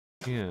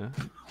Yeah.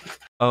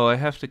 Oh, I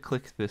have to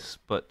click this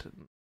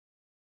button.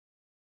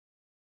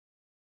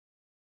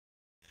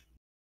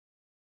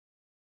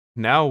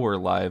 Now we're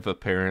live,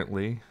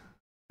 apparently.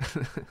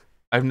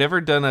 I've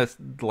never done a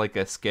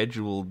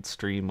scheduled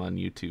stream on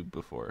YouTube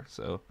before,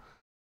 so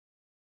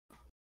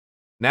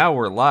now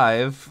we're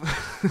live.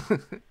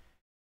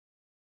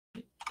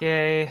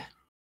 Yay.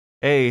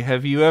 Hey,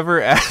 have you ever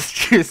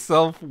asked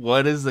yourself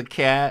what is a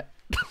cat?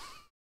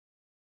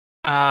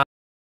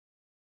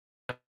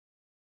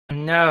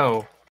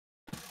 No.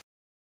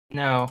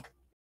 No.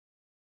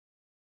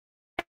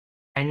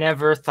 I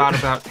never thought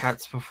about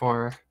cats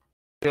before.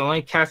 The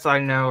only cats I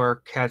know are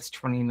Cats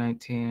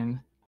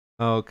 2019.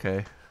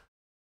 Okay.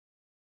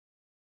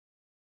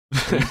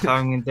 Are you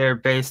telling me they're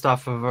based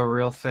off of a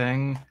real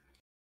thing?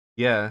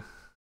 Yeah.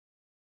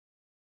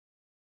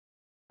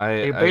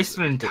 They based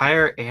an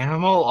entire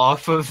animal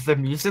off of the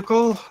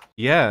musical?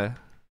 Yeah.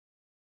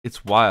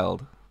 It's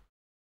wild.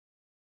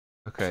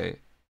 Okay.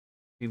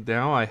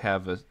 Now I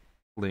have a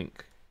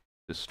link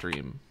to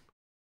stream.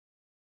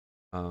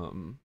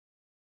 You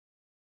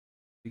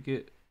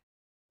get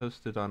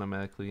posted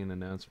automatically in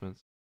announcements.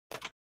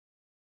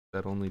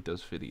 That only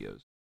does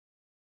videos.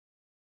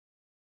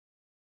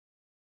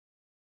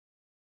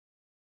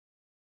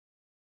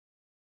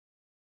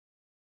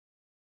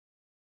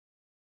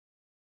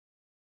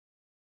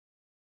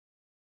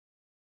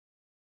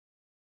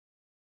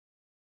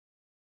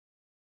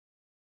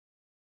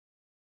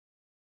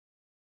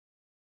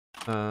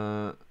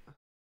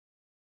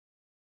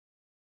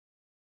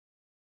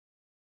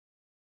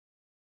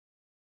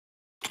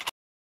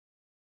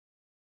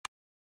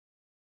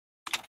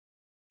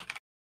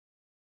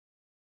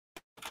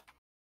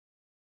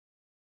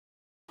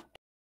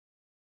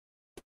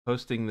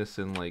 Posting this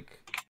in like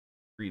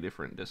 3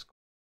 different Discords.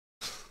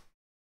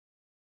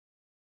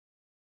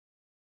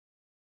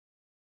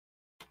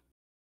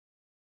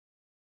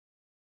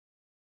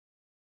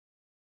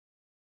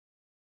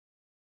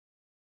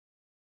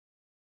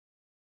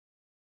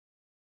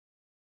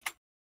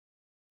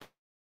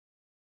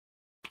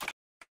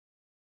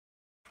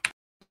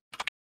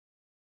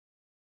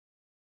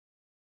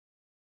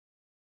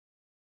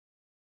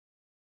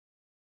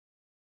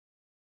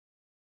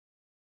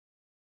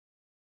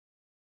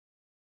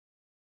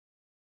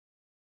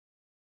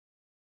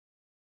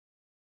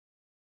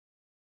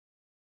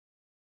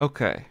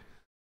 Okay.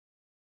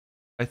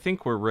 I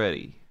think we're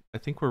ready. I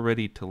think we're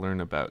ready to learn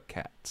about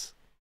cats.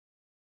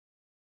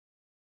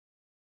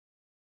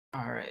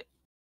 Alright.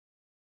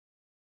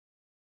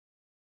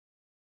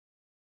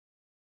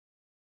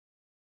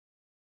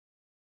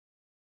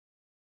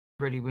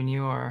 Ready when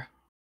you are.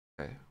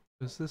 Okay.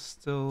 Is this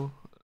still...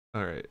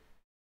 Alright.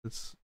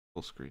 It's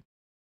full screen.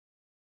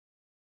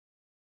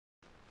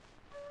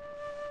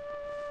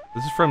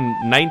 This is from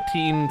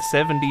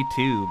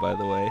 1972, by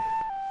the way.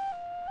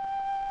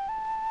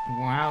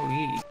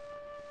 Wowee.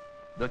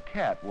 The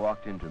cat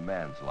walked into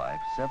man's life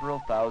several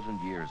thousand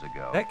years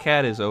ago. That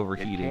cat is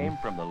overheating. It came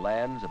from the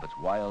lands of its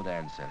wild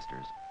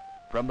ancestors,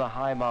 from the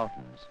high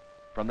mountains,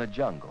 from the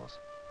jungles,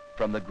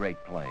 from the Great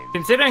Plains.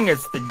 Considering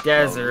it's the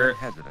desert.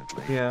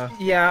 Hesitantly,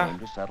 Yeah. Came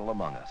to settle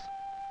among us.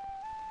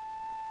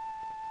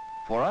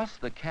 For us,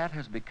 the cat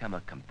has become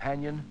a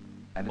companion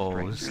and a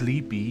stranger.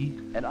 Sleepy.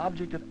 An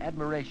object of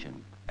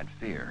admiration and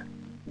fear,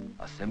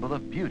 a symbol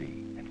of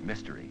beauty and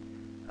mystery,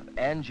 of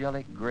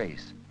angelic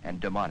grace and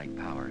demonic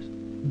powers.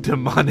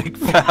 Demonic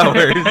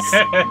powers.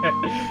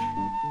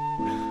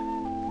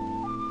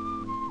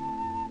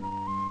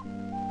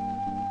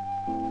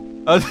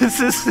 Oh,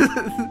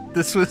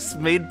 this was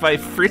made by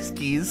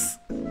Friskies.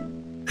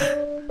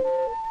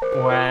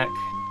 Whack.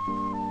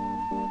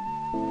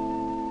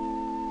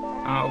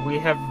 We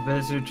have a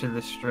visitor to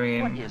the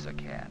stream. What is a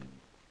cat?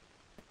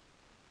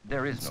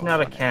 There is It's no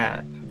not a such cat.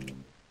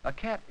 thing. A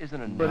cat is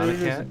an But enigma,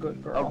 it is a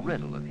good girl. a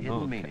riddle of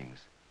hidden meanings,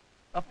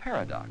 a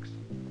paradox,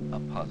 a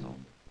puzzle.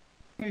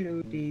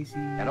 Hello, Daisy.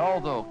 And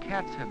although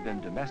cats have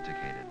been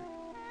domesticated,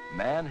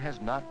 man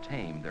has not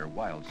tamed their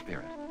wild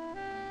spirit.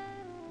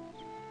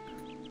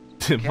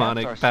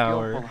 Demonic Cats are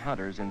power. skillful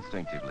hunters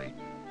instinctively,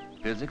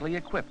 physically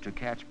equipped to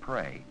catch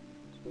prey,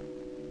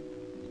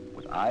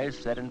 with eyes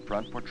set in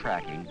front for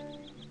tracking,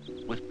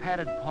 with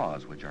padded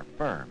paws which are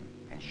firm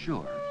and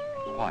sure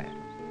and quiet,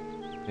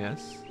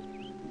 Yes.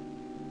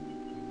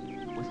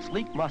 with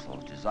sleek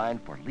muscles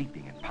designed for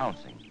leaping and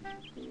pouncing,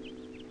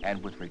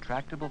 and with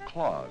retractable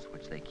claws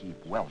which they keep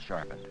well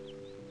sharpened.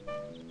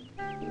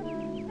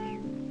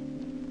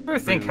 Ever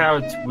think how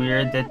it's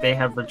weird that they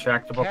have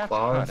retractable Cats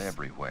claws? hunt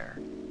everywhere,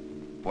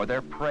 for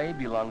their prey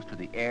belongs to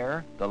the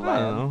air, the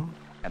land,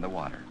 and the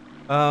water.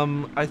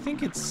 I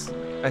think it's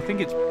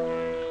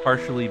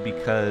partially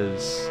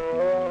because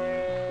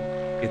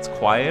it's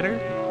quieter.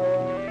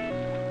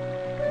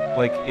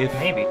 Like if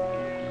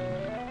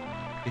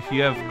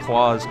you have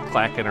claws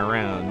clacking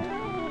around,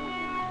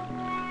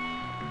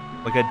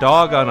 like a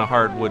dog on a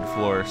hardwood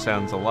floor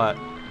sounds a lot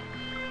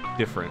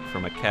different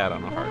from a cat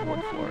on a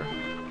hardwood floor.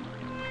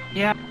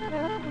 Yeah.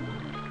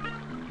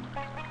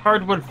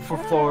 Hardwood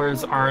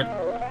floors aren't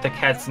the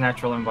cat's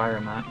natural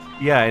environment.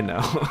 Yeah, I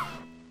know.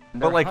 But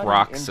Their like hunting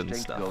rocks and instinct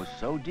stuff. goes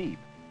so deep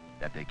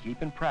that they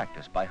keep in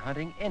practice by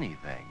hunting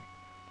anything,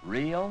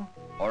 real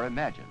or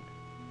imagined.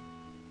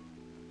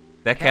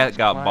 That cat Cats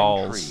got climb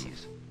balls.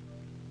 trees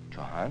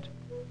to hunt,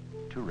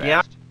 to Yeah.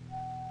 rest,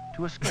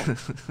 to escape,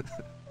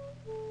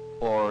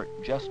 or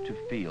just to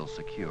feel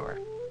secure.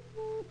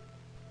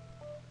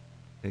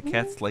 The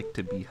cats like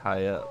to be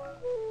high up.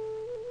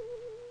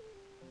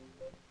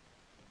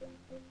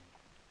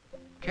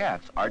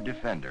 Cats are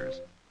defenders.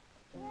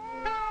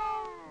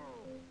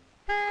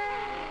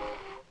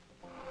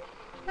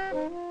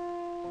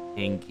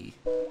 Hanky.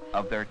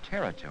 Of their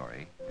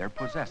territory, they're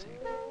possessive.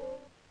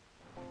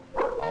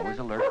 Always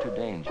alert to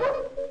danger.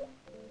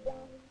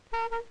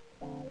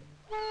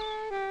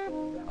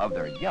 Of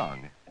their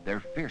young, they're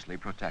fiercely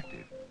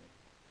protective.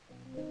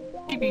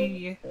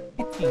 Baby.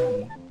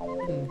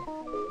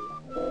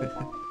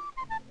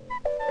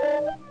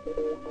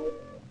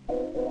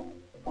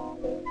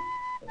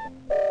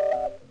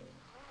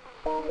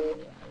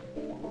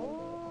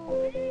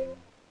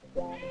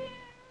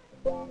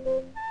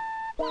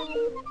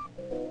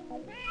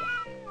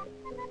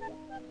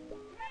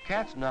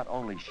 Cats not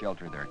only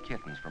shelter their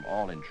kittens from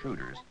all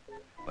intruders,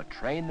 but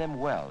train them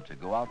well to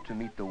go out to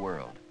meet the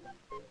world.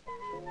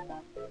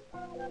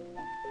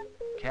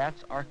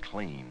 Cats are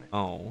clean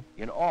Oh,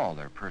 in all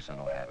their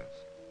personal habits.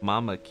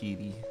 Mama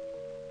Kitty.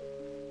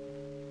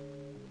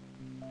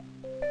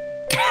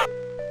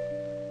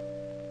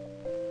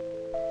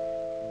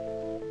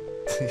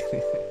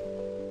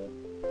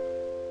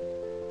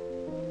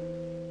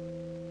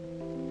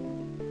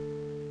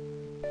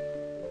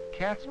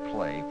 Cats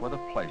play for the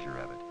pleasure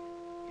of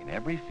it, in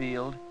every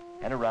field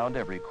and around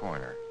every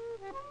corner.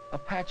 A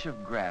patch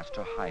of grass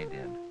to hide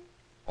in,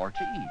 or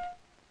to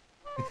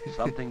eat.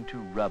 Something to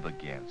rub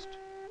against,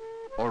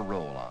 or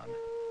roll on.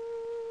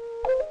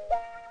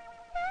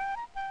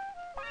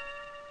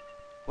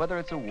 Whether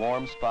it's a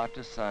warm spot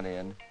to sun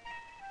in,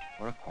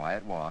 or a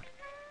quiet walk,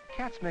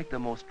 cats make the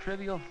most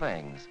trivial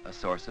things a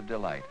source of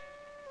delight.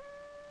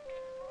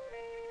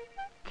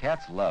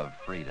 Cats love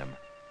freedom,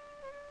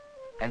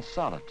 and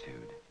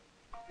solitude,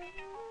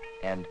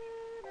 and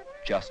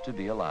just to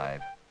be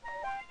alive.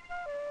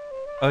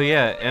 Oh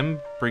yeah, M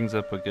brings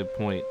up a good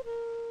point.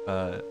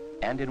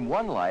 And in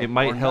one life It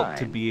might or help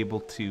to nine, be able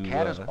to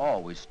cat has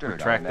always stirred our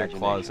retract their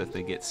claws if imaginations.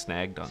 they get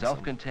snagged on something.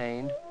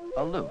 Self-contained,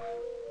 aloof,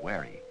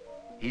 wary.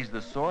 He's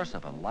the source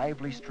of a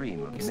lively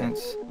stream of Makes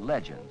myths, sense.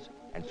 legends,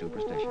 and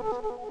superstitions.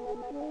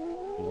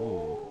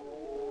 Ooh.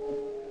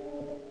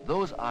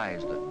 Those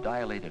eyes that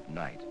dilate at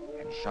night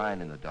and shine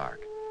in the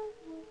dark,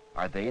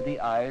 are they the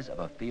eyes of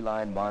a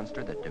feline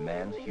monster that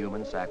demands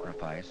human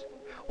sacrifice?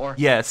 Or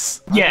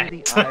Yes, are Yeah.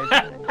 they the eyes of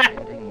an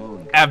enchanting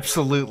moon?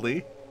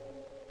 absolutely.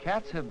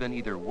 Cats have been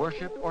either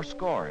worshipped or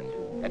scorned,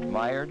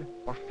 admired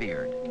or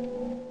feared.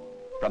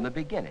 From the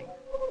beginning,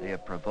 they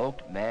have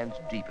provoked man's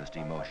deepest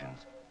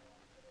emotions.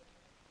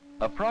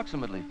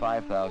 Approximately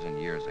 5,000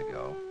 years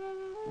ago,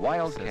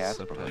 wild Says cats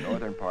so from the too.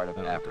 northern part of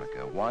Oh.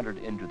 Africa wandered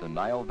into the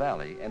Nile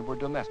Valley and were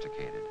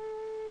domesticated.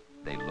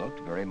 They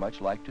looked very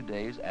much like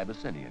today's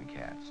Abyssinian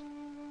cats.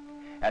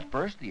 At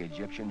first, the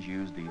Egyptians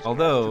used these cats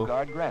Although- to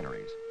guard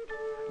granaries.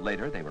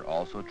 Later, they were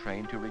also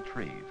trained to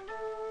retrieve.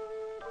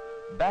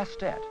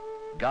 Bastet,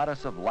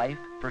 goddess of life,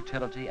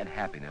 fertility, and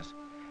happiness,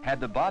 had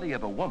the body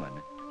of a woman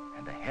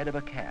and the head of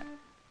a cat.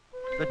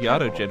 The The temple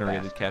of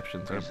auto-generated Bastet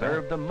captions are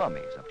preserved bad. the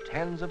mummies of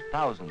tens of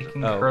thousands of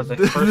Making Oh, her the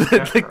the first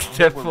cat. who were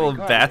temple of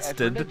regarded as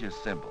Bastard. religious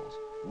symbols,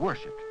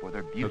 worshipped for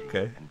their beauty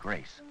Okay. and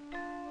grace.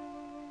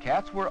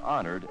 Cats were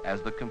honored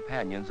as the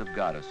companions of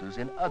goddesses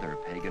in other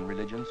pagan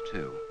religions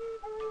too.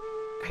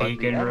 But the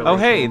Pagan adoration Oh,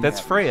 hey, cat that's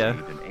Freya.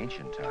 received in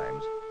ancient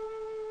times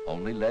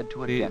only led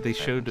to a They, death they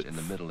sentence showed in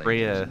the Middle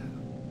Freya Ages.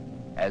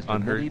 As the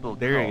on her. medieval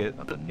There you cult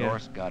go. of the Yeah.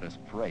 Norse goddess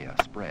Freya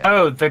spread,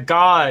 Oh, the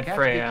god cats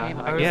Freya. became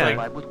I was Yeah. like,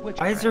 identified with witchcraft,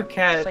 why is her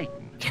cat- Satan,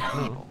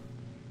 and evil.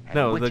 And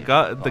No, the witches the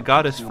thought to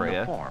goddess assume Freya.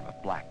 the form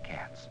of black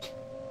cats.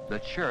 The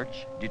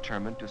church,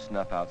 determined to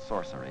snuff out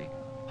sorcery,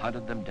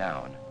 hunted them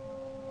down.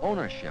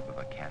 Ownership of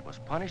a cat was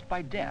punished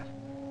by death.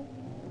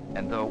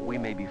 And though we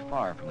may be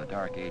far from the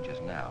dark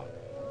ages now,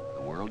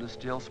 the world is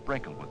still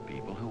sprinkled with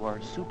people who are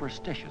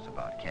superstitious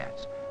about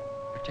cats,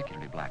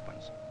 particularly black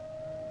ones.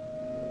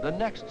 The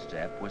next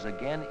step was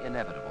again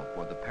inevitable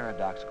for the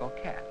paradoxical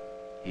cat.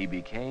 He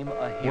became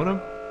a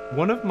hero.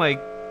 One of my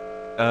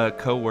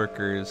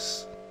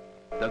co-workers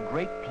The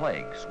Great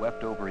Plague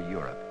swept over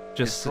Europe,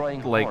 just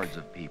destroying like hordes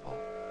of people.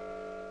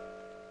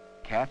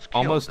 Cats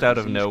killed almost the out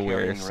of disease-carrying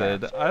nowhere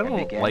said, rats "I and don't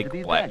began to like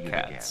be black valued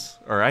cats,"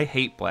 or "I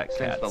hate black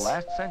again. cats." Since the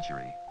last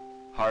century,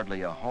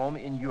 hardly a home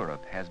in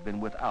Europe has been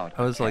without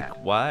I was a like, cat.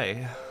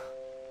 "Why?"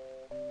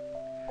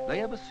 They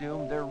have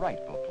assumed their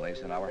rightful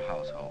place in our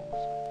households.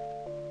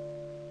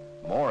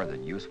 More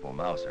than useful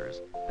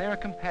mousers, they are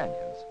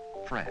companions,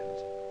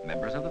 friends,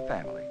 members of the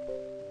family.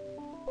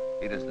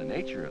 It is the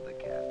nature of the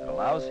cat that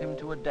allows him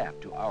to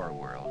adapt to our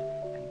world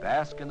and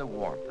bask in the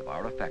warmth of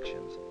our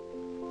affections.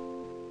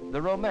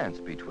 The romance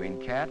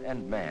between cat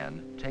and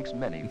man takes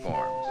many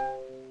forms.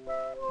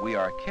 We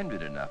are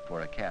kindred enough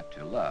for a cat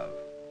to love,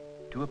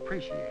 to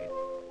appreciate,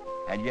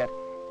 and yet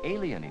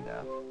alien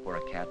enough for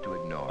a cat to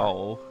ignore.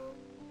 Oh,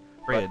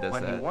 Freya but does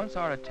when he that. wants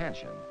our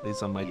attention,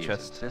 Lays on my he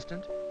chest. is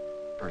insistent,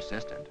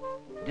 persistent,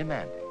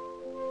 demanding.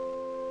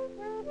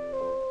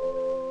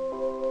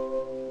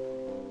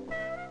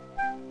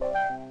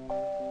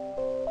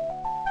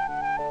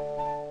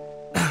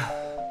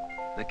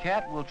 The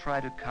cat will try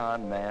to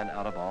con man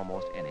out of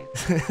almost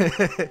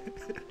anything.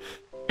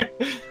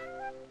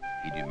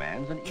 He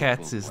demands an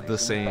Cats equal is place the in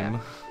same. family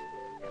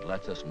and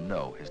lets us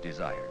know his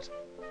desires.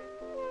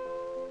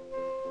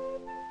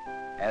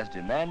 As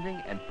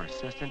demanding and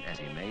persistent as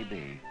he may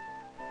be,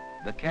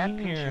 the cat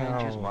can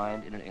change his Meow.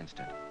 mind in an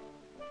instant.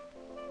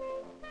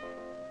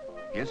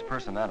 His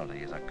personality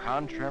is a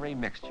contrary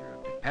mixture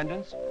of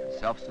dependence and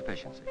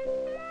self-sufficiency.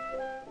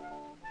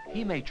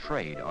 He may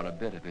trade on a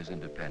bit of his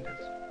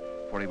independence,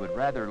 for he would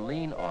rather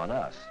lean on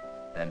us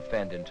than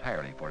fend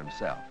entirely for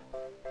himself.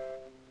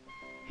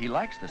 He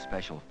likes the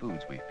special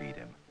foods we feed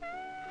him,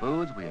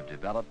 foods we have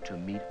developed to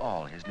meet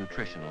all his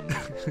nutritional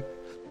needs.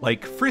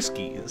 Like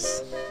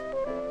Friskies.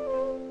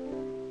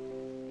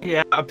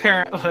 Yeah,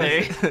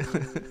 apparently.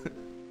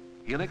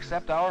 He'll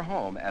accept our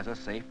home as a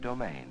safe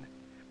domain.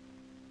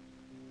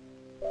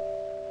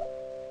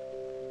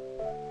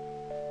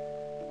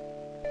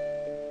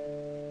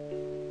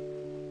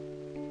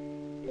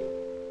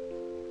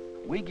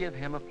 We give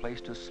him a place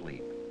to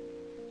sleep,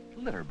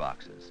 litter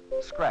boxes,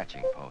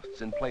 scratching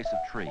posts in place of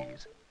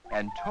trees,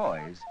 and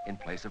toys in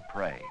place of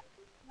prey.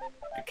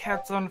 The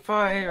cat's on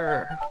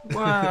fire.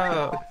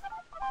 Whoa.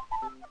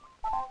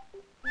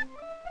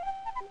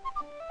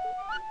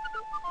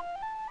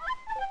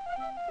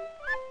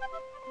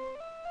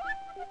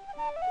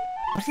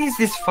 What is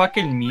this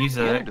fucking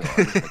music?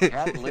 Indoors, the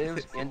cat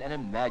lives in an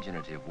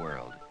imaginative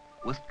world,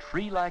 with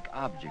tree-like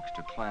objects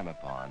to climb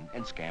upon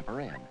and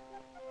scamper in,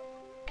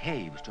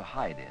 caves to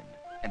hide in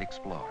and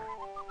explore.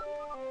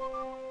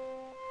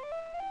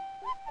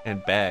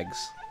 And bags.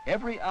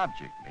 Every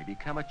object may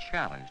become a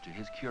challenge to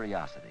his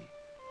curiosity,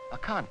 a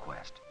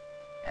conquest,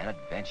 an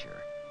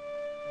adventure.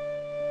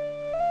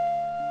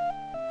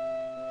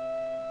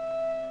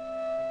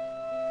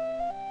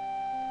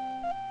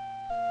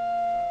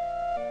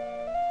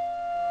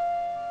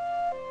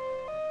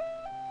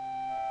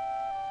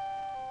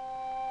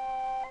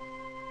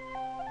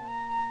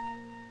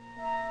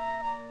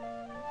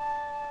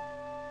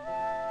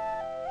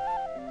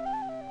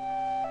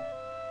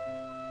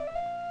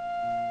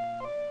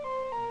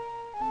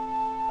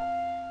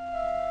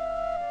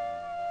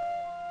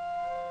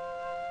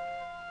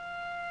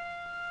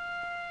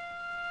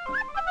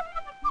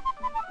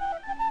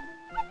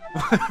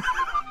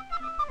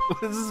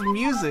 What is this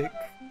music?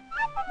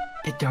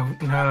 I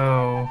don't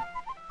know.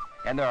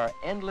 And there are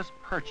endless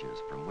perches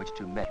from which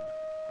to make.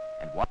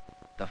 And what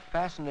the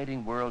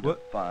fascinating world of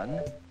What?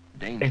 fun,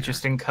 danger,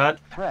 Interesting cut.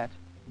 threat,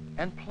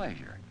 and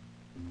pleasure.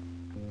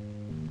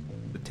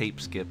 The tape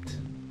skipped.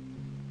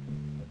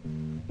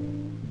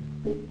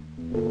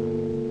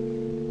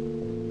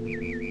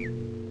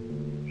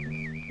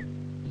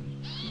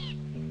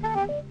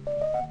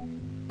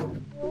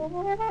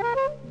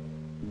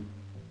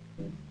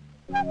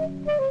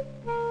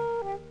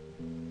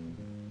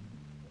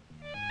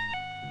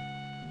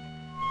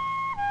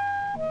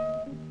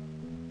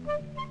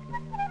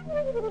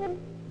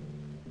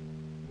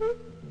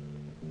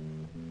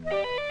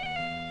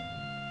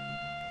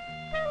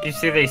 You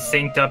see they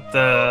synced up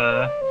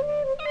the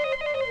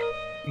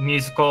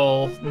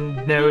musical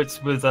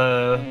notes with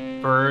a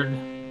bird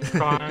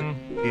song.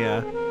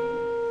 Yeah.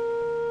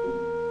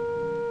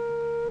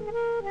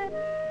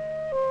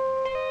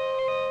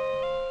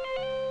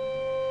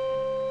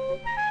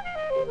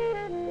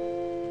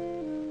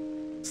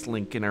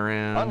 Slinking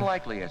around.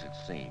 Unlikely as it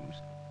seems,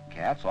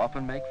 cats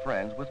often make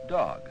friends with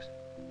dogs,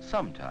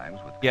 sometimes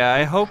with Yeah,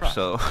 I hope trust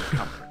so. and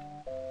comfort.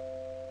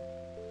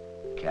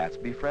 Cats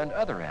befriend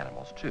other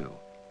animals too,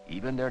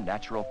 even their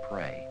natural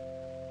prey.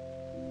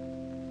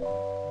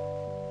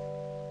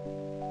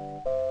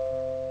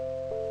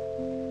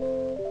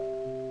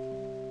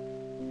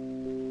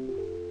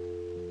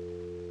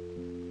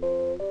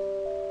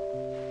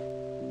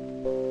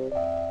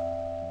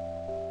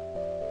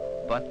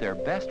 But their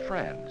best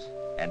friends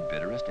and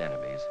bitterest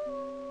enemies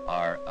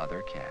are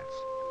other cats.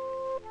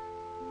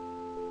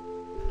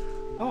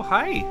 Oh,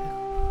 hi.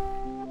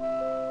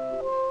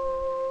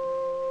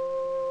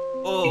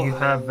 Oh. You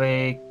have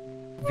a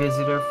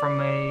visitor from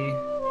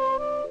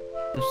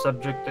the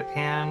subject at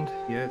hand.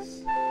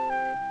 Yes.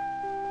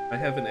 I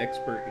have an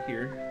expert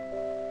here.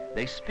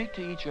 They speak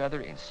to each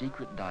other in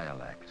secret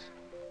dialects.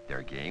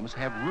 Their games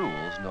have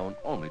rules known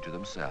only to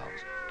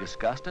themselves,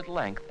 discussed at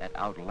length at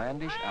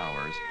outlandish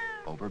hours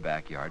over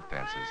backyard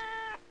fences.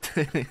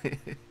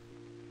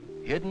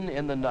 Hidden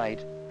in the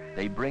night,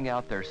 they bring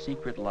out their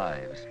secret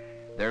lives,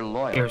 their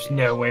loyalty. There's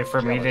no way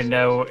for me to jealousies,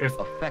 know if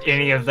affection,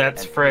 any of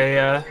that's and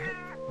Freya.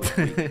 which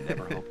we could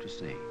never hope to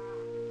see.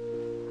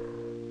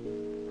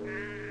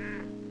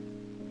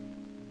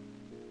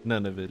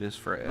 None of it is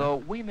Freya. Though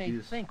we may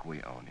He's- think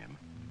we own him,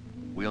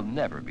 we'll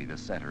never be the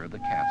center of the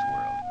cat's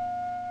world.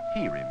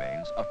 He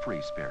remains a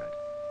free spirit.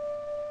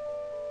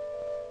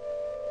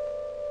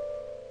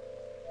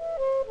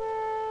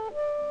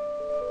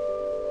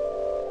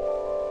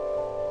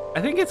 I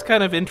think it's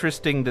kind of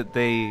interesting that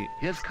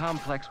His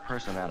complex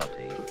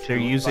personality, they're tuned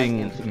by using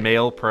instinct,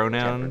 male tempered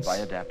pronouns by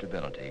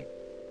adaptability,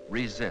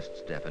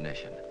 resists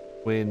definition.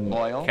 when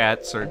Loyal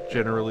cats are and fickle,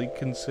 generally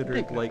considered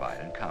like dignified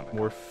and comical,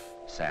 more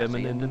sassy and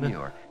feminine.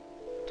 demure.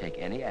 Take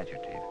any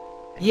adjective,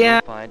 and Yeah,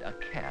 you'll find a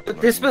cat.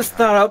 but this lurking was behind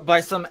thought it. up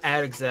by some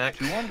ad exec.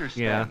 To understand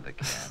Yeah. the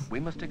cat,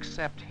 we must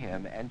accept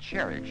him and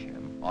cherish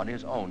him on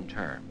his own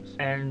terms.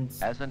 And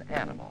As an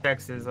animal,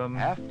 sexism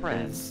half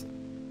friend, is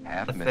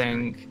half a mystery.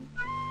 thing.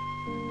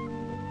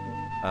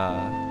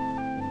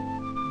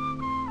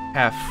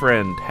 Half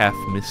friend, half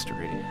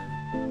mystery.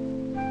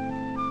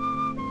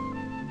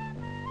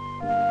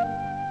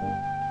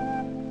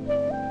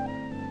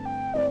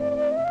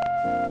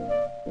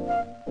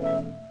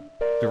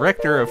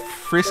 Director of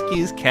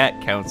Frisky's Cat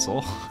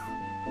Council.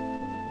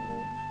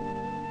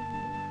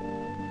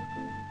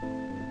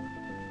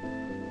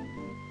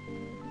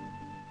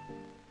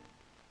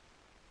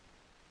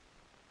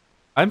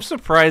 I'm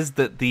surprised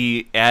that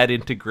the ad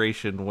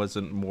integration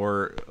wasn't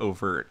more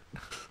overt.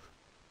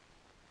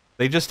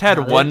 They just had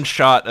No, they- one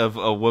shot of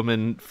a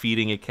woman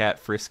feeding a cat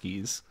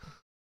Friskies.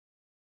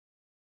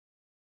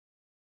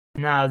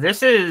 No,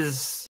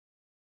 this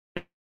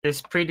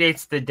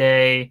predates the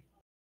day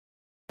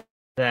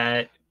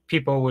that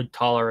people would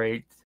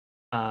tolerate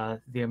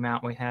the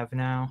amount we have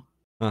now.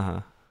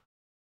 Uh-huh.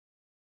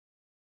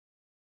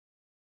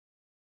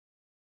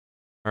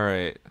 All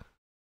right.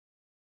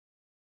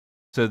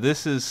 So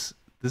this is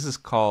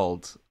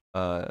called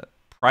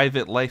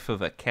Private Life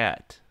of a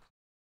Cat.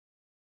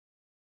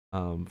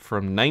 From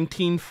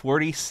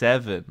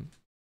 1947.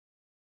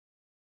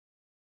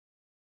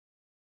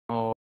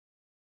 Oh,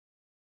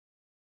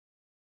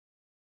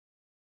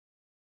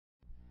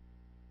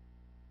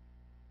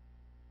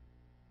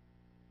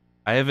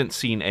 I haven't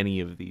seen any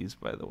of these,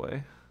 by the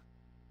way.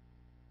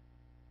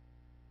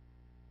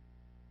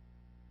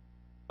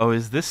 Oh,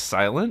 is this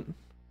silent?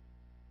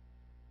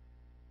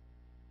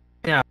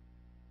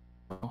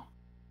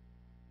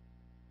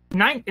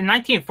 in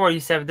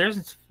 1947,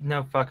 there's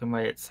no fucking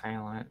way it's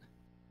silent.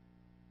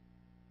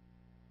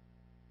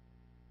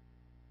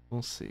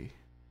 We'll see.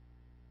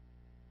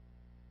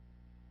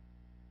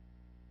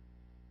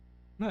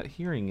 I'm not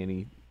hearing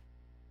any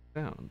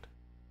sound.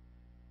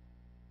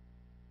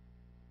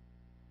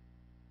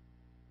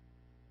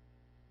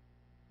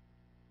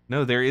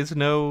 No, there is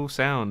no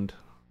sound.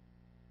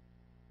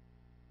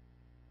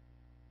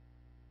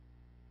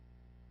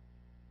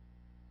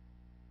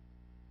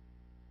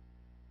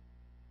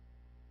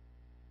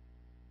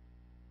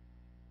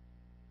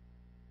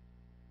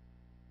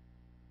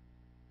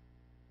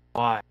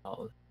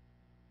 Wild.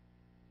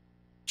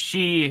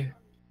 She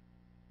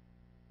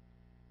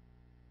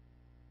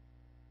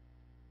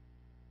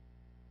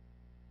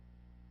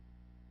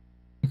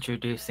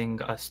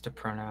introducing us to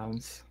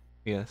pronouns.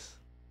 Yes.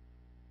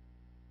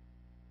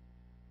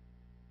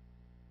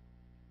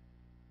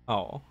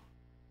 Oh.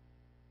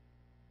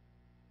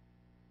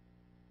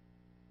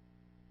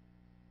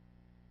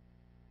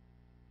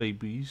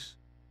 Babies.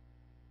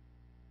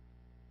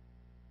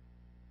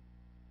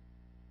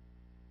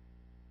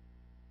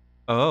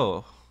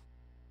 Oh.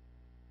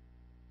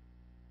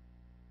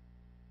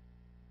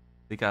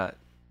 They got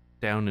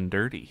down and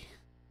dirty.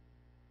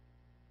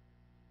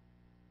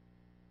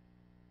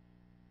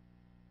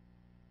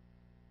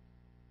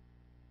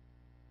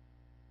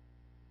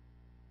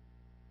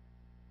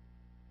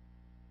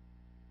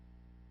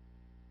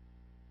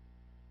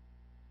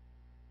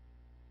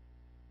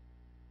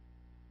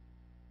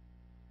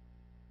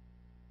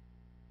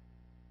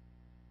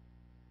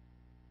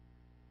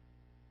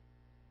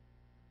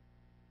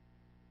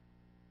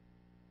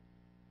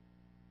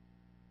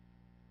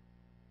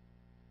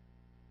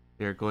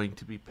 They're going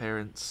to be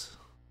parents.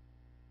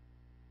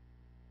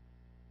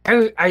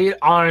 I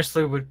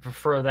honestly would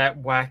prefer that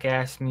whack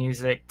ass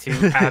music to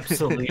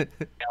absolute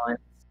silence.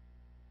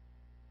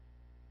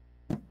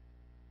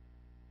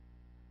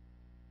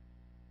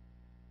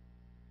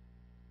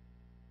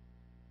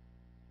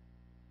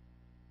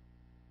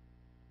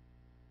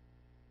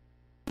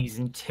 These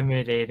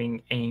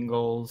intimidating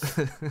angles.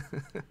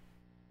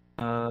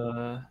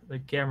 The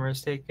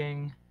camera's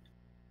taking.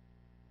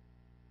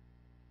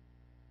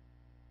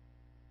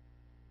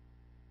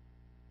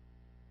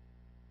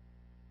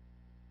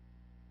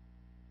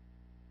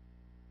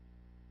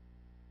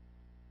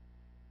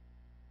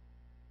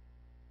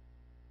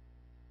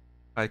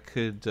 I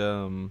could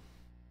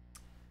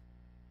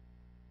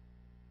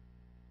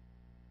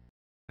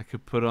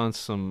put on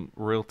some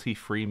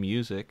royalty-free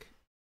music.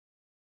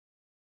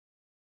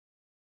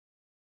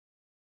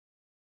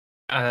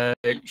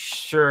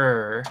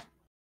 Sure.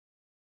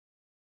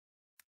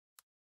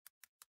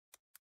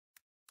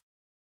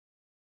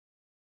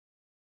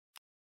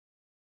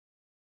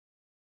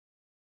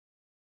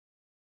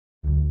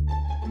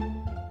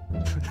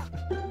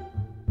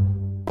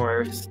 Of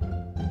course.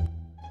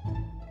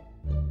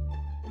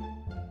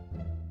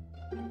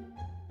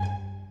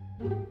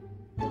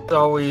 It's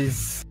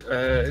always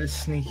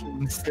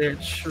sneaking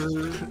Stitch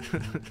or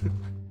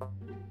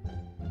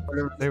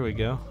whatever. There we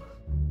go.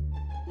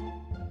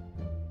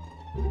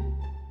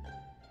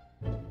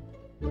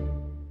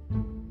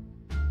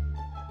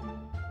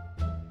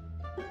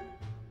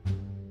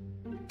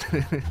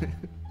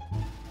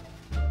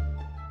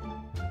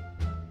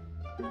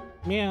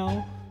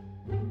 Meow.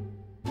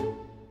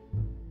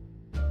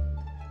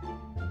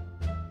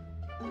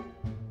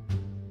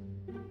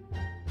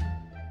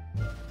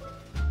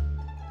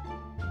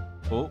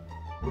 Oh.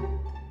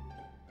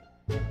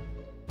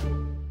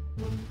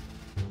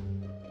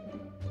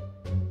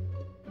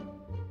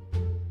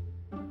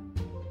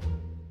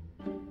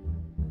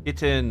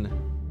 Kitten.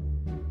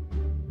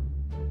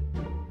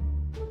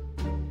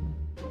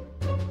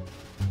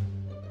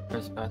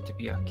 There's about to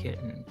be a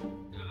kitten.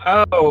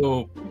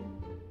 Oh!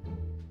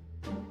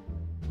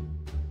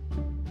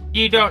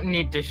 You don't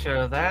need to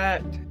show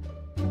that.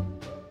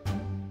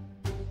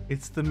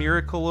 It's the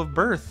miracle of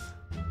birth.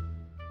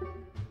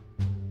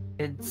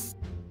 It's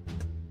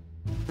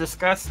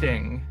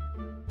disgusting.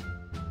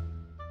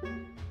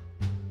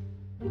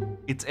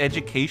 It's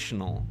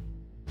educational.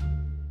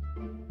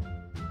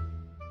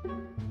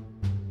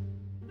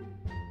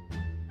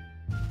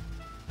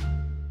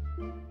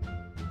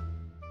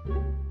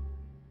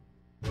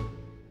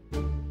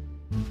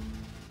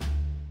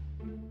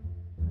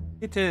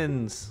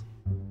 Kittens.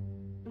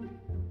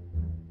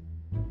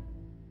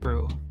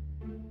 True.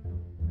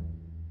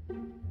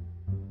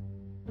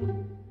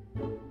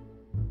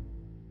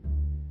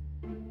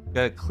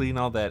 Gotta clean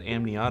all that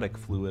amniotic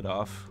fluid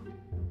off.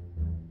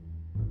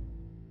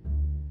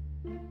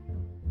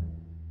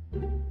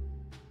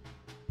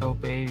 Oh,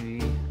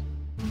 baby.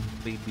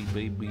 Baby,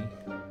 baby.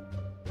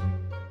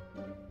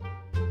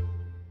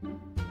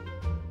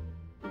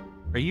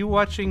 Are you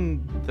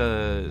watching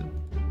the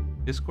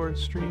Discord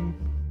stream?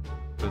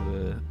 For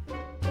the...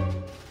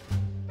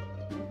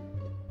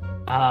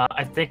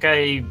 I think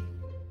I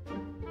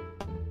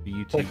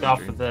YouTube clicked off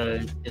stream? of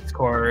the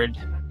Discord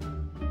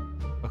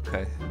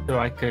Okay. so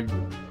I could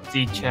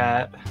see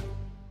chat.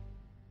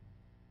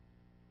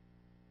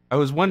 I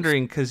was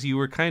wondering, because you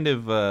were kind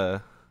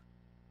of,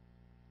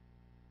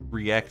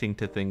 reacting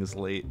to things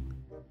late.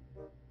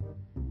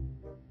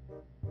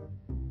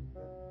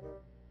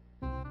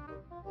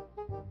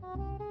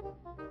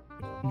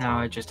 Now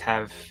I just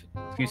have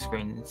 2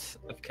 screens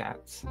of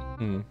cats.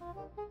 Hmm.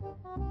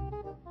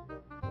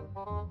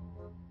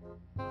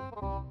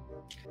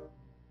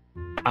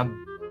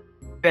 I'm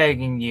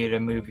begging you to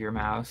move your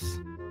mouse.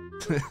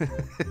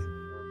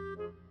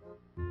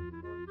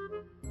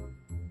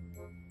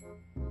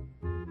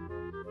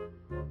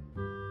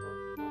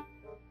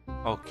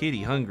 Oh,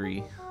 kitty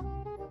hungry.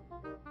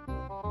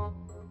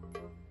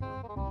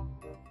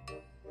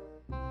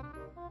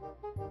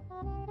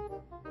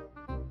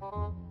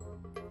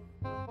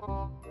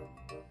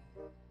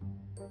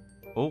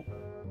 Oh,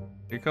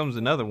 here comes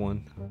another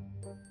one.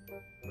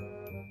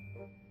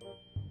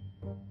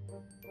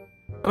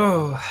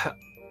 Oh,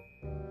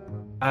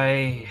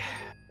 I...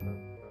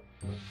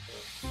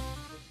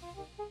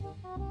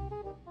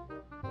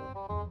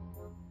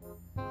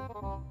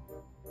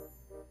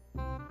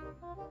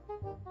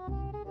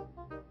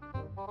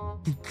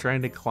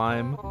 Trying to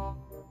climb.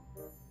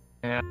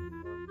 Yeah.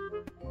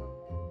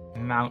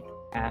 Mount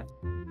cat.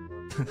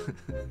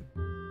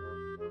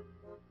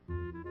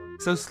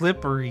 So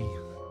slippery.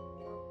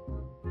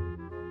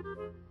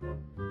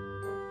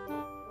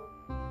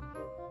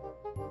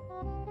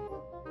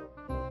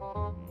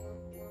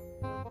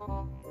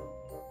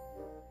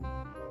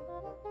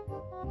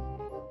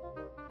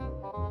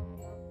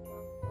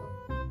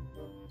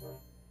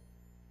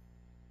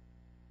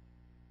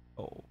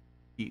 Oh,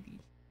 kitty.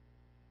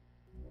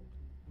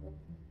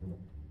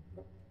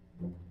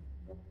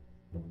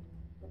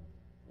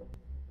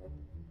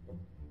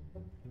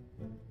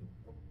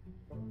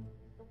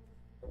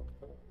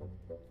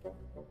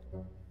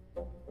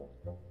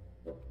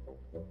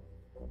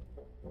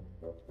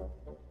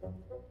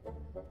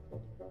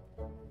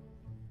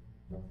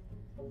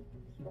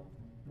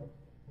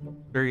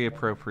 Very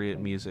appropriate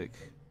music.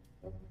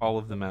 All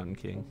of the Mountain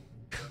King.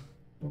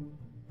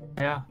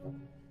 Yeah.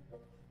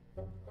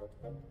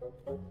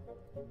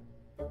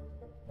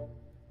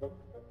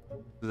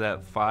 Is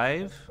that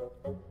 5?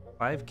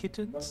 5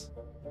 kittens?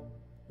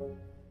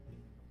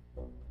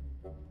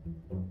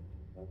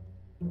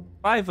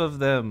 5 of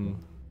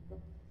them.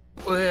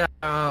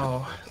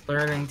 Wow.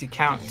 Learning to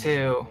count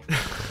too.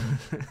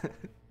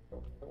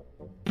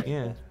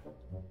 Yeah.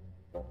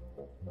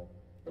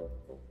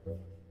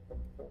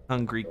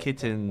 Hungry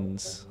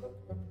kittens.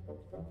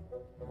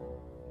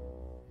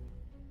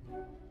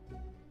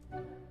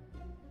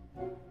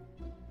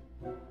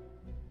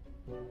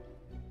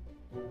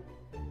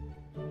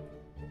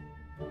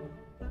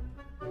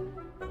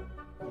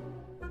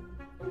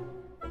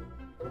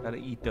 Gotta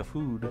eat the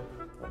food.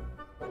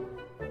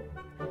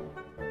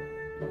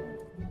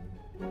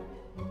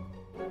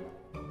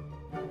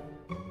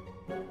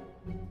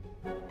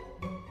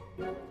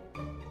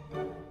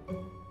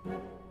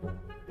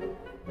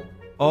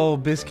 Oh,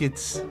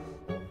 biscuits.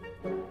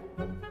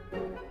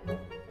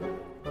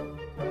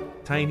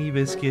 Tiny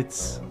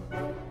biscuits.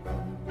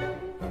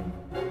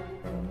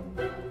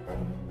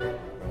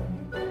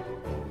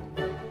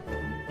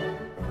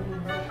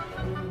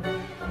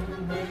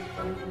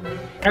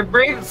 It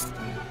brings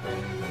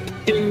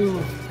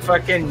to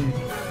fucking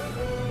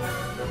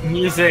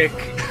music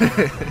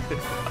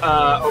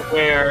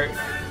where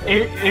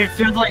it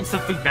feels like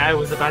something bad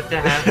was about to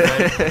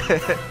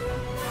happen.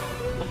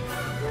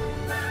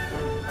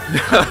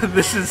 No,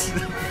 this is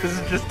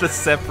just a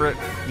separate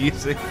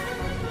music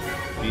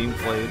being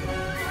played.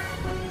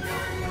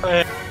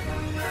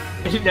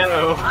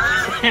 No.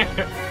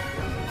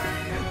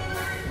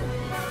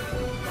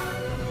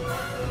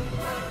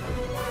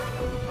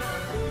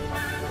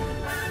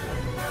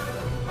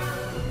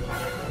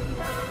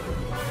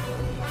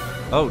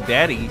 Oh,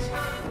 Daddy's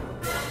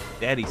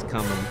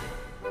coming.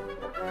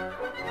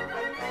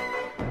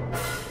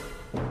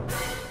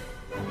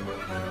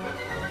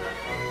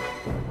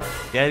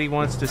 Daddy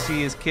wants to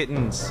see his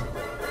kittens.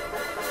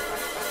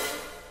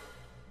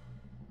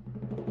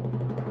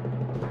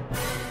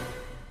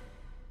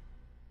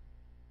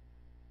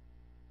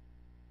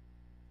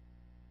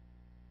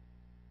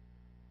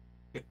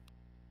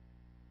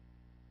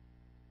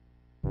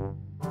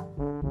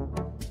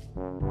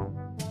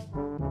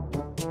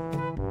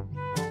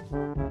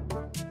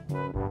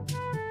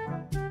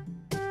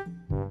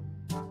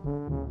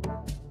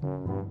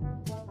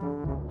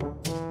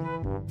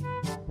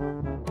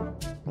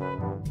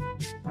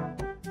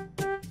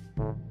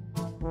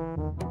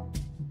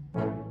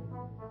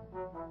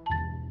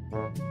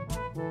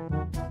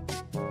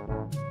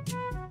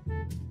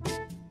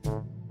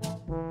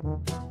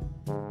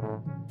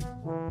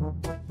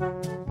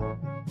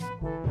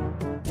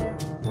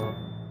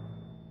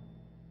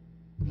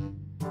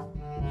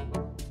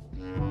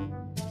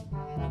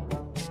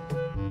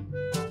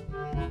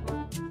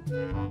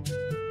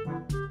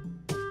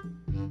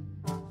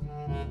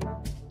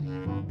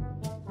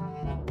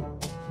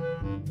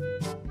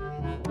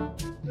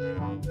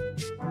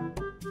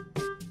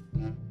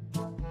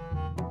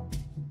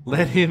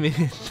 Let him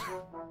in.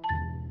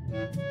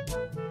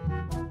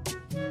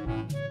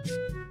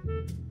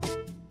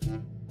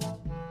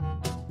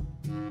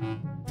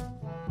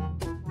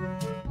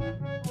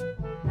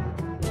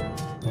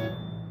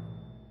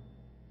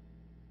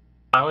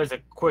 That was a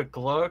quick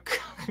look.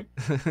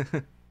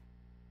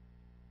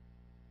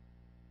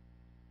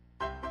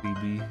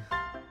 BB.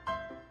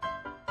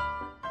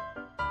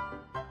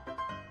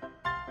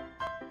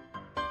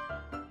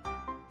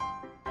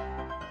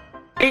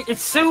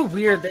 It's so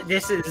weird that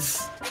this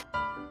is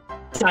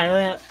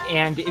silent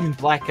and in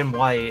black and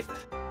white.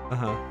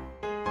 Uh-huh.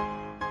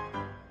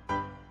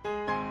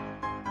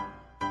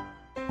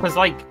 Was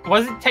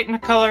it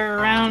Technicolor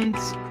around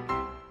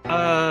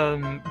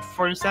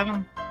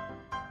 47?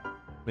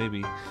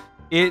 Maybe.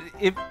 It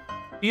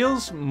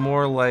feels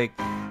more like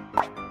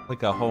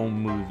a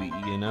home movie,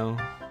 you know?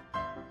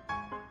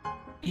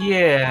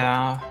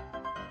 Yeah.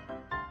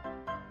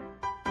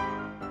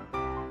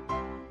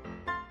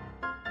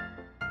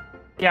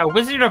 Yeah,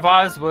 Wizard of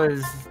Oz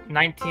was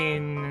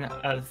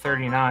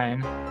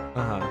 1939.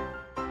 Uh-huh.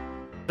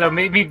 So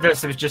maybe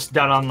this was just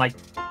done on like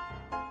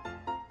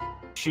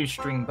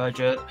shoestring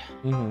budget,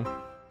 Mm-hmm.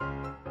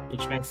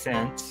 which makes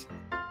sense.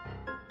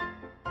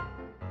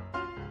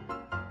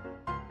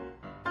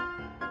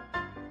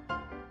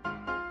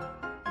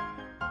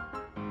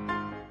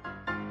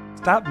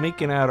 Stop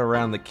making out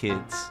around the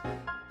kids.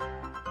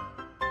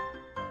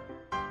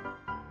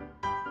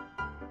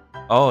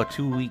 Oh,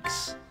 2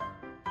 weeks.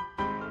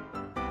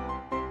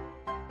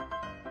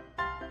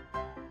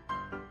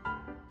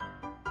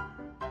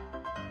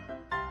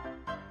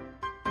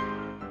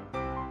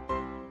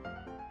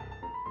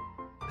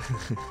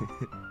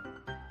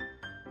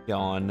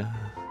 Yawn.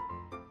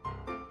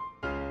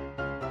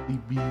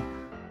 BB.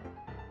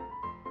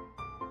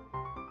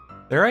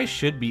 Their eyes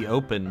should be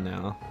open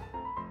now,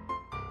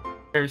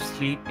 They're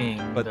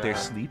sleeping. but they're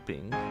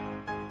sleeping.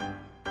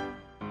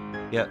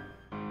 Yep.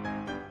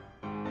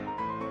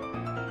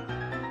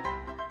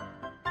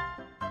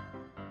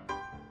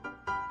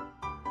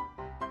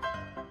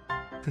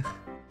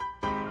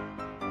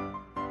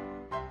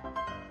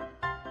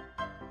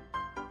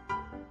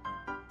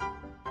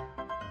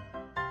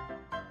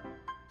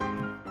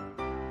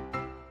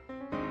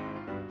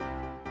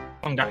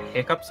 Someone got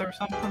hiccups or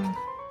something?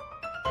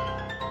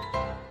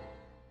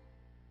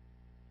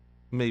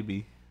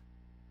 Maybe.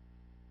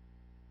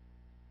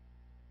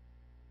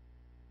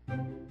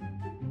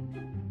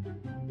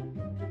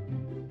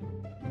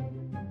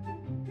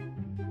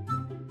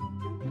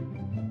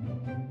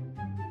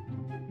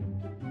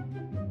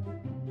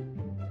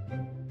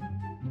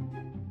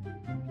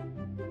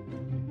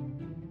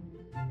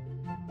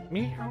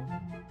 Meow.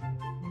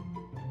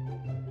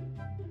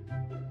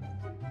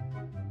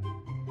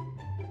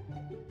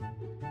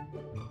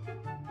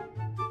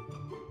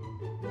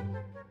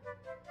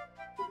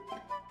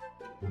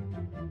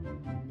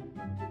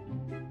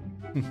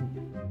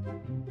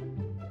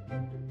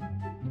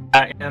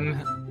 I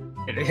am.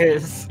 It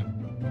is.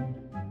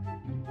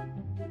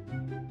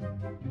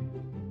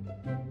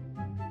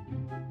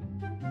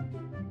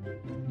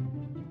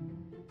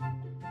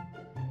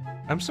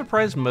 I'm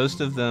surprised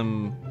most of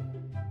them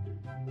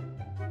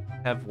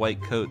have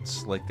white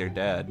coats like their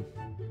dad.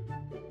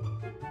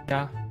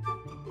 Yeah.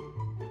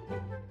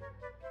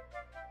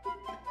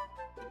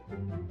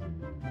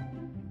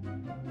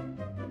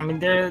 I mean,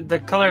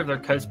 the color of their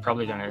coat's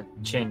probably gonna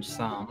change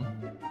some.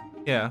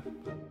 Yeah.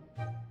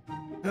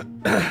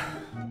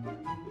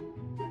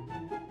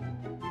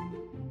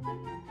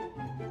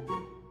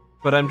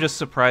 But I'm just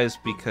surprised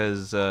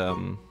because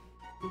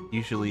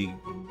usually,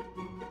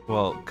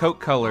 well, coat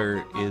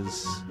color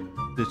is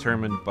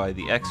determined by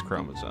the X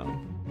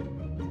chromosome.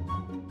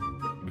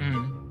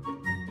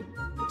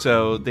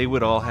 So they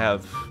would all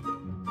have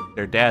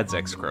their dad's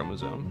X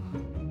chromosome.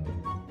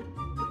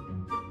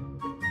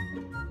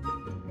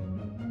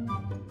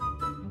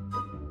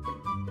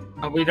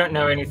 We don't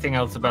know anything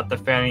else about the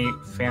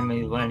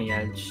family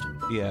lineage,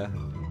 Yeah.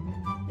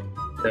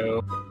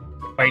 so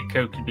white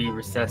coat could be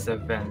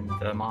recessive and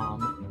the mom.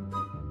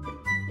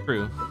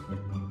 True.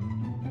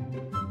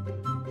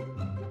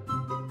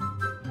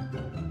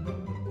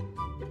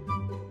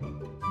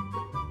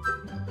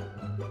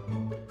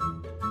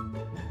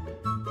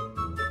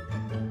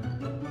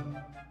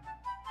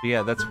 But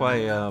yeah, that's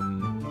why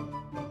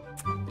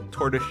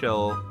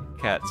tortoiseshell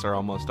cats are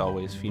almost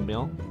always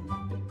female.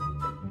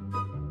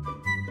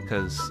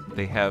 Because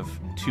they have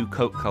two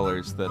coat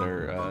colors that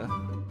are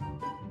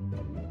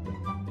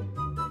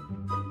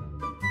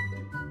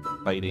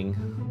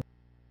fighting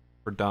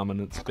for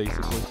dominance,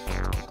 basically.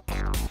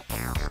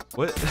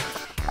 What?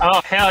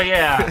 Oh, hell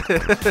yeah!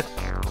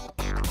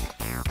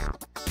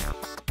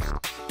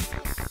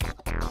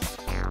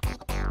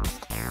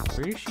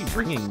 Where is she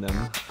bringing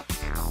them?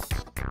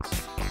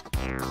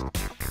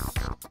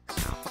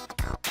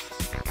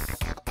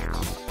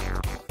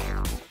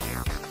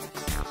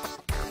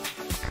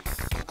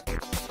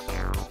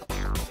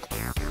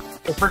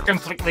 If we're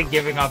completely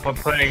giving up on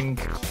putting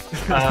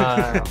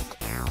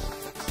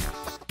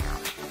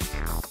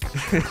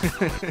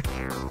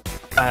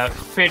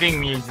fitting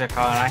music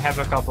on, I have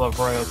a couple of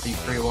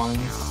royalty-free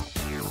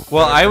ones.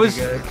 Well,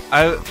 Good.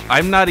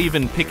 I'm not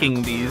even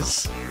picking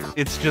these.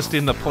 It's just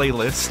in the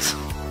playlist.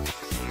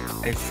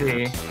 I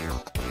see.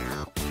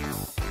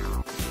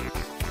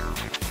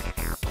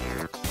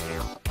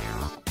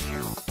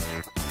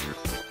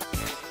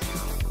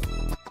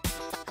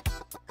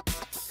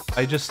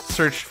 I just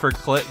searched for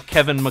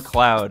Kevin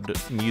MacLeod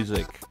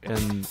music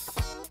and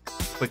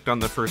clicked on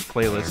the first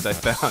playlist I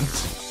found.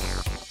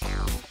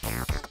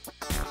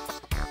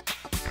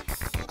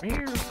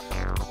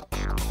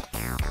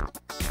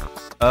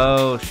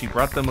 Oh, she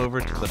brought them over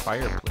to the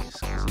fireplace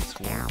because it's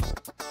warm.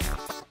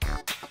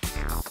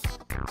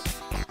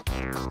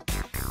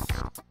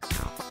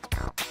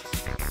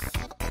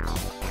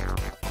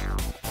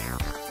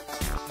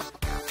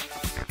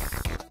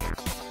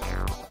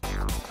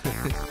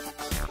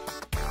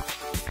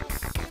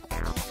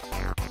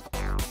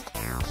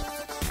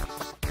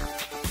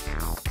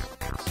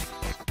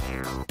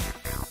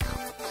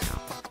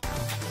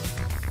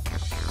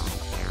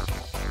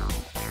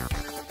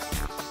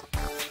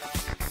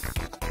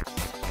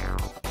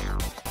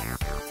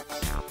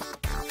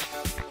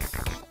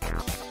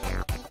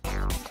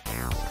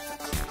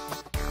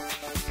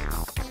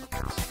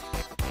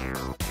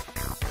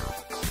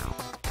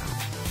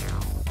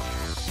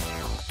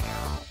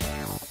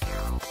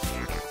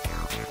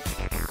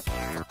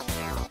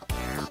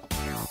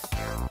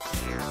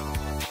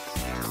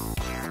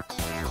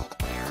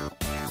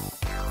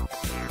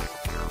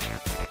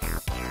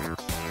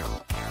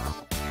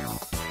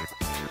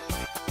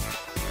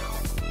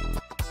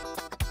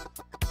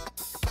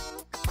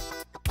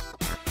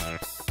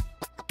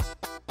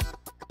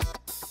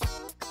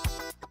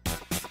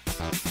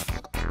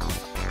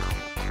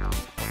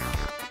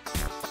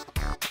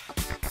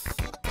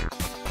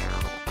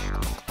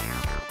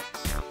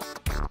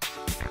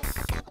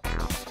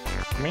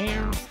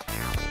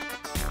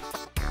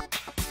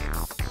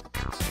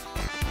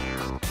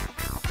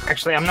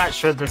 Actually, I'm not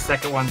sure the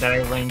second one that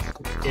I linked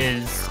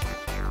is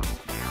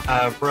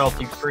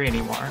royalty free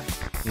anymore.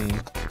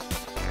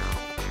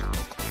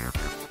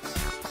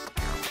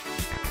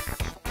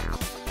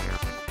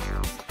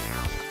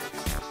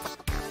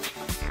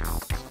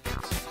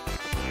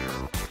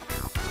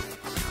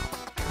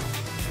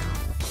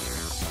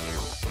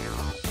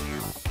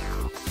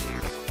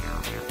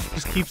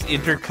 Just keeps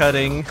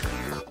intercutting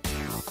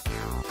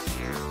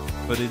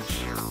footage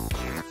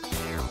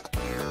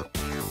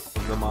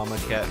of the mama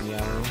cat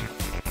meowing.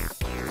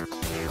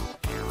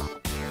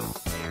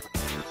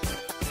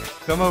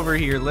 Come over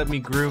here, let me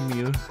groom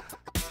you.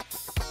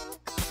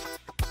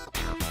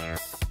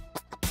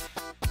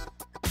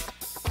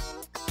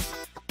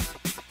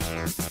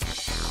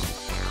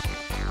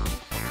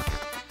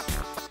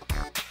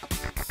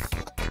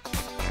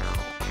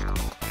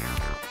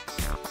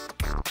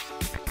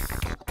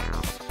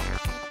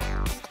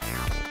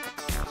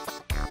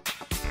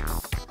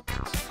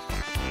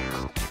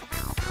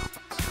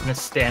 I'm gonna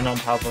stand on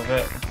top of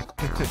it.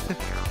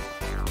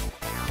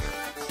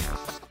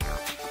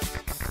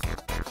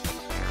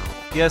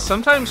 Yeah,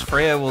 sometimes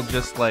Freya will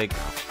just, like,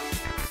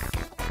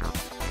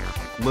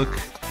 look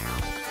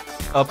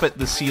up at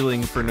the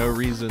ceiling for no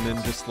reason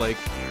and just, like,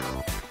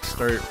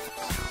 start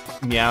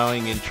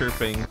meowing and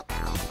chirping.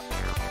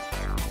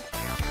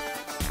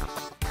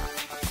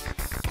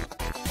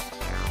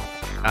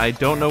 I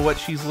don't know what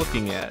she's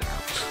looking at.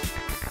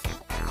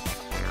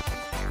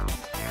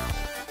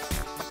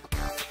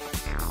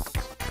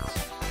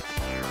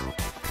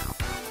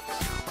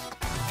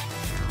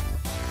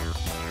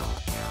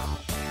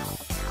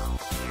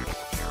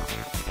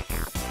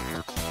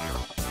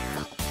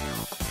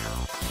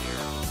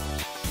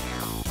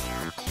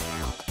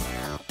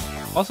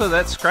 Also,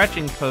 that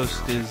scratching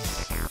post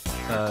is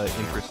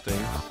interesting.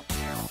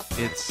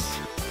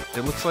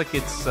 It looks like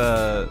it's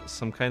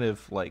some kind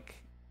of like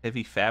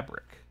heavy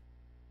fabric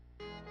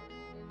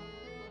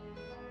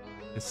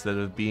instead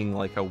of being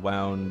like a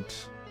wound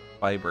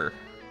fiber.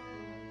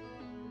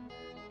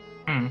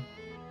 Hmm.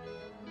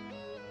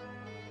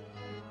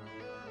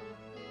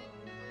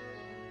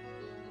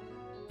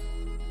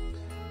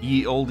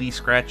 Ye oldie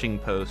scratching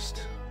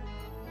post.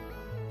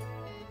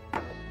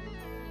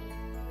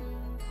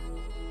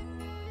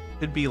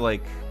 Could be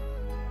like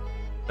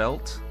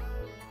belt.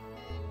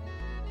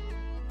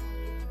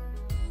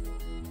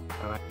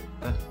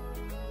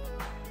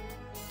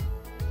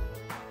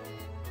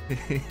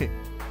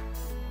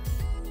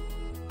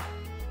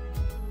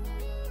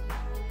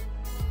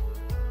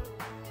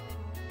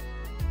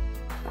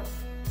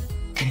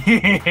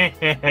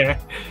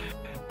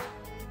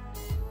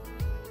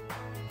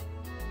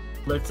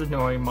 Let's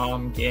annoy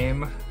mom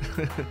game.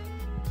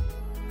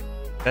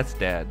 That's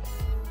dad.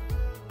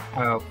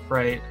 Oh,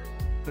 right.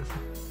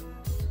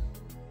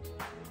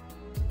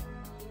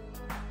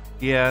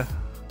 Yeah.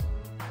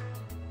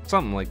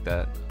 Something like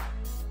that.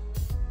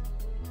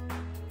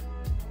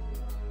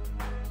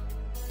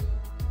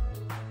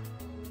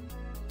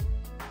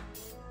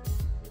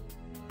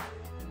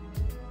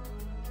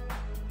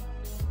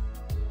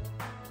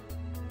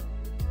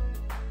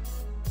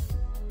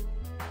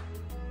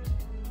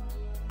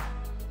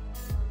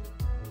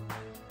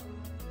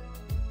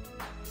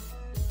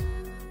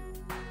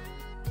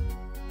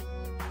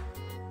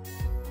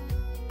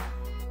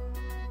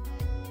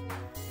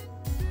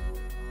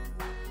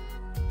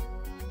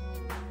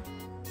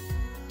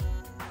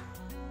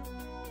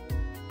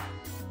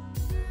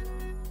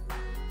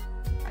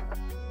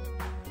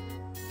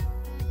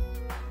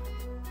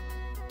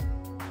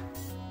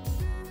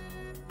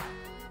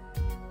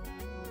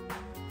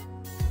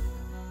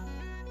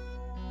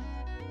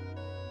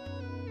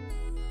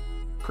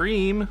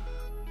 Cream.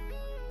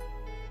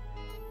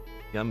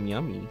 Yum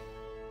yummy.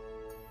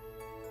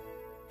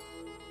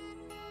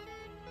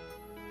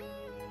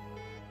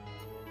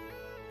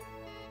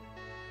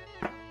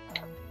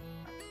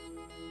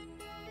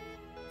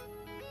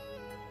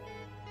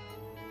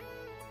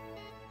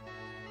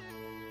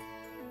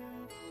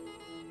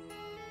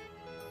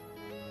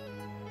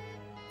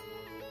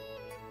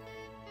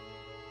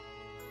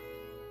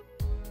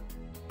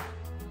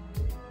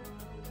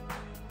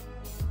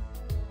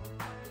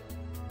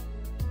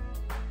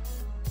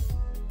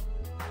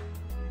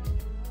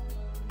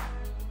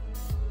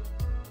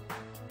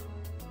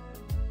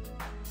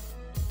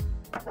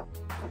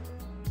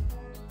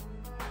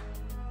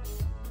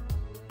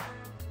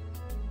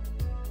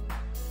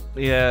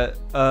 Yeah,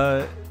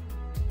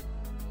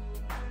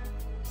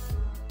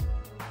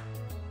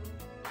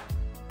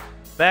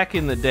 back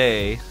in the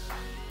day,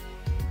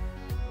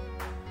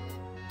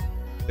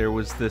 there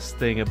was this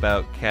thing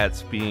about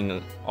cats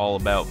being all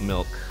about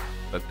milk,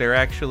 but they're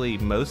actually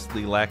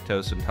mostly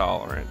lactose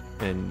intolerant,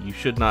 and you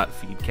should not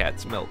feed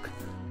cats milk.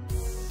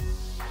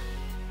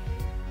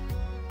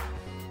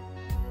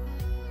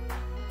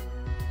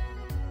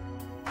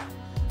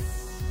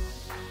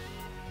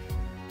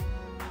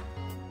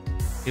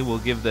 It will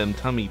give them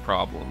tummy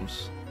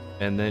problems,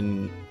 and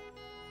then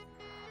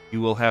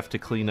you will have to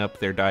clean up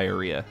their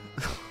diarrhea.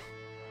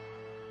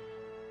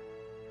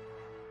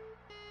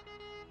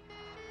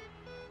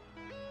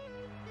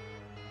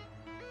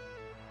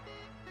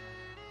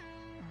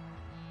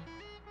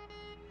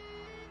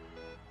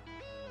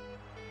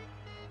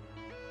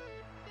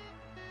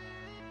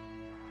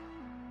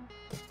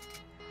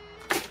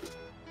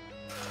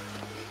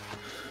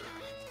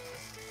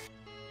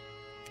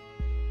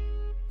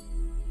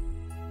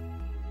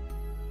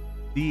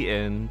 The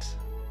end.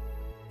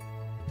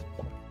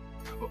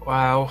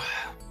 Wow.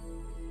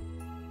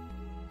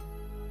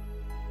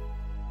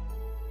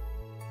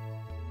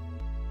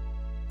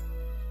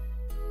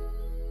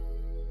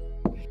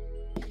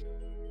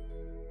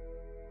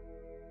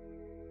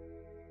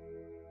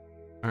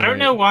 I don't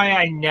know why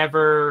I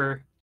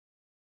never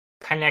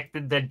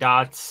connected the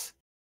dots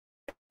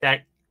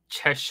that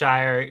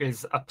Cheshire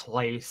is a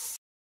place.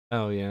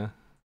 Oh, yeah.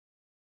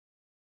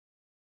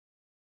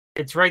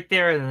 It's right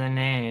there in the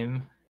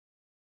name.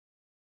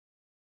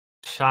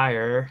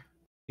 Shire.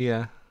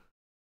 Yeah.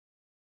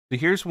 So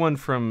here's one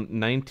from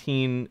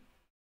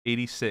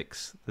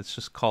 1986 that's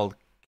just called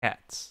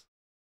Cats.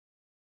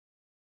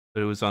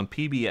 But it was on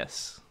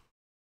PBS.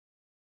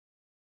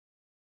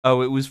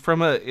 Oh, it was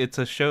from it's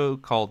a show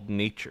called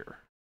Nature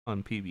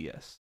on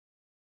PBS.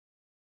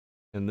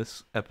 And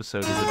this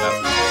episode is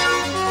about...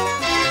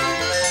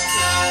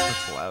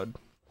 That's loud.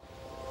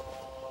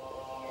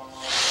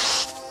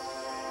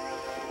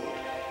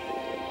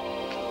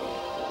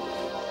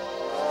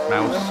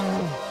 Mouse.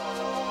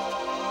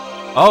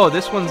 Oh,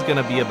 this one's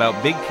gonna be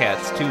about big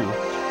cats too.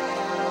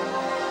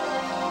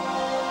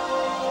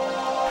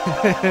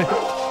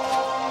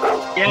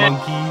 Yeah.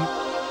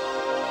 Monkey.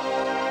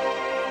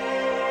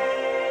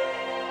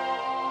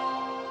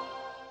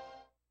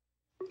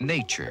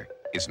 Nature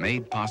is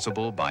made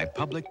possible by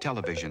public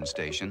television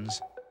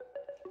stations,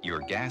 your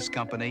gas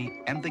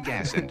company, and the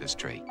gas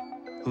industry,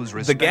 whose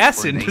respect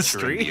gas for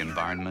industry? nature and the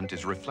environment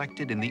is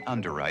reflected in the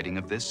underwriting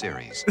of this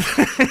series.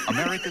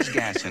 America's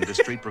gas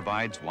industry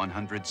provides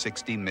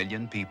 160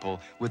 million people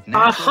with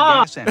natural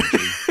gas energy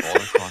all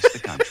across the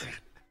country.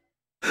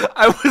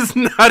 I was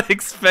not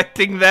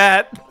expecting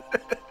that.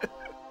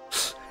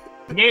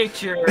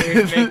 Nature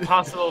is made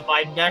possible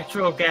by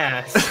natural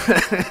gas.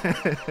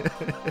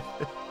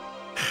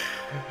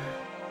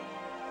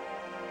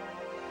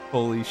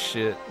 Holy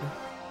shit.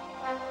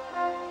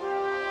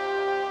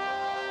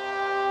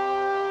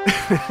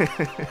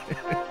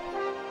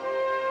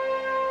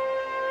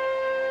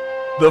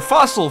 The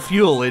fossil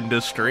fuel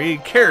industry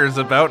cares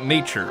about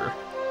nature.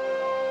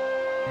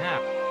 Yeah.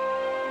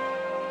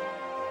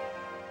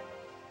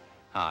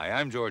 Hi,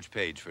 I'm George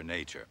Page for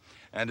Nature.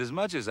 And as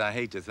much as I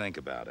hate to think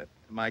about it,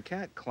 my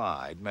cat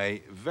Clyde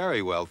may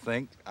very well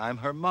think I'm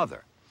her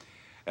mother.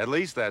 At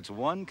least that's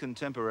one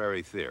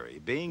contemporary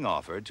theory being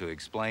offered to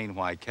explain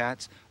why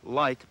cats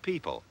like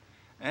people,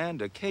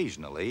 and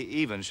occasionally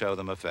even show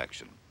them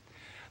affection.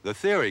 The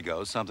theory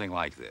goes something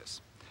like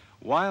this.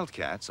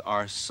 Wildcats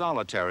are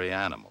solitary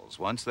animals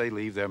once they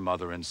leave their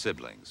mother and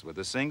siblings, with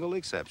the single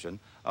exception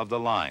of the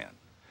lion.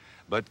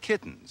 But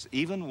kittens,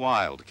 even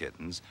wild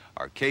kittens,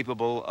 are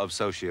capable of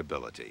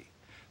sociability.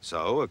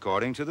 So,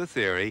 according to the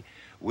theory,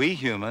 we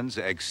humans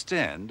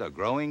extend a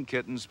growing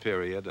kitten's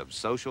period of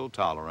social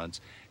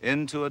tolerance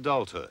into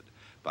adulthood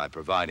by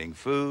providing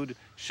food,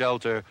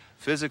 shelter,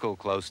 physical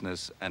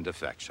closeness, and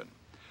affection.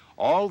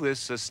 All this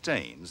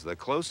sustains the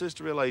closest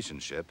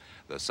relationship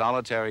the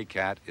solitary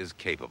cat is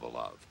capable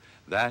of,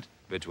 that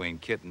between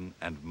kitten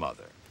and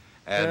mother.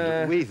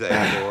 And we,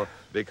 therefore,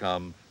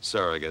 become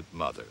surrogate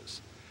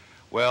mothers.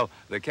 Well,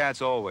 the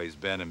cat's always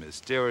been a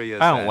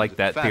mysterious I don't like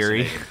that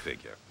theory. fascinating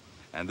figure.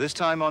 And this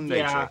time on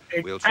Nature,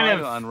 we'll try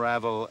to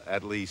unravel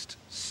at least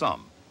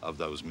some of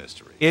those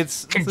mysteries.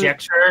 It's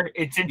conjecture.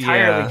 It's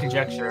entirely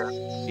conjecture.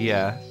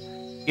 Yeah.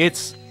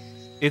 It's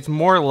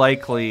more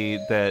likely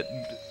that,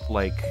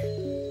 like,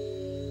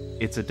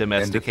 it's a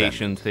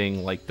domestication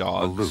thing like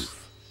dogs.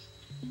 Aloof,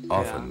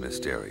 often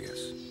mysterious.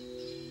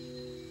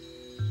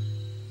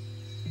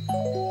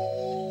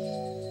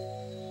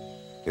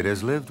 It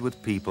has lived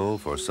with people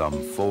for some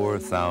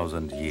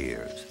 4,000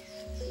 years.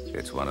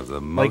 It's one of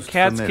the most like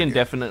cats familiar, can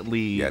definitely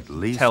yet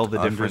least tell the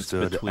difference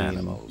understood between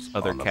animals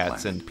other on the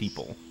cats planet. and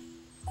people.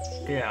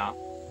 Yeah.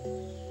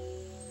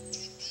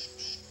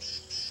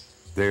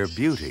 Their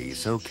beauty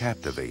so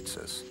captivates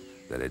us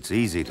that it's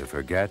easy to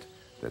forget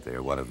that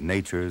they're one of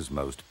nature's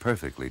most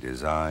perfectly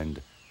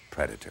designed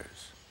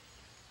predators.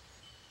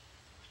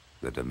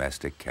 The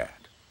domestic cat.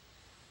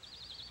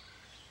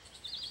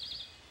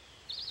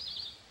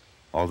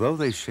 Although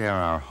they share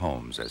our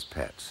homes as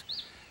pets,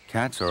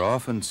 cats are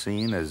often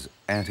seen as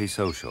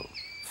antisocial,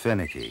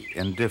 finicky,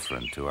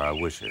 indifferent to our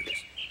wishes,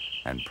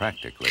 and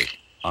practically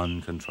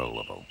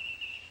uncontrollable.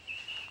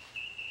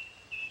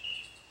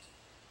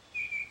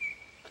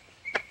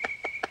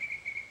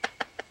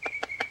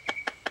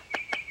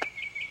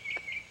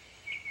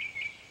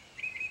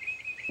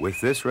 With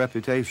this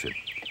reputation,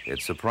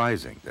 it's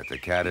surprising that the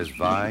cat is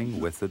vying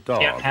with the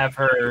dog Can't have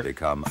her to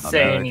become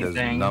say America's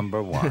anything.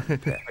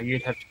 #1 pet. Or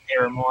you'd have to pay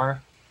her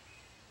more.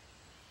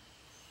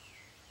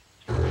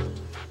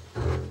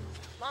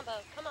 Mambo,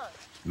 come on.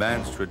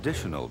 Man's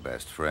traditional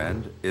best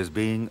friend is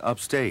being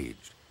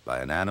upstaged by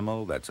an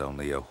animal that's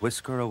only a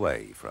whisker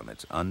away from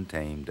its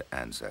untamed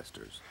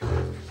ancestors.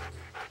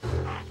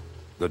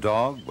 The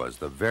dog was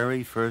the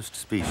very first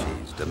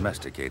species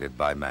domesticated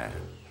by man.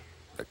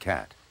 The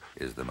cat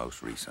is the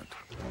most recent.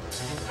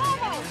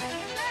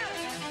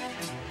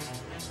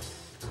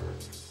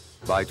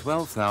 By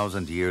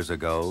 12,000 years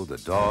ago, the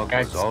dog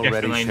That's was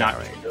already definitely not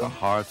sharing true. the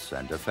hearts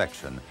and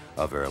affection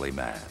of early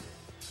man.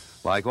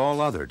 Like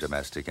all other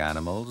domestic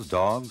animals,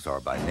 dogs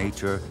are by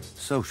nature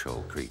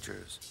social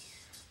creatures.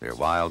 Their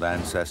wild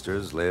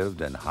ancestors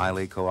lived in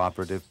highly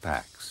cooperative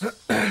packs.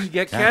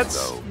 Yeah, cats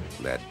though,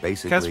 led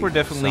basically cats were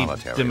definitely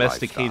solitary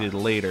domesticated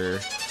lifestyle. later,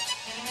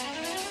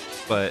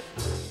 but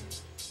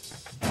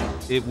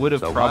it would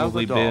have So while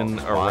probably the been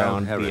dog's wild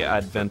around the heritage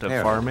advent of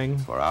prepared farming.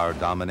 for our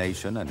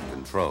domination and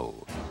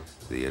control,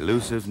 the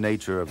elusive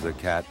nature of the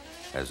cat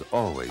has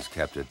always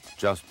kept it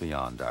just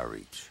beyond our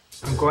reach.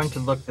 I'm going to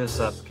look this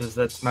up because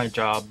that's my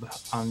job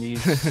on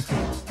these.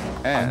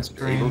 And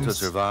able to streams.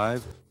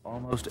 survive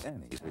almost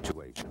any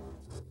situation.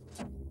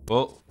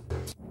 Well,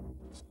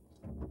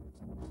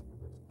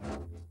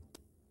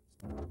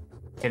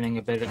 Getting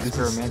a bit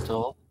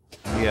experimental.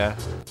 yeah.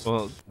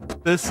 Well,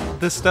 this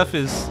stuff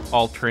is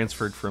all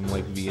transferred from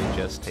like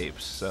VHS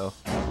tapes, so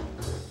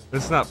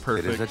it's not It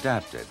perfect. is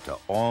adapted to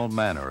all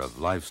manner of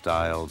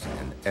lifestyles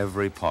in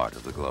every part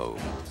of the globe.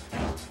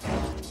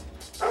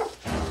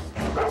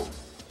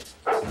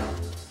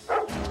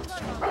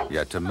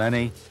 Yet to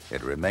many,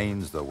 it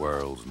remains the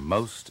world's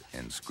most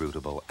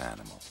inscrutable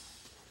animal.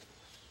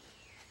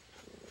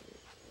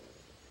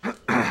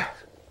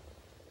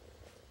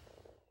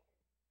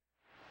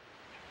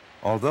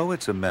 Although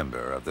it's a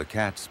member of the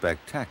cat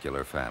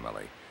spectacular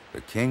family,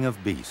 the king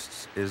of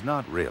beasts is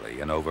not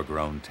really an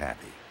overgrown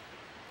tabby.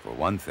 For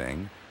one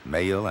thing,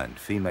 male and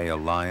female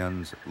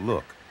lions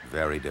look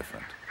very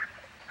different.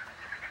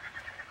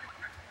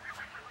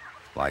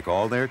 Like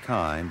all their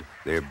kind,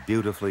 they're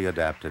beautifully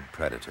adapted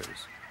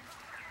predators.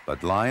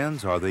 But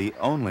lions are the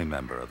only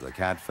member of the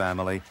cat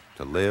family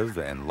to live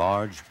in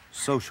large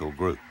social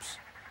groups,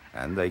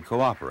 and they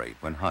cooperate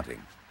when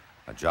hunting,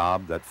 a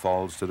job that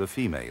falls to the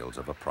females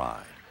of a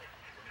pride.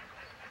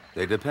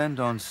 They depend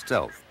on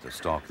stealth to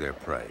stalk their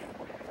prey,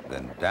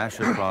 then dash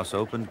across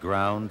open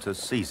ground to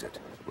seize it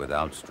with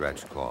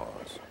outstretched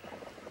claws.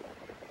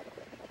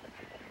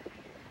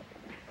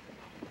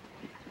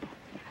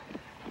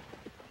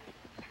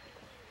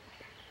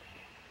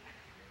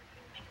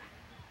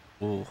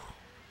 Ooh.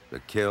 The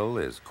kill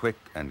is quick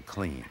and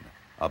clean.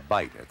 A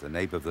bite at the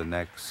nape of the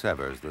neck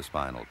severs the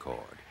spinal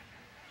cord.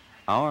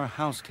 Our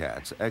house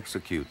cats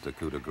execute the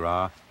coup de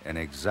grace in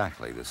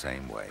exactly the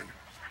same way.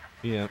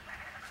 Yeah.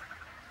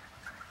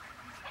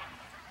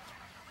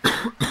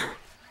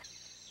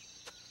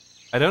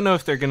 I don't know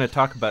if they're going to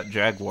talk about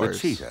jaguars.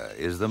 The cheetah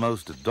is the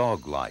most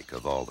dog-like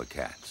of all the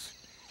cats.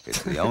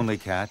 It's the only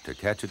cat to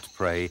catch its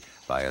prey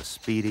by a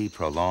speedy,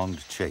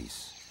 prolonged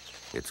chase.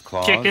 Its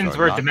claws Chickens are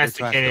were not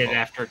domesticated retractable,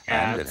 after cats.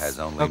 and it has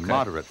only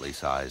moderately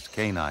sized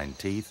canine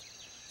teeth,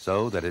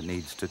 so that it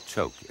needs to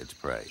choke its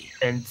prey.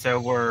 And so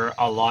were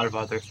a lot of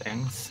other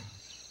things.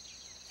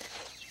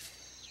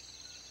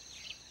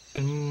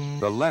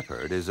 The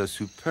leopard is a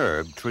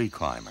superb tree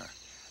climber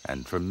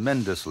and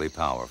tremendously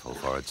powerful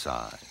for its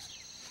size.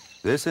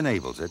 This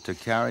enables it to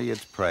carry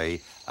its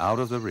prey out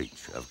of the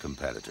reach of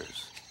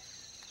competitors.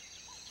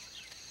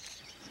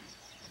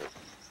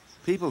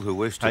 People who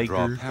wish to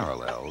draw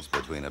parallels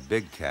between a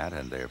big cat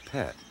and their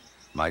pet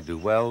might do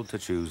well to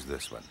choose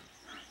this one,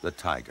 the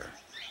tiger,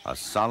 a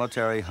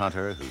solitary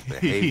hunter whose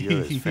behavior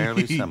is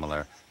fairly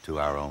similar to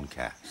our own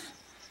cats.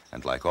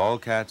 And like all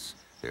cats,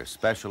 they're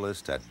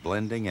specialists at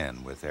blending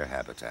in with their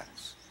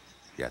habitats,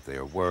 yet they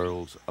are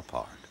worlds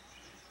apart.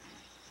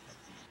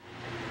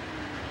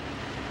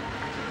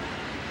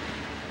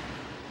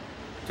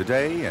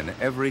 Today, in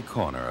every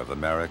corner of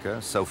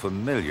America, so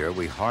familiar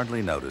we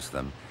hardly notice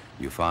them,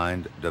 you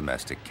find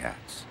domestic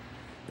cats.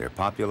 Their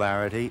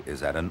popularity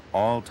is at an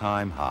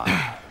all-time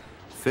high.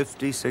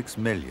 56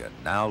 million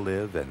now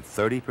live in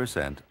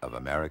 30% of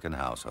American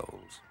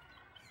households.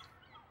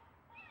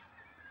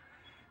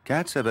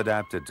 Cats have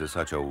adapted to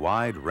such a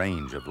wide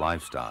range of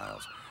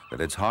lifestyles that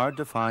it's hard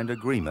to find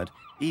agreement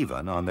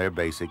even on their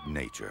basic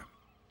nature.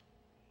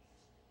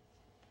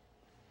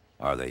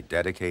 Are they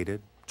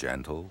dedicated,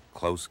 gentle,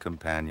 close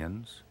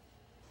companions?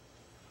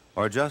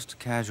 Or just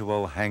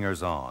casual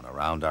hangers-on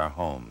around our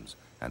homes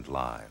and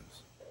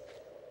lives?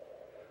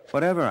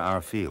 Whatever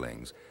our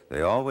feelings,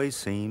 they always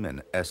seem,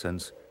 in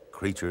essence,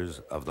 creatures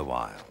of the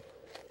wild.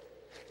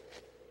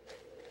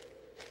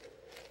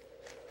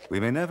 We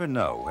may never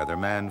know whether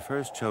man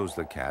first chose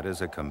the cat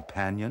as a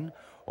companion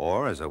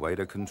or as a way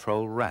to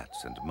control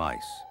rats and mice.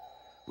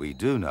 We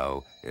do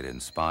know it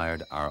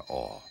inspired our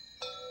awe.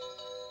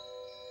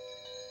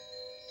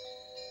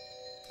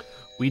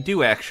 We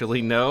do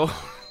actually know.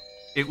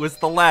 It was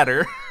the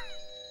latter.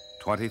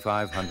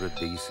 2500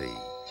 BC,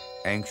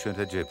 ancient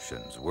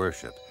Egyptians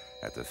worship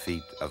at the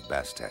feet of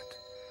Bastet,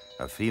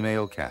 a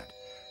female cat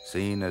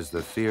seen as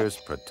the fierce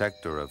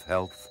protector of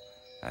health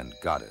and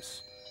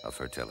goddess of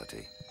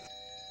fertility.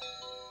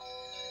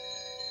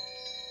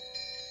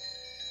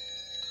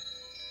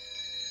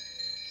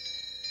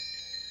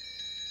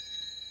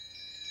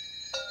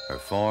 Her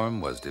form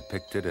was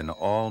depicted in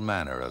all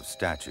manner of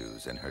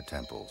statues in her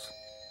temples.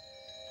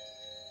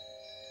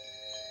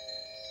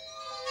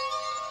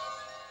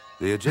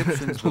 The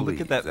Egyptians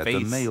believed that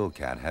the male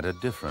cat had a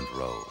different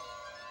role.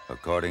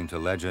 According to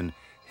legend,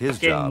 his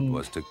job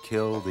was to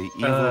kill the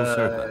evil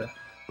serpent,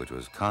 which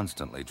was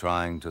constantly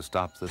trying to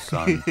stop the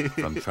sun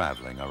from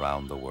traveling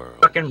around the world.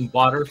 Fucking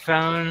water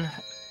phone.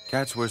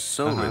 Cats were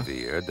so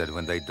revered that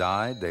when they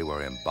died, they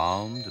were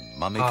embalmed,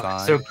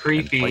 mummified, so and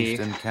creepy.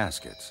 placed in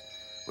caskets,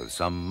 with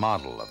some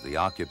model of the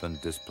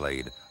occupant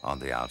displayed on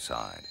the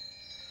outside.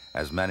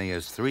 As many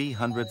as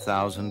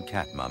 300,000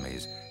 cat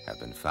mummies have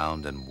been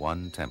found in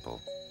one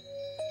temple.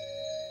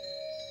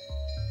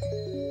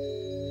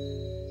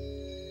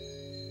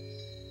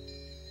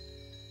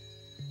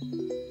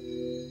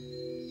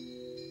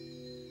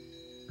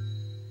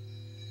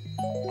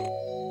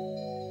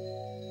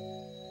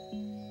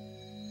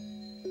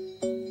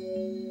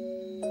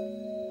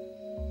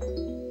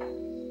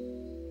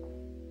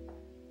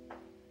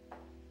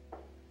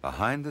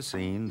 Behind the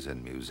scenes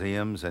in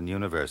museums and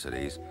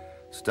universities,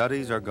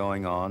 studies are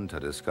going on to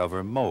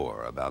discover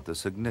more about the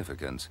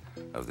significance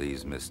of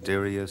these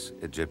mysterious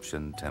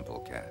Egyptian temple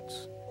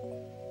cats.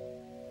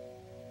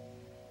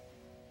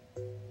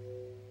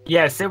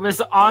 Yes, it was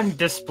on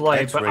display,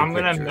 but X-ray I'm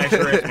gonna pictures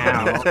measure it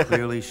now.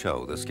 clearly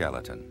show the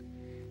skeleton.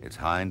 Its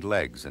hind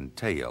legs and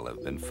tail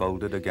have been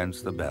folded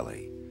against the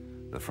belly.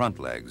 The front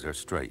legs are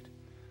straight.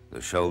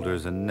 The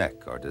shoulders and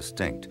neck are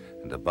distinct,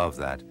 and above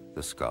that,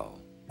 the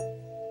skull.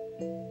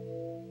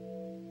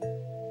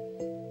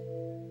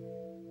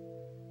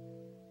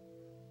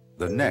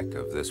 The neck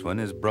of this one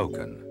is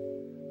broken.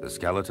 The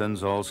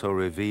skeletons also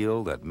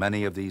reveal that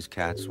many of these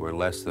cats were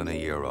less than a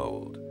year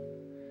old.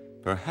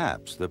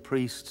 Perhaps the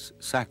priests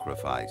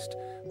sacrificed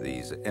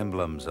these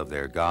emblems of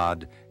their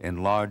god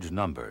in large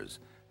numbers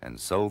and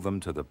sold them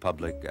to the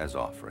public as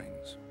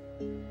offerings.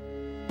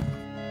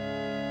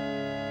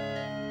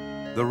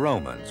 The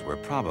Romans were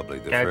probably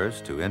the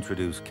first to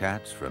introduce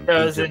cats from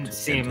Doesn't Egypt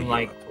seem into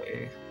likely.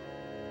 Europe.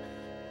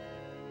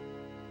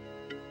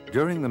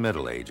 During the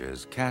Middle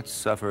Ages, cats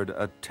suffered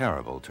a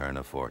terrible turn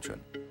of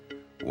fortune.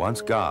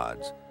 Once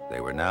gods,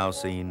 they were now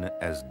seen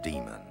as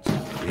demons,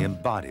 the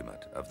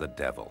embodiment of the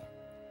devil.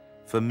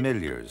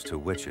 Familiars to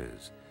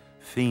witches,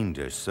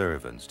 fiendish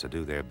servants to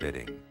do their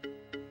bidding.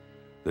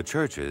 The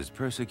church's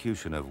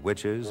persecution of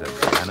witches and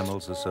the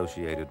animals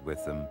associated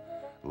with them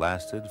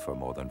lasted for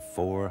more than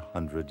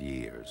 400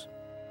 years.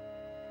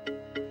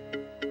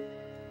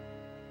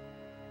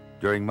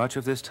 During much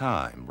of this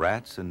time,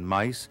 rats and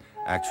mice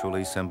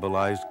actually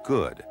symbolized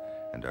good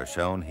and are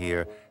shown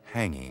here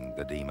hanging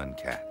the demon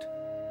cat.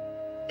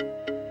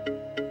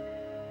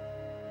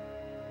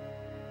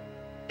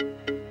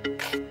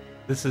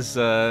 This is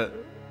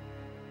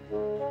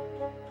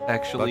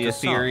actually a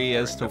theory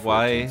as to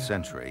why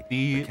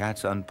the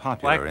cat's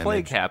unpopular Black Plague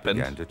image happened.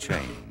 began to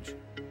change.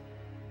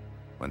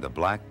 When the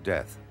Black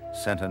Death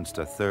sentenced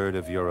a third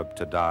of Europe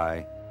to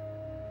die,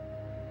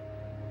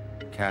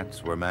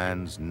 cats were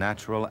man's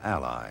natural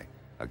ally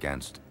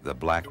against the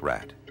black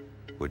rat,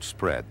 which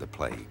spread the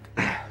plague.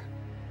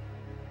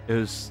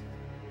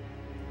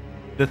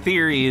 The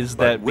theory is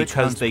that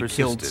because they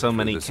killed so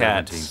many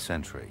cats, 17th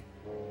century.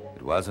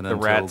 It wasn't the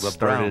until rats the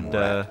brown started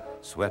rat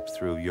swept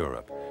through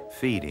Europe,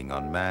 feeding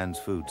on man's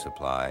food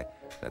supply,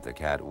 that the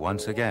cat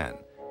once again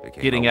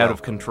became getting a out of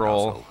welcome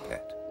control. household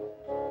pet.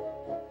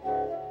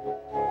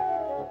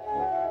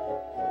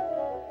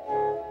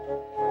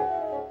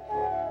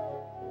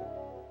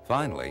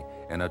 Finally,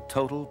 in a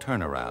total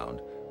turnaround,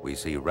 we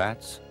see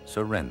rats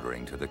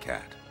surrendering to the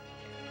cat.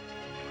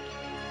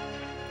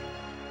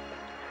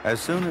 As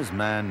soon as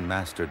man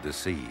mastered the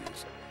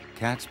seas,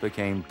 cats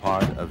became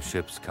part of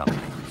ships'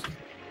 companies,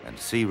 and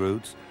sea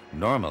routes,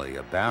 normally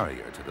a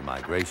barrier to the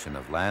migration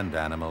of land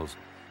animals,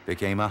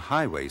 became a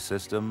highway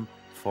system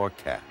for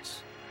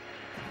cats.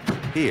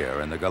 Here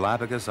in the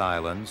Galapagos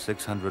Islands,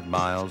 600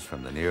 miles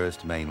from the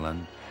nearest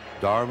mainland,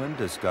 Darwin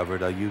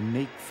discovered a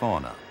unique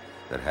fauna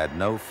that had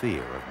no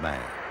fear of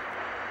man.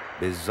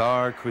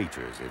 Bizarre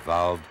creatures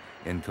evolved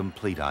in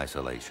complete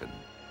isolation.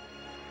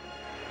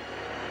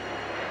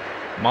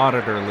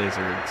 monitor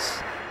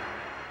lizards.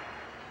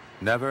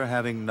 Never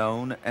having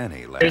known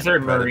any land These are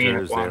marine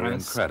predators, they're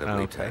iguanas.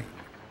 incredibly Okay. tame.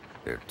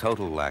 Their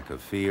total lack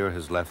of fear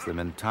has left them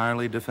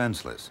entirely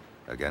defenseless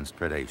against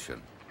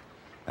predation.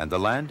 And the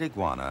land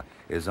iguana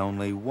is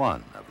only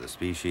one of the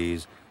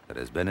species that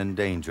has been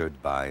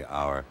endangered by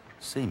our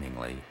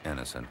seemingly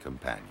innocent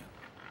companion.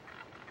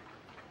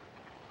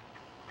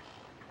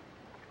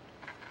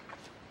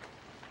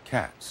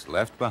 Cats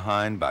left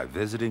behind by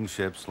visiting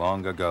ships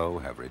long ago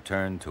have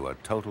returned to a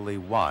totally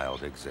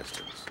wild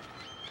existence.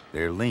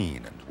 They're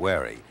lean and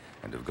wary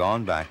and have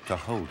gone back to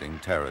holding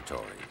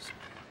territories,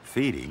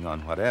 feeding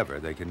on whatever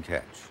they can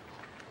catch.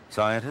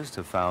 Scientists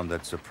have found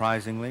that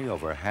surprisingly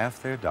over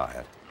half their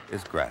diet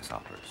is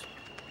grasshoppers.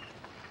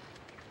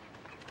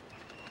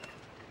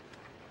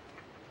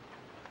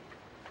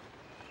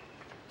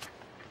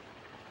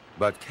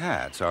 But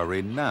cats are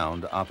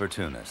renowned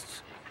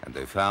opportunists, and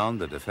they found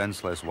the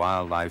defenseless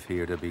wildlife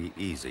here to be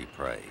easy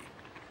prey.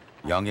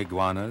 Young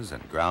iguanas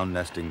and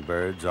ground-nesting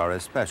birds are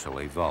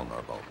especially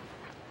vulnerable.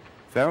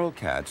 Feral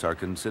cats are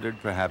considered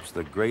perhaps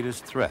the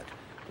greatest threat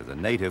to the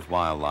native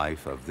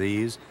wildlife of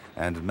these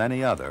and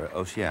many other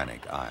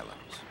oceanic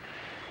islands.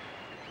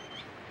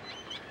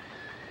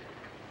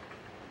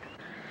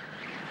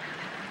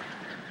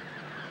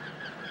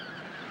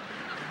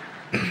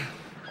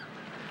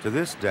 To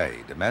this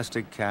day,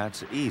 domestic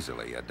cats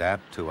easily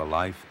adapt to a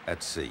life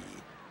at sea.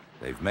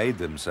 They've made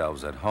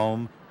themselves at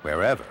home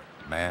wherever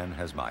man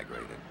has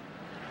migrated.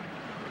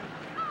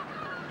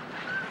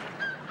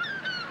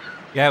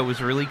 Yeah, it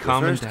was really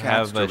common to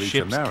have a reach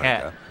ship's America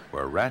cat.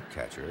 were rat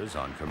catchers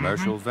on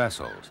commercial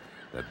vessels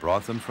that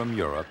brought them from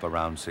Europe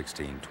around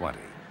 1620.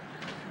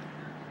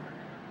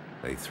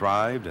 They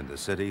thrived in the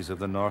cities of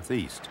the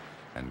Northeast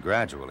and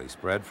gradually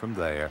spread from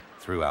there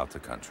throughout the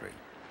country.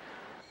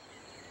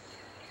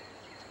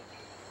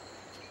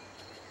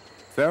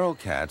 Feral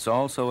cats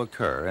also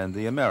occur in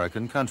the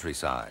American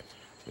countryside.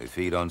 They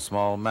feed on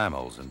small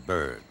mammals and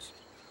birds.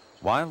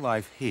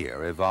 Wildlife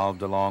here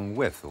evolved along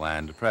with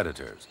land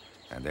predators,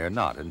 and they're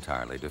not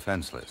entirely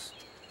defenseless.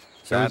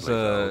 Sadly,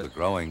 though, the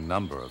growing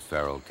number of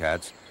feral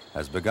cats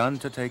has begun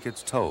to take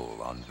its toll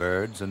on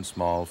birds and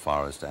small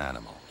forest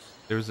animals.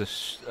 there was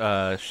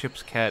a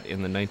ship's cat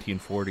in the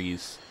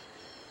 1940s.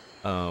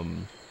 That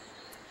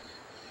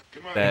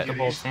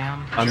Unsinkable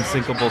Sam.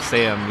 Unsinkable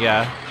Sam,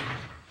 yeah.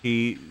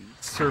 He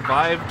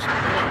survived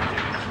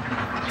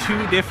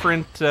 2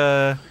 different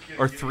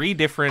or 3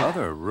 different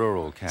Other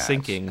rural cats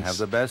sinkings. have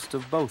the best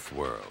of both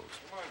worlds.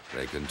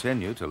 They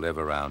continue to live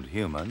around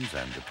humans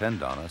and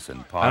depend on us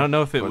in part I don't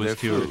know if it for was their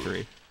 2 or food,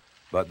 3.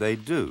 but they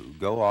do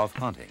go off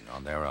hunting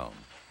on their own.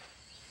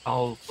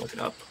 I'll look it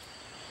up.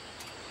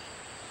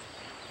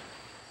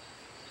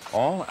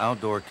 All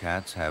outdoor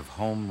cats have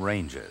home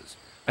ranges.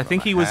 I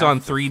think from he was half on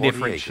to 3 40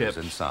 different acres ships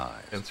in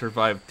size. and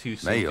survived 2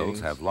 sinkings. Males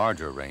have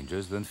larger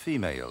ranges than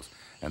females,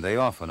 and they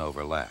often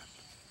overlap.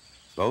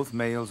 Both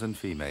males and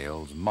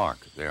females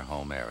mark their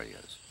home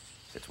areas.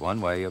 It's one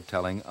way of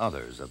telling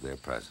others of their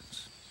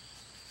presence.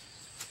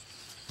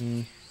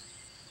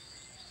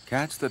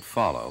 Cats that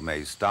follow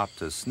may stop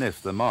to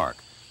sniff the mark,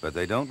 but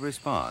they don't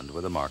respond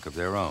with a mark of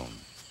their own.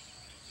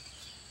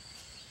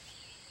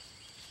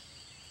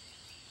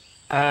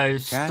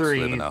 It's Cats 3.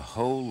 live in a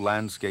whole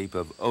landscape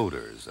of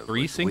odors of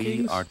 3 which we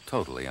sinkings? are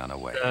totally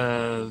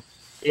unaware.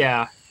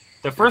 Yeah.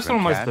 The first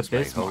Different one was the cats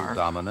may hold Bismarck.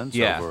 dominance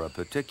Yeah. over a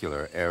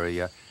particular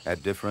area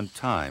at different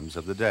times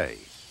of the day.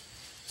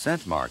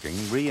 Scent marking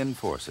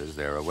reinforces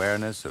their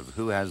awareness of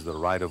who has the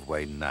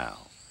right-of-way now,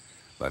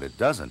 but it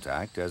doesn't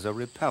act as a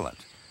repellent,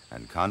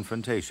 and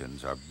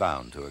confrontations are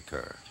bound to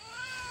occur.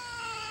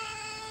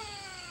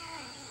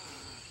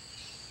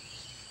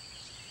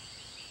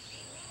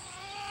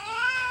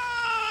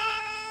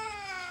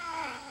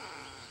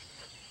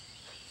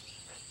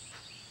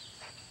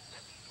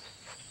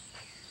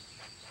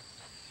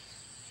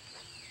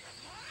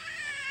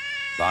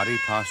 Body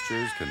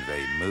postures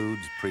convey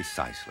moods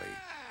precisely.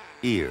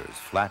 Ears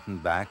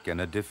flattened back in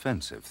a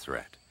defensive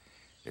threat.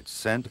 Its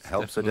scent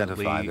helps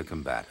identify definitely the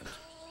combatant.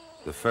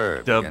 The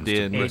fur dubbed begins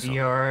to in. bristle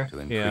ADR. to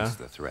increase Yeah.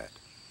 the threat.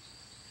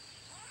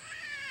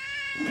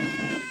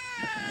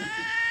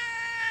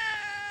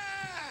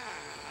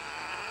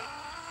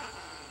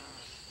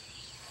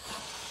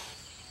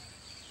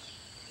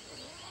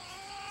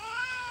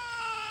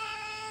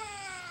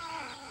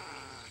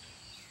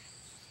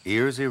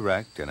 Ears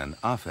erect in an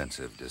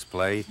offensive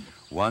display,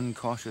 one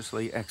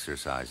cautiously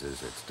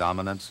exercises its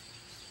dominance,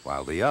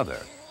 while the other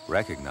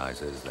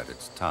recognizes that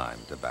it's time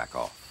to back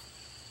off.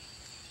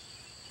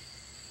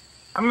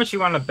 How much you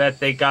want to bet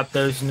they got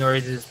those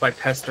noises by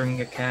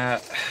pestering a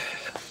cat?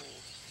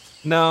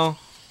 No,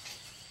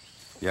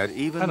 Yet I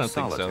even don't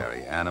think so.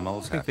 solitary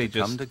animals think have they to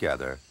come just,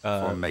 together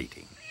uh, for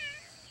mating.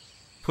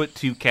 put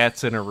 2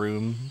 cats in a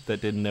room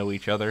that didn't know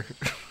each other.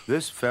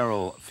 This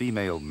feral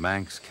female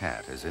Manx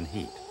cat is in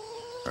heat.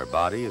 Her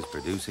body is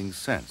producing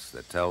scents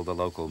that tell the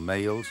local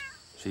males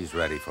she's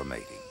ready for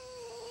mating.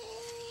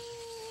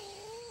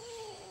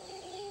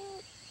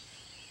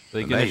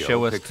 They The gonna male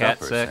show us picks cat up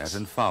her sex? scent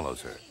and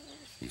follows her.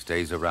 He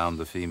stays around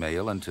the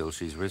female until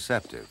she's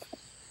receptive.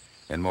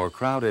 In more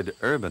crowded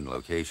urban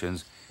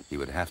locations, he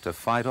would have to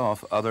fight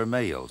off other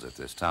males at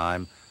this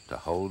time to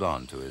hold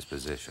on to his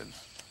position.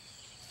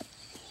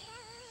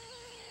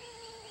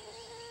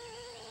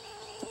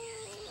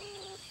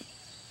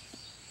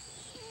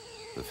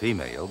 The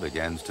female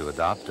begins to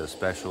adopt a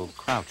special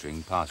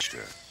crouching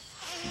posture,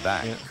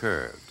 back Yeah.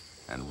 curved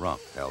and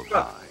rump held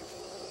high.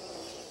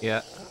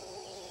 Yeah.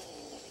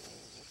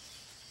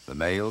 The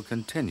male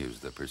continues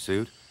the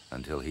pursuit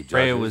until he judges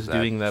Freya was that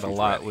doing that a she's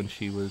lot ready. when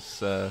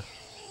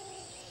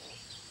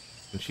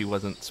she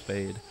wasn't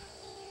spayed.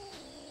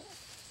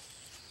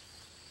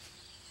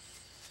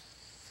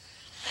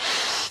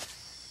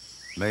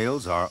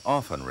 Males are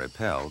often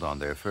repelled on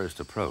their first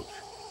approach.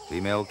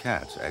 Female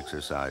cats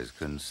exercise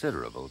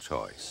considerable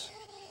choice.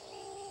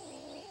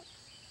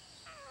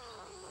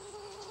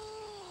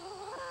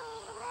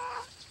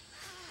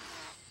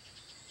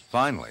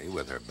 Finally,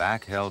 with her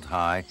back held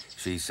high,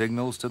 she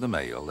signals to the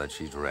male that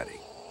she's ready.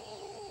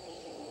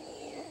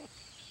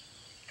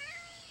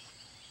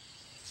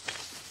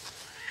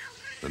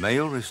 The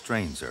male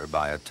restrains her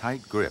by a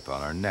tight grip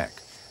on her neck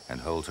and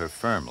holds her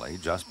firmly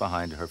just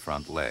behind her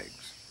front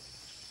legs.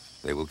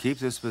 They will keep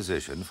this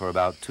position for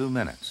about 2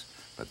 minutes,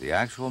 but the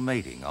actual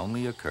mating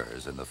only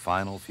occurs in the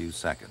final few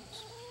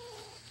seconds.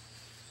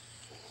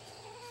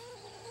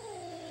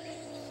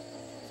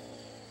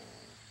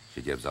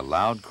 She gives a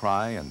loud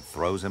cry and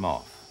throws him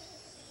off.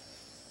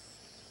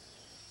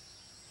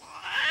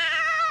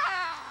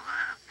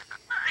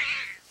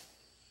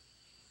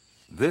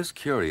 This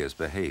curious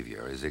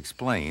behavior is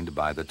explained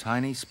by the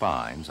tiny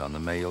spines on the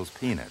male's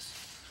penis.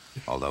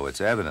 Although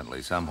it's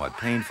evidently somewhat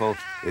painful,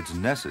 it's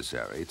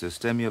necessary to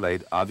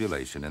stimulate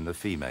ovulation in the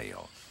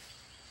female.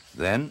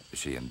 Then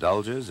she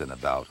indulges in a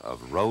bout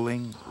of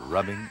rolling,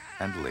 rubbing,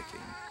 and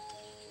licking.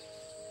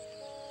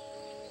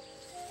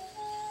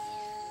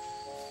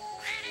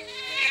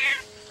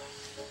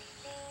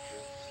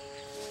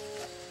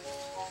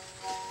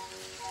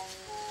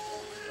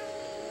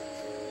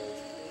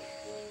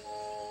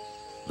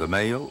 The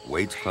male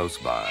waits close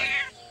by.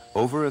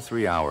 Over a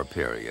 3-hour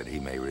period, he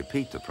may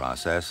repeat the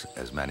process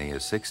as many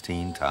as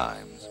 16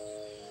 times.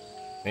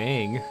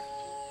 Dang.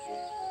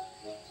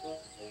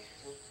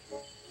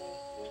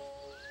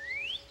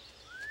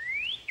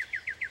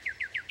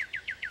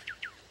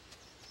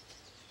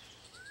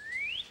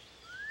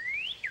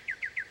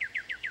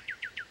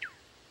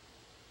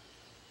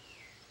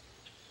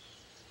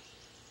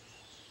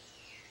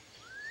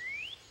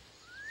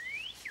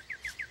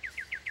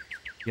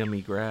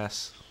 Yummy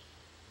grass.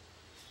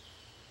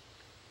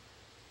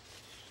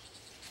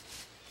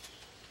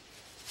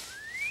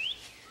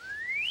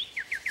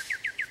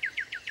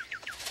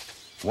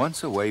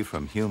 Once away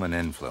from human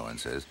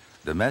influences,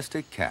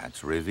 domestic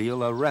cats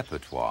reveal a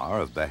repertoire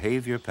of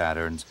behavior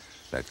patterns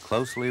that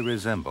closely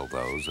resemble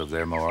those of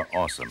their more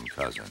awesome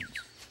cousins.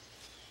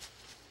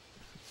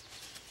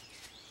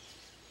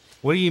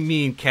 What do you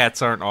mean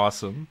cats aren't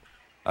awesome?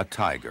 A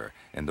tiger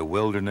in the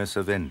wilderness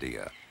of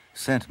India,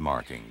 scent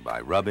marking by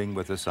rubbing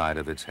with the side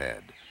of its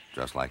head,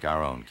 just like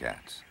our own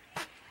cats.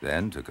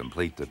 Then, to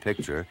complete the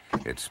picture,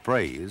 it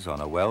sprays on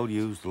a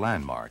well-used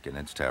landmark in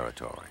its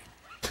territory.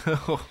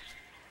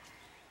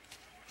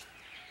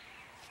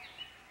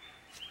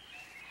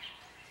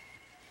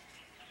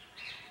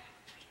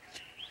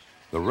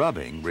 The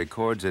rubbing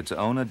records its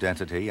own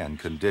identity and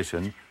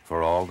condition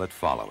for all that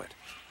follow it.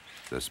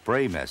 The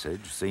spray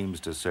message seems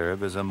to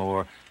serve as a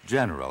more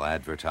general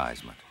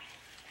advertisement.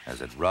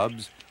 As it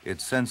rubs, it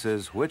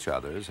senses which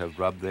others have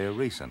rubbed there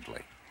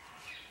recently.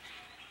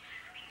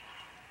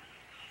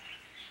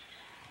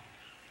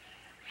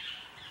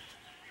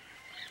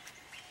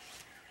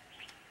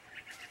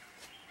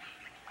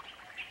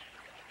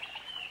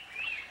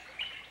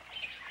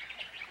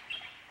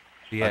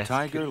 Yes, a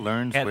tiger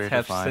learns cats where to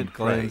have find scent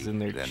prey, glands in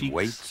their then cheeks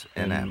waits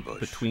in and ambush.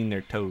 between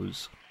their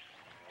toes.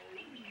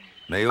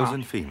 Males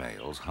and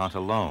females hunt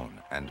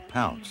alone and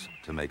pounce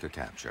to make a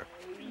capture.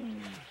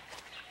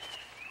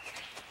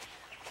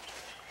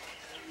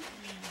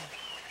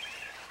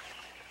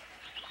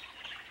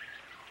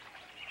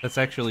 That's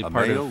actually A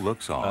part male of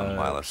looks on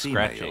while a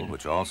female, scratching.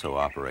 which also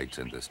operates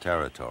in this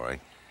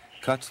territory,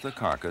 cuts the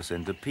carcass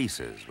into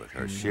pieces with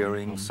her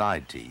shearing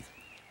side teeth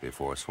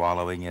before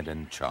swallowing it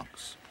in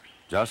chunks,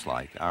 just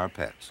like our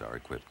pets are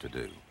equipped to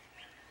do.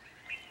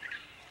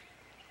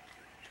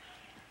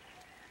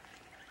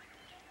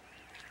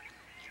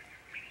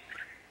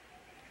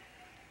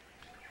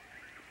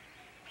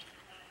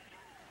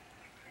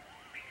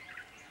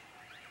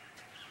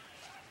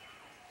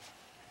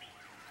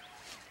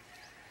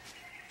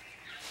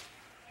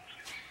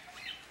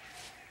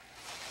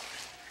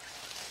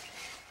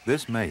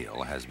 This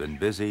male has been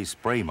busy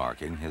spray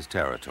marking his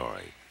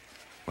territory.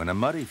 When a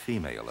muddy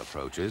female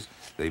approaches,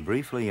 they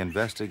briefly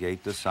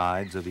investigate the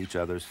sides of each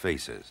other's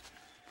faces,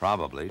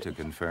 probably to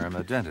confirm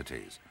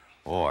identities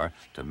or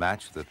to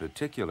match the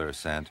particular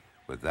scent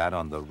with that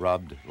on the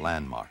rubbed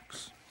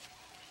landmarks.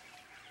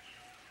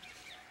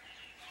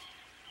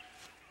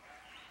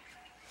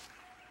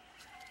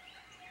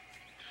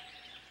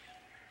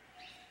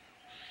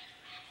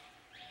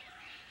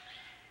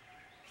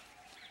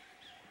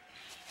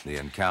 The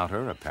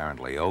encounter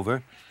apparently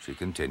over, she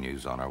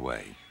continues on her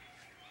way.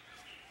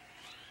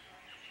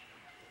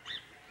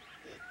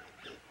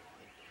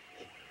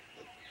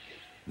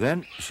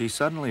 Then she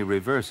suddenly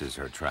reverses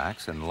her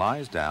tracks and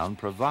lies down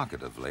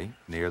provocatively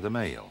near the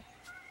male.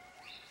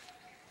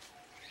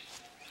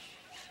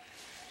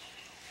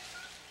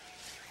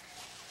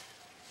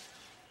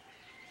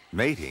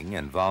 Mating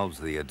involves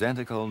the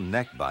identical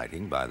neck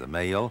biting by the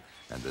male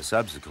and the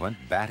subsequent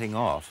batting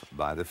off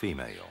by the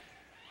female.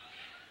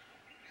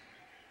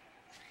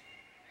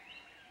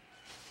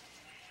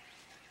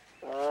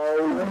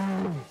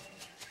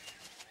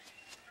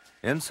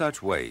 In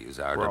such ways,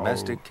 our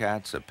domestic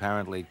cats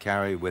apparently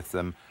carry with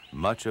them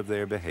much of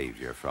their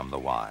behavior from the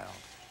wild.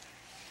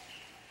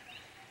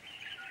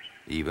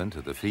 Even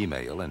to the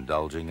female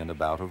indulging in a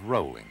bout of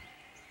rolling.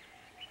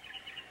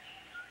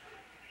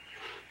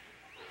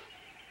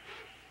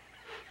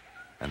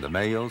 And the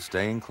male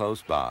staying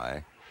close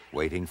by,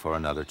 waiting for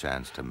another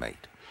chance to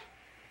mate.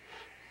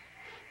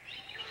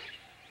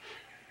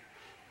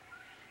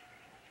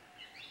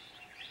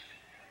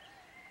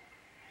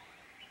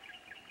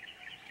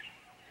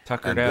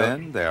 Tuckered And out.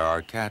 then there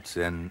are cats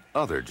in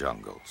other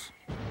jungles.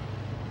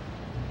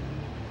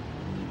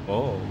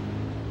 Oh.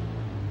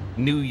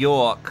 New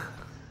York.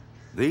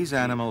 These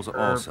animals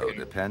also Urban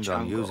depend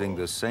on using jungle.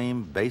 the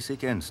same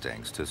basic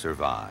instincts to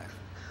survive.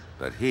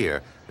 But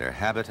here, their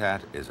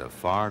habitat is a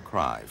far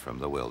cry from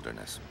the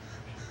wilderness.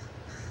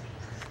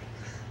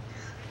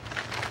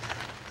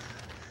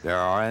 There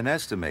are an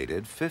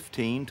estimated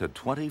 15 to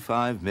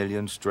 25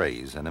 million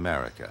strays in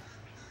America.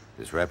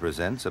 This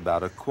represents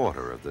about a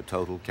quarter of the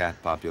total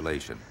cat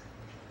population.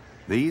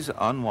 These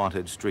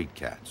unwanted street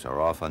cats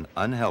are often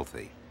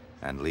unhealthy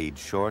and lead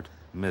short,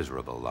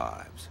 miserable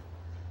lives.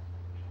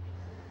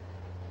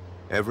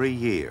 Every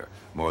year,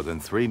 more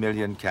than 3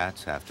 million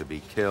cats have to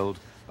be killed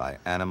by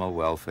animal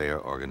welfare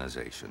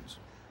organizations.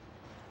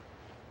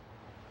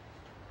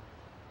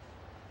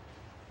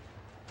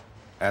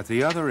 At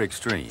the other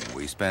extreme,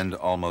 we spend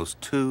almost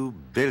 $2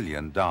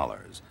 billion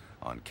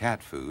on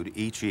cat food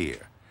each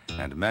year,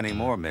 and many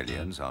more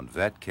millions on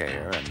vet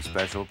care and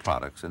special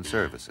products and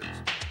services.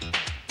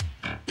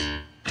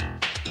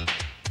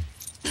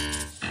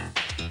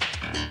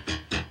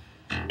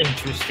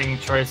 Interesting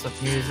choice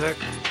of music.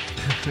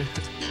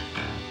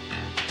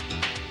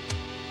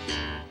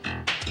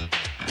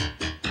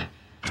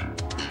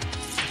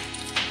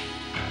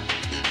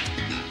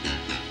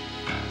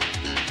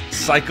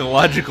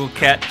 psychological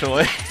cat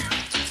toy.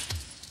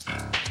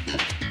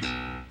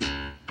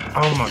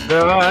 Oh my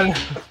god.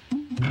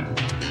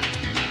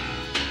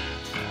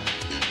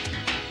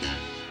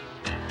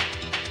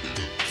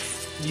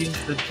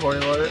 Use the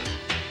toilet.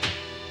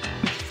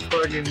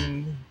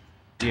 Friggin'.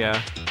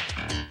 Yeah.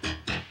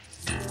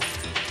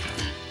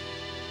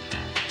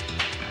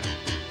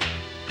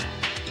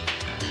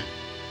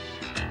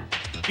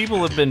 People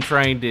have been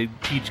trying to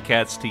teach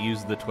cats to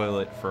use the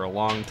toilet for a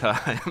long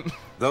time.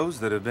 Those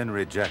that have been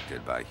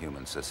rejected by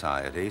human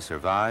society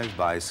survive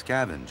by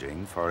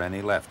scavenging for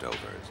any leftovers,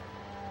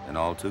 an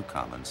all too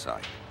common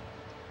sight.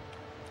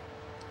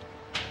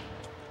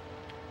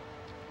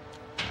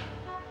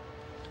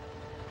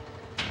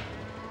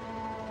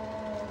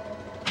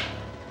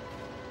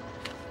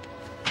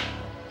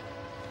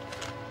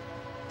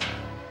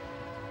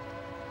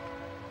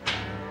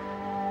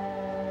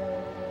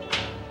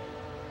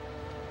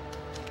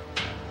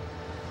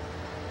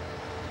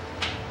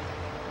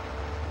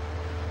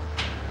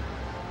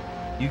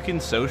 You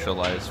can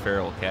socialize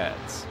feral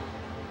cats,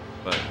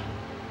 but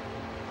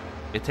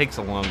it takes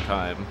a long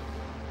time.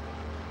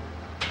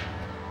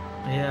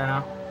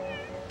 Yeah.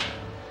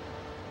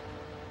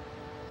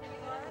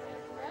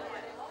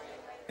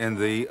 In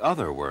the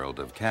other world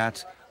of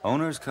cats,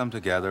 owners come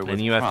together with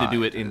And you have to do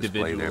pride it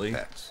display their individually.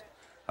 pets.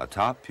 A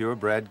top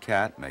purebred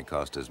cat may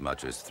cost as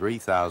much as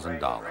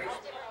 $3,000.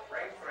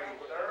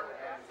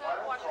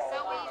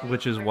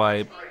 Which is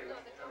why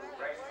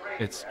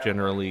it's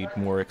generally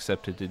more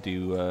accepted to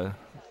do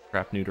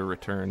trap, neuter,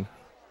 return.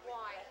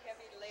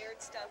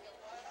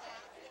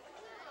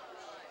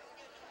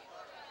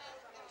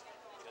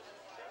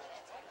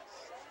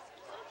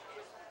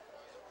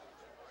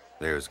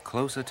 There's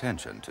close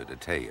attention to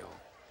detail.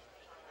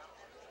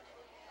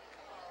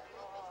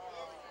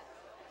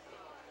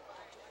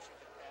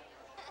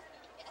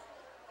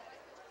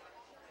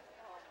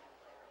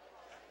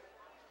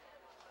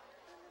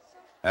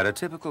 At a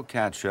typical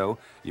cat show,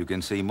 you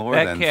can see more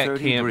That than cat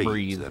 30 can't breeds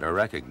breathe. that are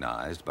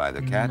recognized by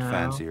the Cat No.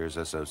 Fanciers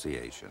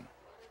Association.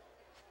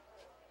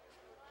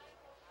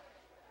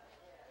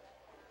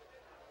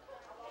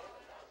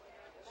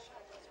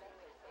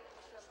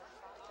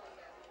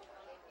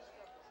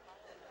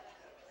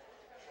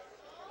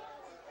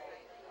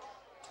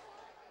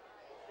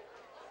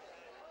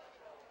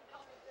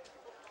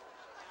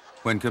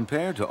 When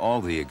compared to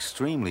all the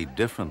extremely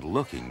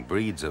different-looking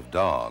breeds of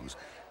dogs,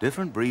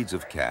 different breeds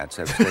of cats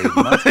have stayed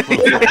much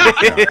closer to their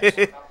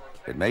parents.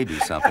 It may be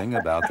something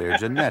about their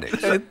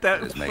genetics that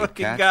has made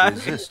fucking cats guy.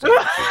 resistant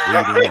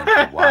to breeding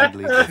into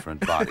widely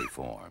different body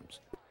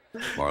forms.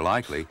 More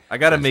likely, I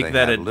gotta since make they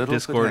that have a little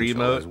Discord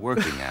potential emote. as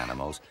working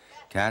animals,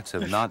 cats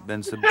have not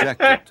been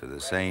subjected to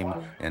the same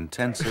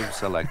intensive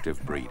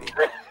selective breeding.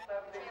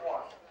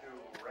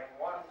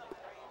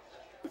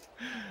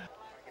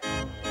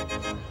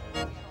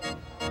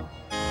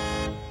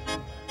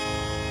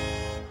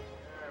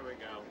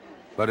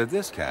 But at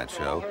this cat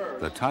show,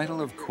 the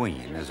title of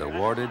queen is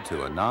awarded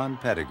to a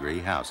non-pedigree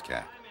house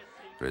cat,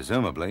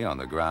 presumably on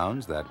the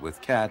grounds that with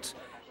cats,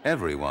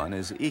 everyone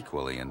is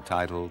equally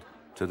entitled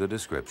to the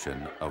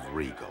description of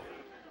regal.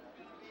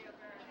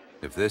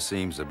 If this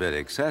seems a bit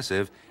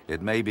excessive,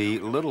 it may be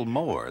little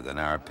more than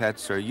our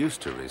pets are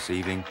used to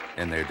receiving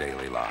in their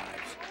daily lives.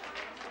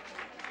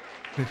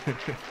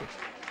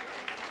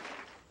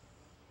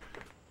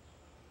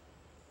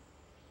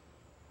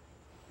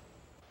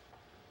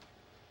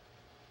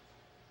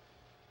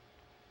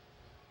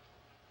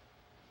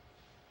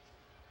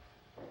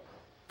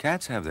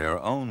 Cats have their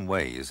own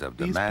ways of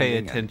Please pay demanding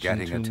and attention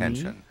getting to me.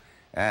 attention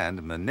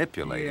and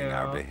manipulating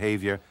our Yeah.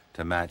 behavior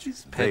to match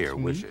Please pet their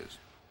me. wishes.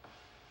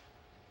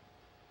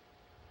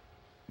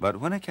 But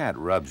when a cat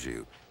rubs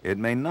you, it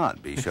may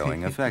not be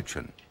showing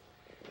affection.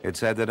 It's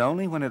said that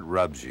only when it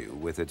rubs you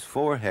with its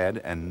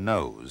forehead and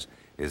nose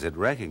is it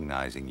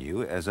recognizing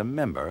you as a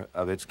member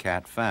of its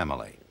cat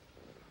family.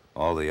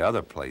 All the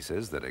other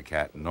places that a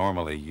cat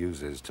normally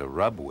uses to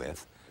rub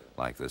with,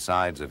 like the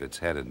sides of its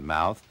head and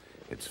mouth,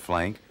 its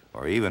flank,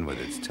 or even with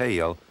its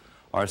tail,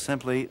 are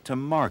simply to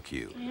mark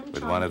you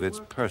with one of its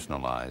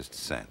personalized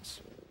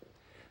scents.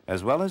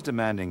 As well as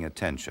demanding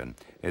attention,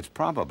 it's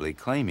probably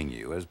claiming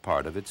you as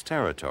part of its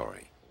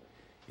territory,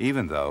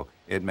 even though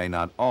it may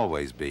not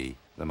always be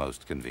the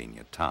most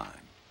convenient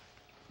time.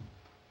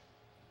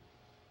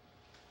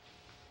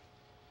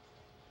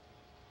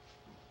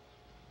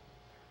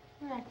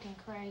 You're acting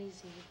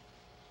crazy.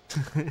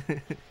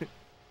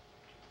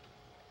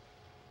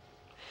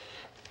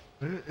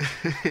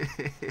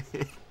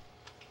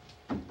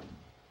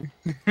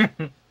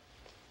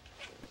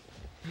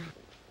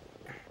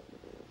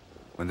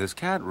 When this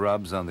cat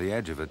rubs on the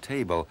edge of a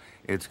table,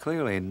 it's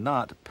clearly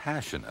not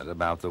passionate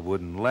about the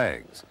wooden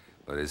legs,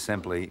 but is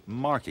simply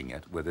marking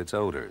it with its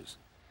odors.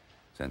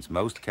 Since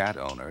most cat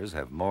owners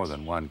have more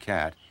than one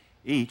cat,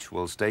 each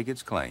will stake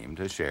its claim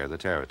to share the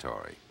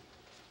territory.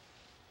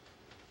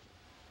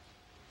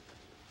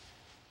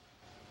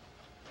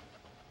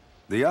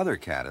 The other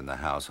cat in the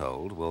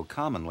household will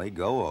commonly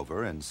go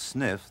over and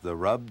sniff the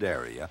rubbed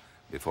area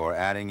before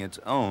adding its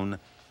own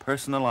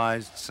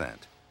personalized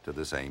scent to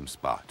the same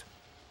spot.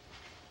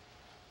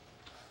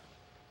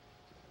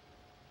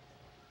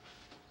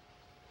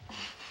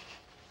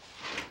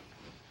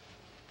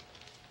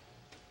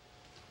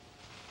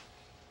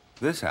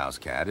 This house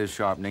cat is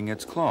sharpening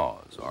its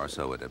claws, or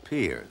so it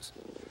appears.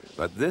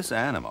 But this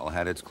animal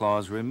had its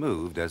claws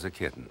removed as a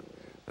kitten.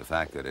 The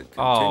fact that it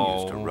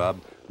continues to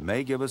rub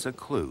may give us a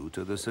clue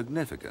to the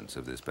significance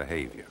of this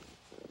behavior.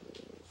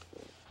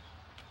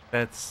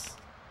 That's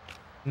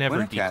never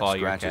When a cat declaw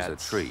your scratches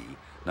cats. a tree,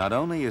 not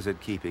only is it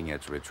keeping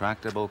its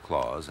retractable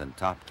claws in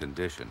top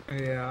condition,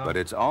 but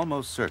it's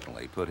almost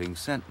certainly putting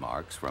scent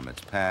marks from its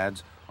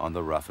pads on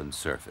the roughened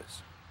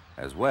surface,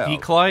 as well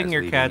Declawing as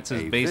your leaving cats a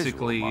is visual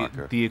basically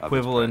marker the of its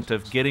equivalent of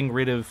presence. getting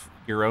rid of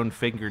your own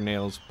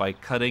fingernails by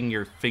cutting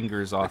your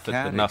fingers off The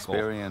at cat the knuckle.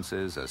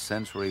 experiences a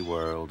sensory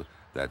world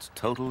that's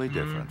totally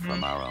different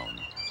from our own.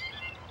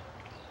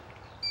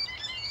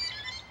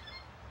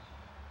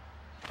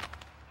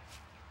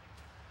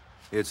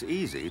 It's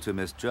easy to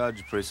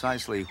misjudge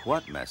precisely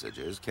what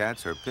messages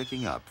cats are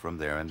picking up from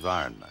their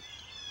environment.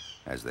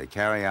 As they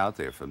carry out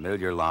their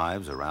familiar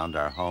lives around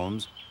our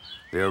homes,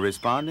 they're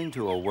responding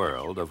to a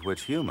world of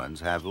which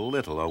humans have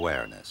little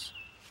awareness.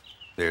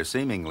 Their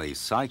seemingly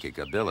psychic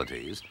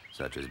abilities,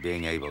 such as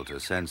being able to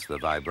sense the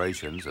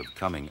vibrations of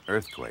coming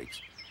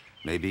earthquakes,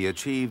 may be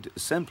achieved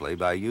simply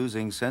by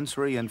using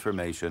sensory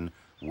information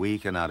we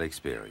cannot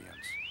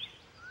experience.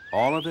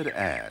 All of it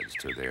adds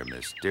to their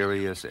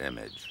mysterious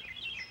image.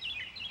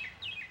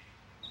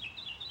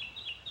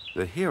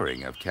 The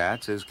hearing of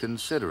cats is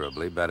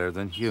considerably better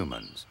than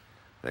humans.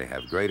 They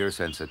have greater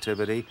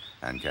sensitivity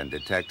and can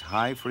detect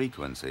high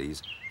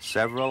frequencies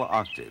several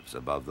octaves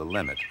above the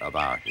limit of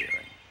our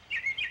hearing.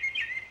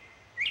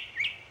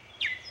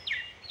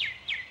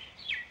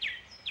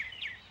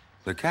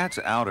 The cat's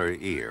outer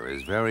ear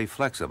is very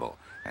flexible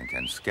and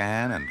can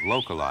scan and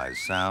localize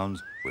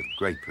sounds with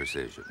great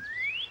precision.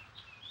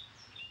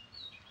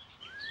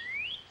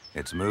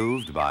 It's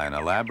moved by an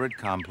elaborate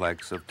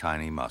complex of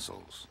tiny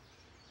muscles.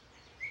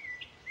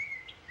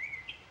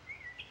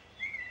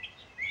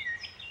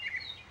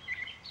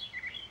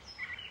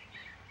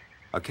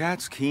 A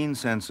cat's keen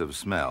sense of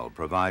smell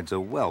provides a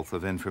wealth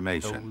of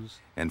information,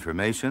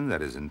 information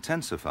that is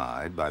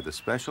intensified by the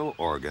special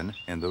organ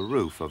in the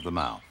roof of the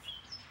mouth.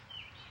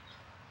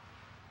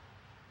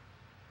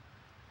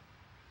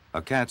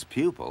 A cat's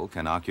pupil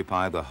can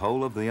occupy the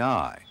whole of the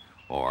eye,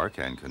 or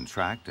can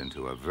contract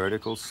into a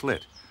vertical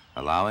slit,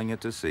 allowing it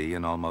to see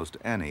in almost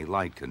any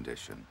light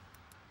condition.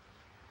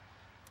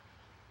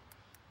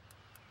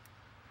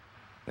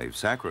 They've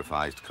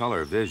sacrificed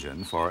color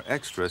vision for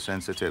extra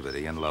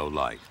sensitivity in low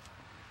light.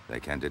 They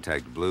can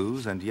detect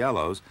blues and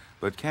yellows,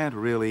 but can't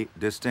really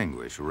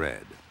distinguish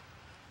red.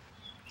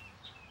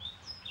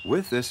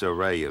 With this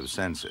array of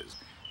senses,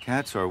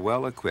 cats are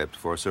well equipped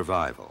for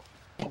survival.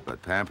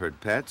 But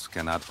pampered pets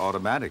cannot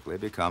automatically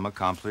become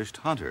accomplished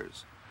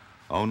hunters.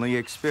 Only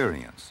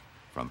experience,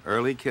 from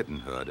early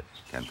kittenhood,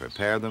 can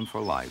prepare them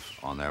for life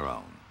on their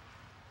own.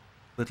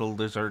 Little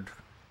lizard.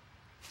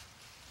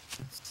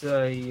 It's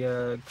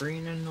a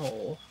green and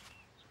knoll.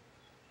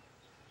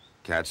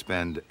 Cats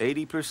spend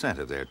 80%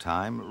 of their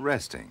time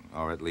resting,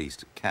 or at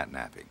least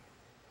catnapping.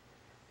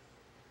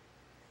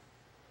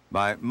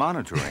 By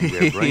monitoring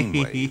their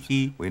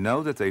brainwaves, we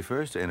know that they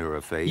first enter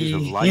a phase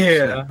of light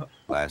sleep,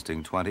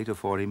 lasting 20 to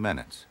 40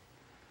 minutes.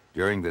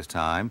 During this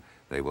time,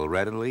 they will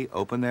readily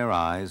open their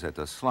eyes at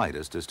the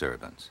slightest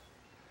disturbance.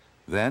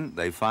 Then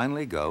they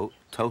finally go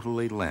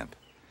totally limp,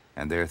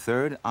 and their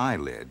third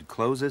eyelid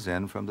closes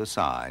in from the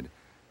side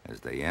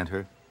as they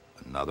enter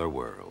another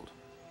world.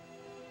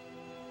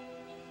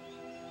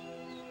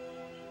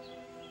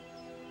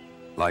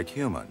 Like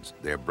humans,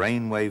 their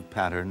brainwave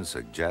pattern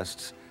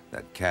suggests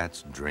that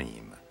cats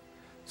dream.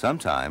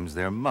 Sometimes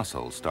their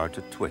muscles start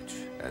to twitch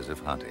as if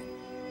hunting.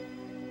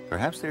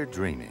 Perhaps they're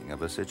dreaming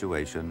of a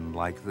situation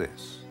like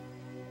this.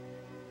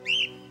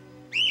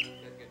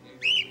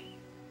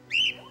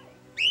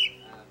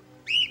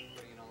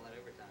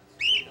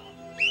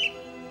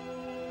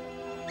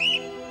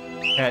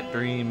 Cat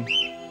dream.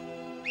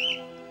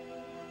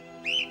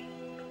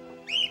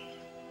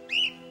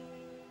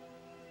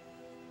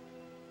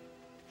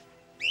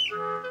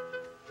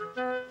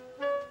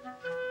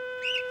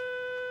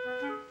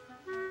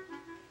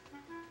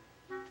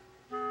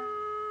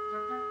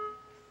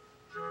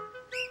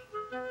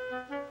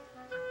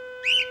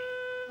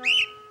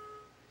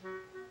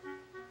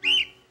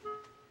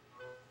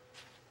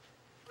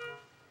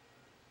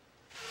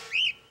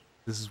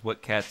 This is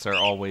what cats are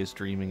always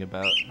dreaming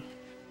about.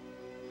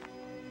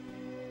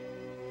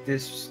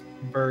 This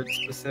bird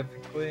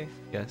specifically.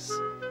 Yes.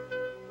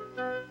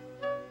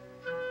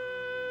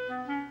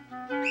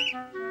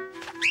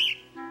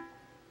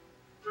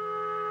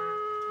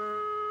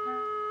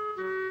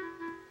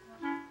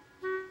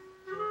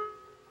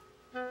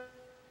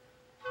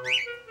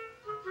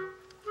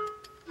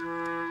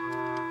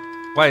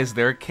 Why is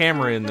there a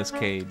camera in this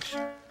cage?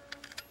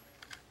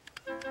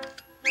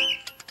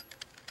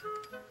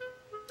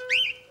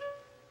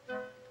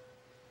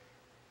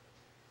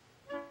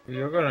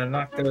 You're gonna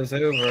knock those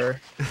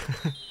over.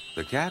 The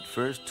The cat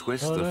first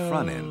twists the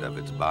front end of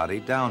its body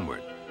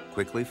downward,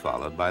 quickly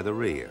followed by the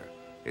rear.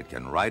 It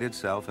can right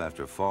itself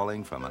after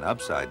falling from an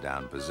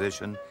upside-down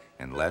position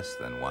in less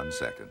than 1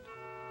 second.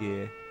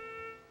 Yeah.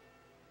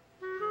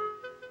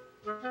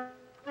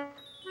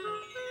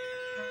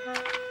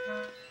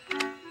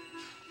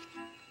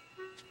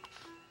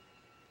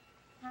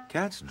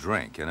 Cats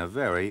drink in a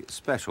very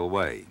special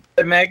way.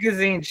 The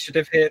magazine should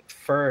have hit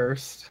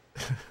first.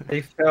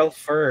 They fell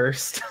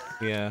first.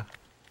 Yeah.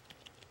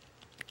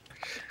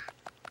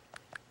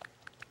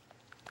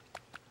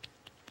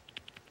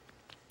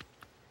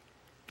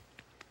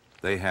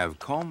 They have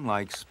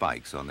comb-like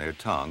spikes on their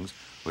tongues,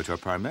 which are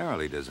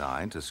primarily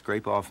designed to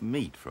scrape off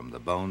meat from the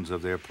bones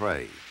of their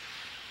prey.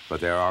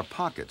 But there are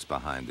pockets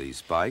behind these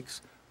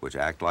spikes, which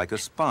act like a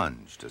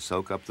sponge to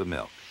soak up the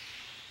milk.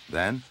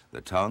 Then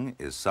the tongue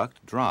is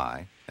sucked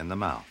dry in the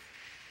mouth.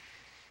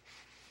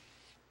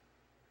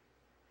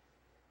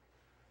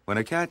 When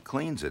a cat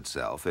cleans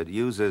itself, it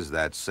uses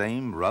that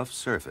same rough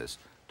surface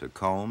to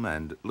comb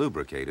and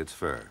lubricate its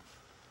fur.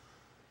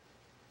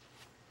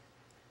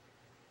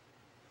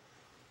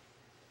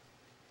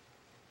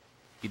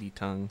 Kitty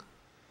tongue.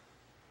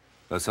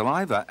 The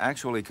saliva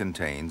actually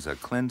contains a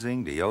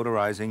cleansing,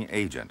 deodorizing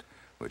agent,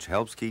 which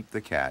helps keep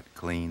the cat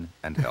clean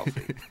and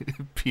healthy.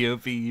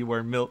 POV, you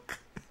are milk.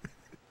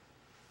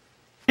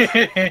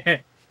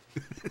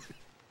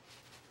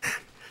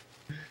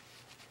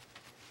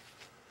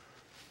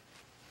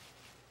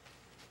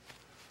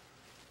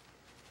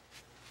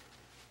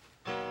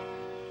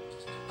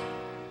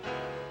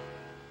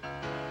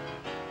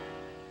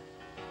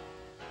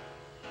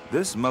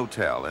 This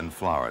motel in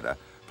Florida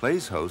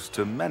plays host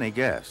to many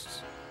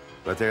guests,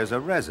 but there's a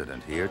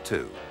resident here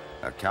too,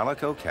 a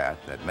calico cat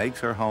that makes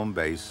her home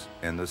base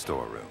in the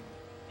storeroom.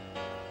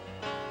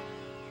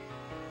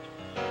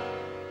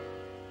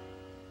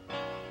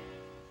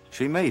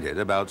 She made it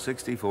about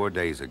 64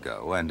 days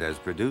ago and has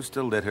produced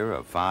a litter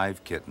of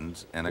 5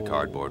 kittens in a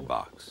cardboard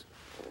box.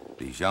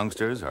 These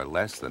youngsters are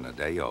less than a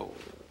day old.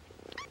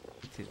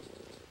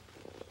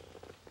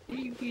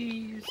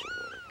 Babies.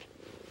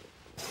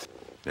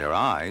 Their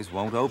eyes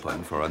won't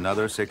open for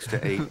another 6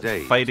 to 8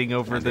 days. Fighting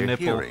over and the their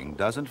nipple. hearing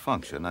doesn't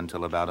function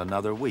until about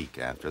another week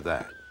after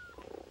that.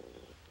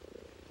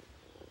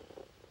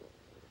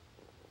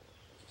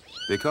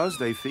 Because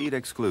they feed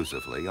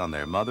exclusively on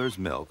their mother's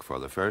milk for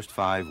the first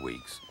 5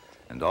 weeks,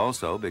 and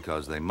also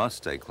because they must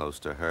stay close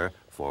to her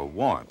for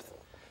warmth,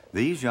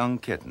 these young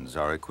kittens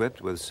are equipped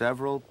with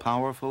several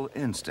powerful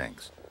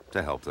instincts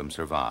to help them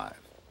survive.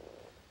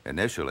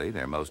 Initially,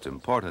 their most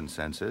important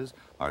senses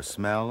are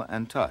smell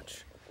and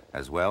touch,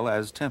 as well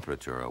as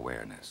temperature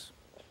awareness.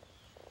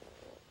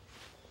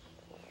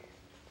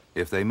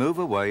 If they move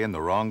away in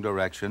the wrong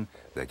direction,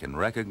 they can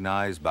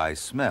recognize by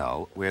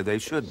smell where they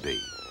should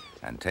be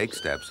and take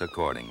steps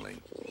accordingly.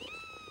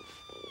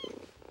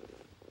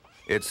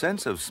 Its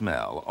sense of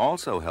smell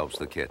also helps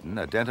the kitten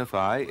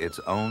identify its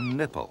own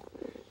nipple.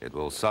 It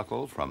will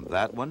suckle from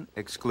that one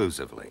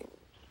exclusively.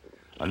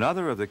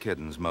 Another of the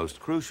kitten's most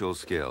crucial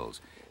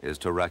skills is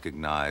to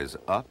recognize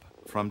up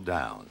from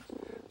down,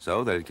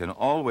 so that it can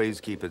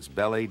always keep its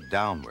belly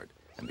downward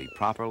and be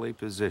properly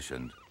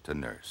positioned to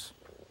nurse.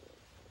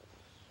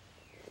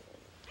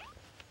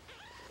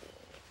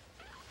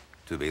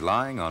 To be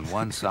lying on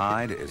one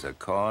side is a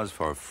cause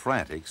for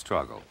frantic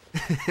struggle.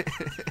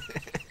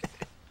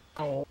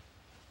 Oh.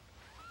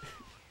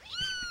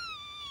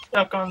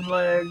 Stuck on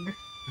leg.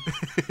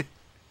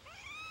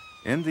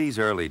 In these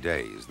early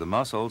days, the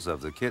muscles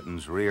of the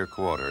kitten's rear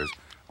quarters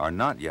are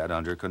not yet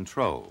under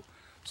control,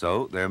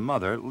 so their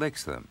mother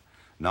licks them,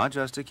 not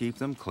just to keep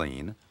them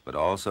clean, but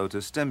also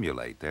to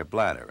stimulate their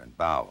bladder and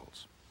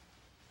bowels.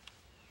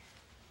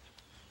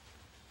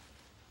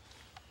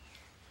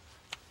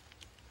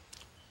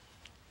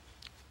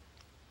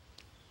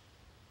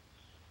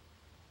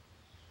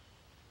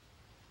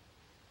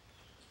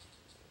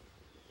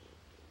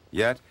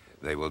 Yet,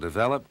 they will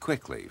develop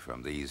quickly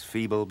from these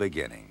feeble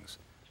beginnings.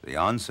 The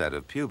onset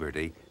of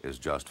puberty is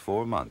just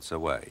 4 months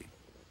away.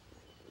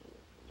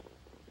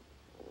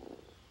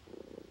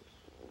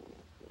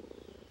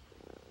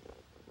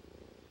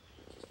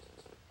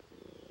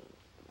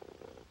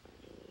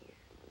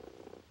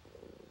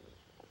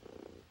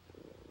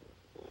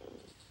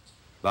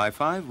 By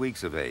 5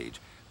 weeks of age,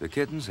 the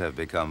kittens have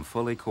become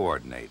fully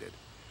coordinated.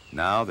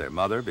 Now their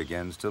mother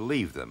begins to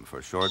leave them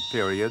for short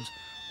periods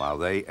while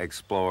they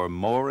explore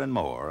more and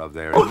more of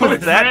their What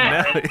is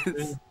that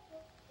noise?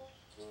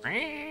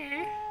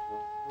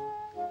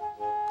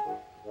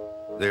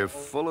 They're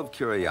full of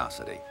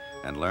curiosity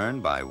and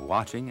learn by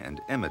watching and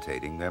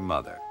imitating their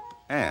mother,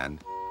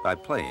 and by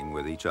playing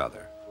with each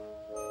other.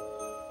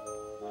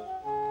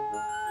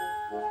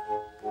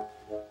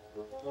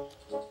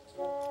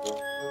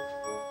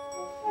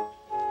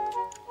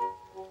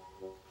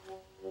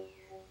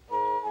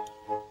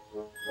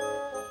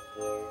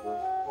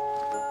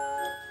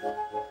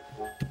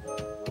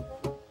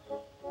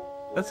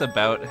 That's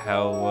about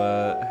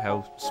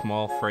how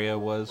small Freya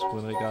was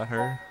when I got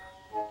her.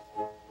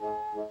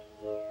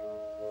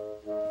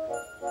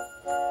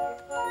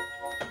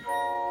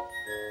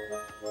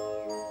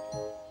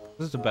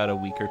 This is about a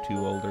week or two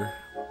older.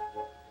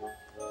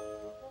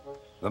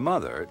 The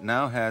mother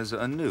now has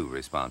a new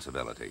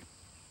responsibility.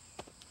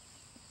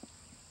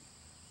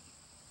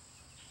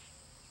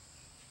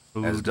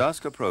 As Food.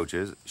 dusk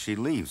approaches, she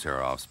leaves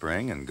her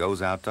offspring and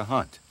goes out to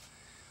hunt.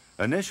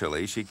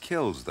 Initially, she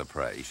kills the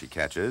prey she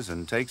catches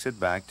and takes it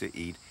back to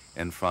eat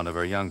in front of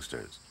her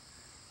youngsters.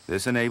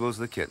 This enables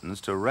the kittens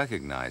to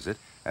recognize it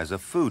as a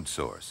food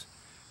source,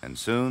 and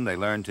soon they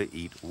learn to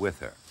eat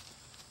with her.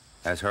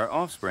 As her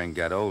offspring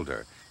get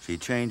older, she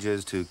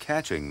changes to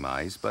catching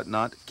mice but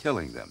not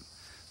killing them,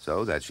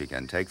 so that she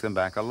can take them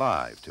back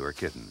alive to her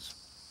kittens.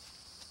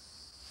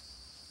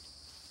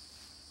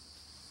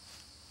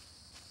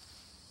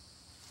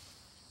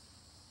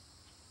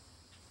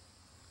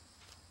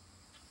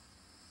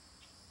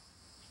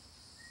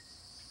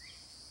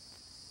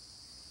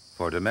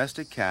 For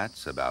domestic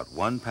cats, about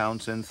 1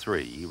 pounce in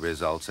 3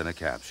 results in a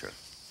capture.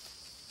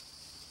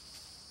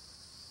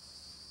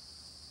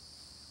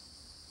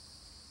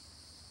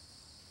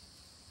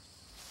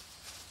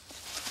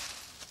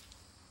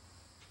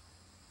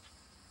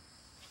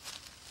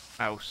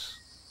 Mouse.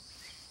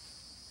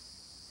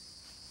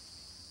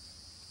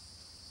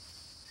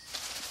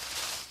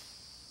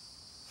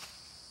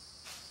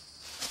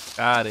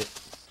 Got it.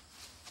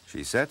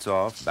 She sets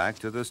off back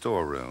to the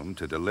storeroom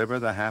to deliver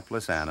the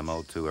hapless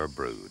animal to her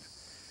brood.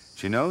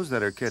 She knows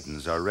that her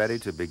kittens are ready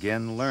to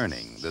begin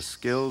learning the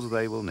skills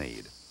they will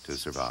need to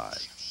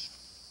survive.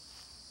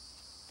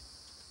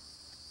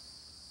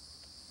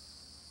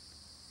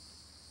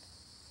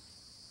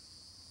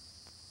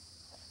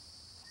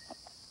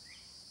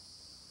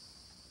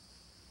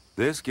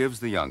 This gives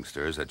the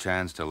youngsters a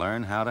chance to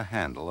learn how to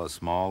handle a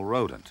small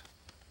rodent.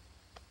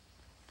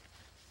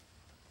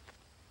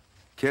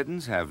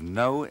 Kittens have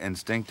no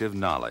instinctive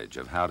knowledge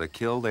of how to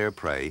kill their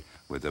prey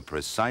with a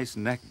precise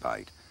neck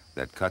bite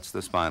that cuts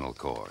the spinal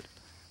cord.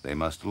 They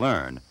must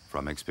learn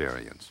from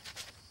experience.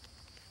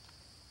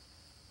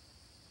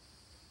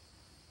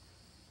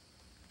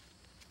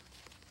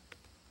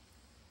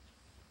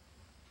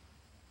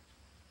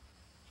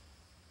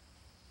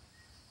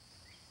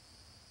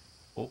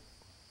 Oh.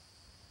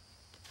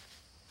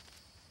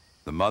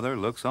 The mother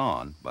looks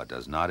on but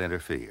does not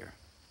interfere.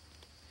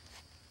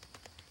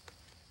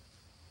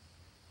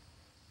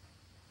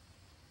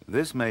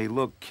 This may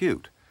look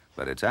cute,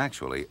 but it's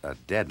actually a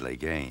deadly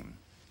game.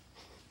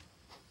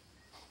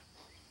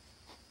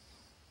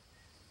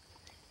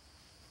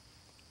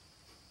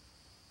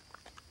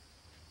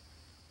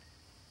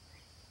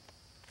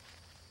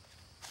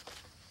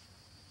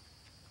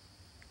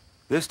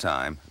 This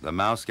time, the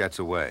mouse gets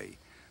away,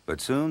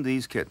 but soon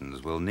these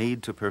kittens will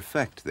need to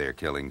perfect their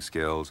killing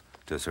skills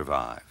to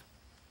survive.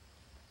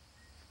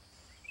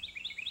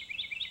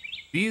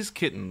 These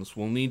kittens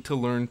will need to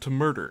learn to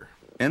murder.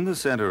 In the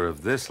center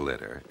of this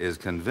litter is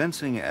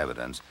convincing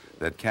evidence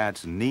that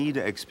cats need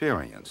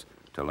experience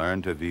to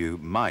learn to view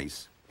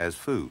mice as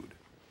food.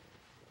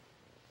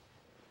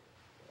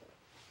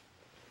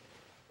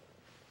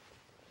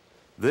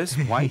 This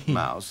white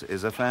mouse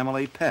is a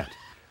family pet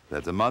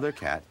that the mother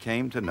cat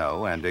came to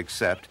know and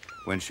accept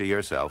when she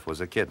herself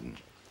was a kitten.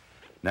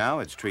 Now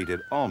it's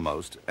treated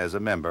almost as a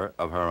member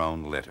of her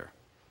own litter.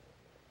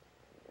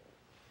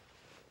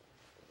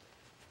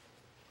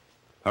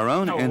 Her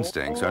own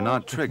instincts are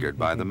not triggered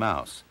by the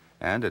mouse,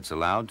 and it's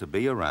allowed to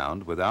be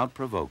around without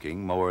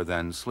provoking more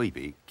than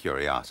sleepy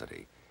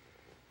curiosity.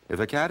 If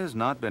a cat has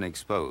not been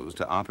exposed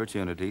to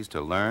opportunities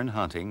to learn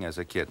hunting as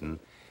a kitten,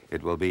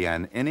 it will be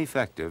an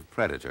ineffective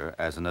predator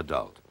as an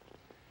adult.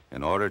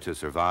 In order to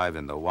survive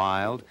in the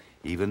wild,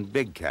 even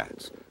big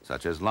cats,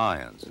 such as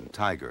lions and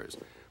tigers,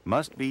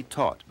 must be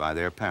taught by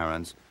their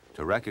parents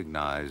to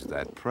recognize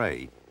that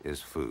prey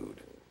is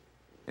food.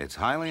 It's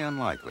highly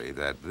unlikely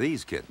that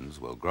these kittens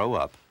will grow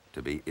up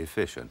to be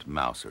efficient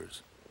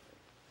mousers.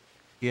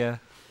 Yeah.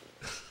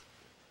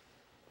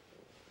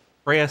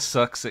 Freya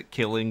sucks at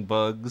killing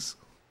bugs.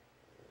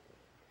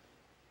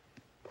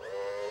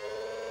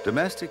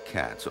 Domestic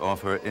cats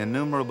offer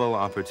innumerable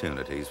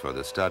opportunities for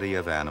the study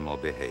of animal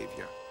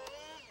behavior.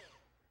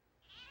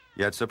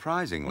 Yet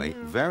surprisingly,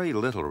 very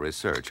little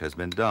research has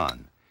been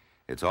done.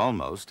 It's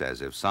almost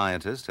as if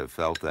scientists have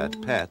felt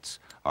that pets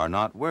are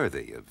not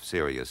worthy of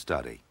serious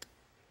study.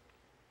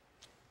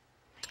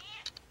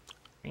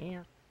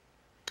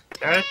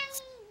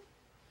 That's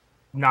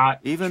not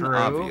Even true.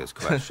 obvious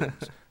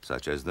questions,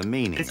 such as the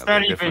meaning It's of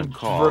not the different even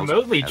calls,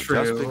 remotely have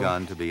just true.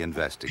 begun to be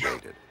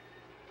investigated.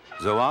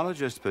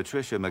 Zoologist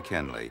Patricia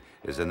McKinley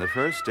is in the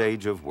first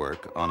stage of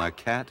work on a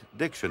cat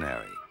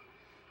dictionary.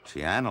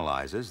 She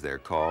analyzes their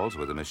calls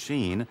with a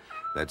machine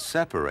that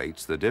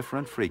separates the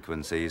different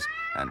frequencies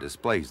and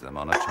displays them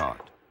on a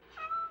chart.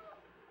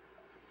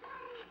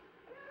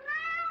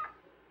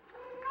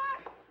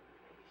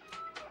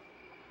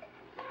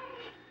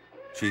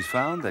 She's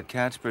found that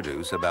cats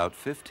produce about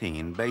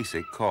 15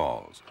 basic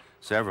calls,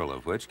 several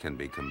of which can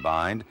be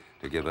combined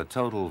to give a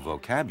total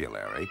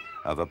vocabulary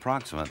of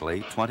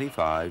approximately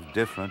 25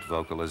 different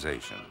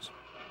vocalizations.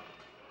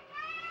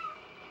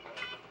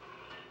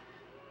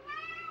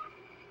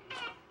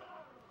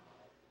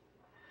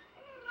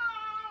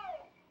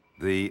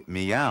 The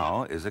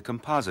meow is a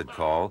composite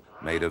call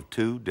made of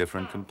two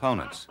different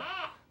components.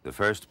 The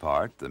first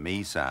part, the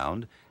me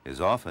sound, is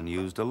often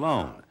used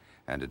alone,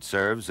 and it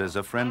serves as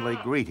a friendly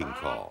greeting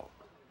call.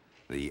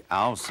 The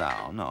ow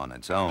sound on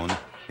its own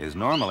is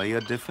normally a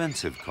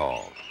defensive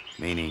call,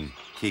 meaning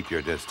keep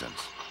your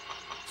distance.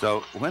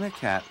 So when a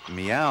cat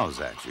meows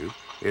at you,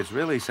 it's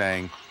really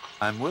saying,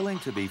 I'm willing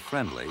to be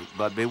friendly,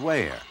 but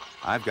beware,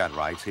 I've got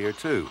rights here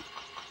too.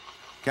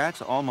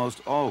 Cats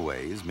almost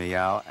always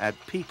meow at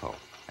people,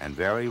 and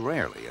very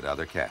rarely at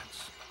other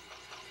cats.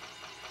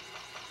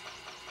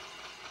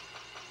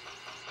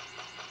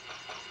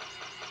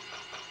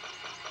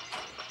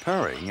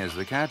 Purring is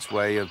the cat's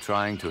way of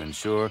trying to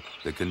ensure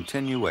the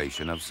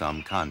continuation of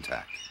some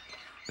contact.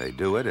 They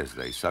do it as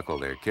they suckle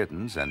their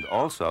kittens and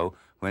also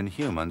when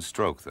humans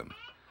stroke them.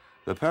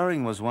 The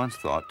purring was once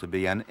thought to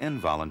be an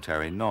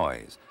involuntary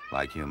noise,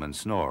 like human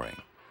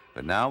snoring,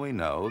 but now we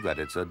know that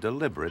it's a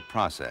deliberate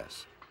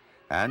process.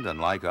 And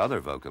unlike other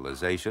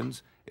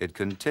vocalizations, it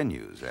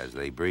continues as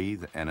they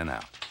breathe in and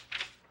out.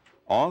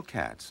 All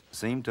cats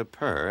seem to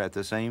purr at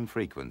the same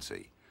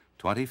frequency,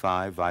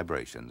 25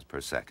 vibrations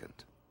per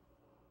second.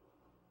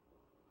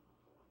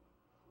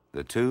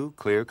 The two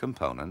clear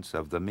components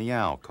of the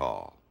meow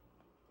call.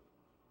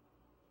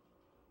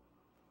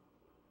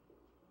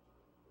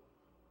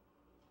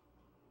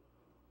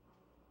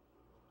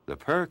 The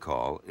purr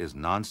call is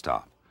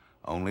nonstop,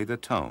 only the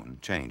tone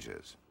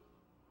changes.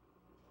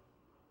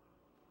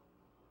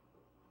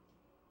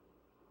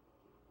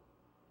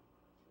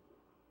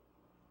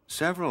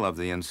 Several of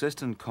the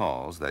insistent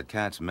calls that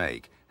cats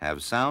make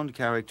have sound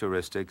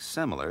characteristics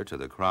similar to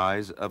the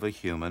cries of a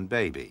human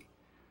baby.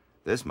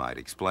 This might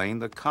explain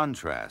the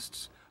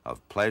contrasts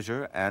of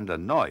pleasure and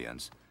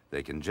annoyance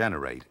they can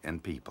generate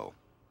in people.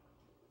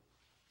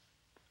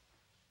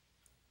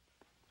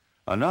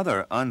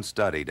 Another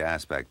unstudied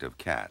aspect of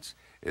cats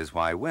is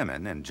why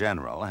women in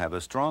general have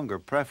a stronger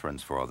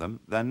preference for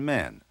them than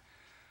men.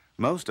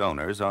 Most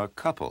owners are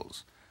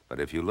couples, but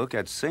if you look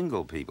at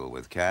single people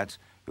with cats,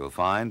 you'll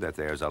find that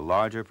there's a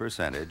larger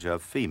percentage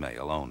of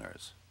female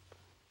owners.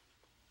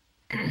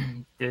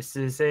 This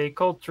is a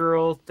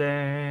cultural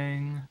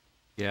thing.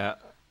 Yeah.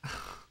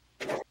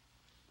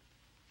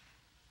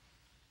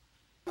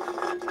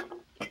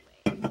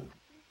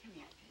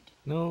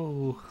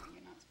 No.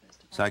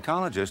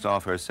 Psychologists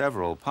offer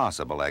several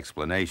possible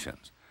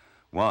explanations.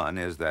 One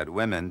is that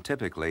women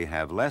typically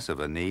have less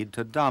of a need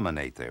to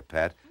dominate their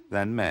pet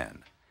than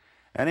men.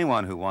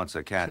 Anyone who wants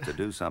a cat to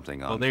do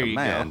something on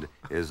command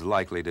is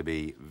likely to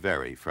be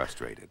very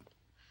frustrated.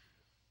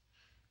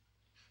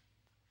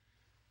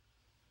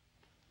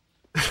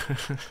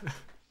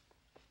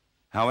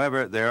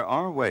 However, there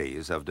are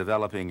ways of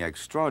developing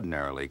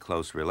extraordinarily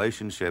close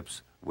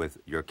relationships with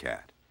your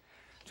cat.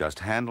 Just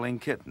handling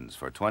kittens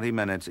for 20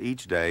 minutes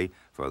each day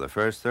for the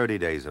first 30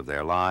 days of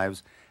their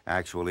lives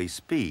actually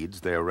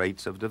speeds their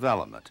rates of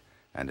development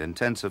and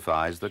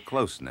intensifies the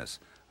closeness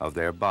of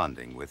their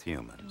bonding with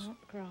humans.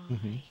 Don't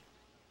cry.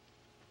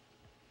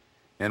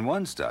 In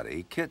one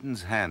study,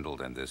 kittens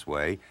handled in this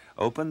way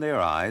opened their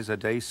eyes a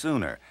day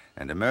sooner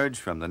and emerged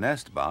from the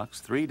nest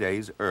box 3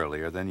 days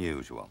earlier than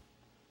usual.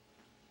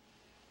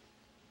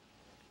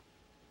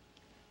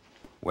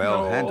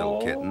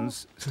 Well-handled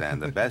kittens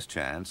stand the best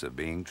chance of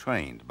being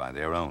trained by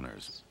their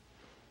owners.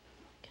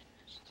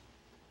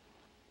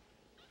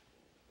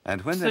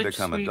 And when they Such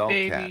become sweet adult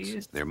babies.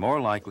 cats, they're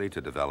more likely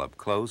to develop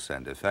close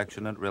and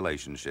affectionate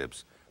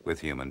relationships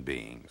with human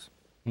beings.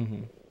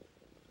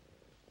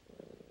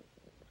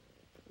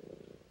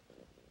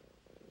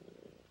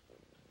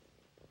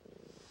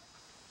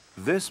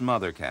 This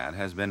mother cat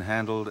has been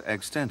handled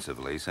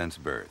extensively since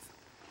birth.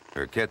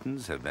 Her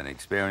kittens have been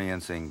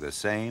experiencing the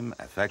same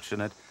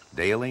affectionate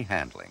daily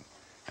handling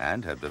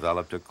and have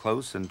developed a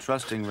close and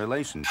trusting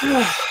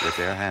relationship with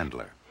their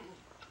handler,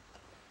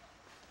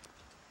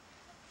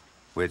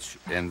 which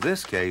in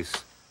this case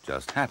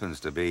just happens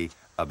to be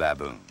a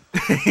baboon.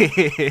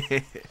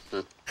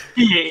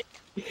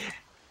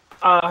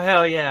 Oh,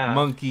 hell yeah.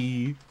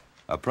 Monkey.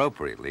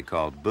 Appropriately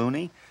called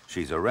Boonie,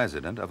 she's a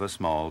resident of a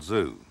small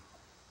zoo.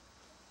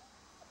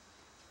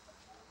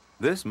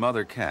 This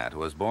mother cat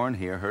was born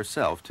here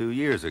herself 2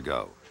 years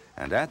ago,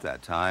 and at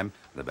that time,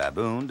 the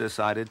baboon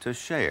decided to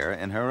share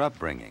in her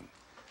upbringing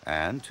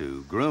and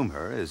to groom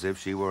her as if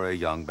she were a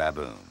young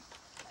baboon.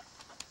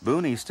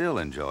 Boonie still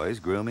enjoys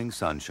grooming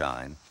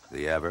Sunshine,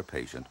 the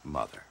ever-patient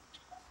mother.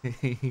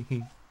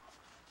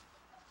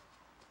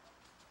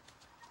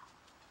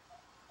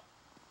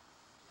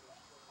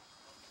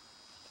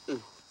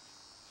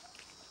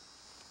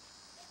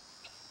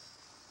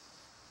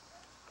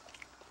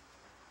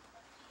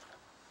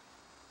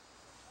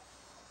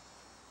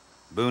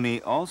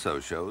 Boonie also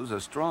shows a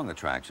strong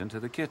attraction to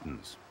the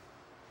kittens.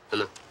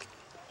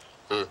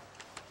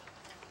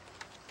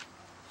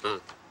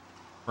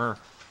 Brr.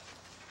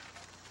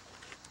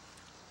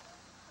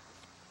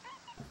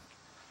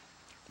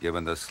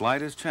 Given the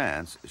slightest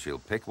chance, she'll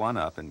pick one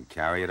up and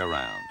carry it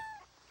around.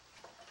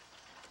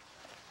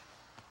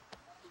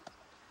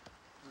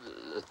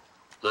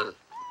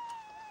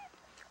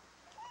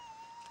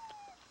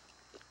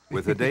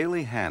 With the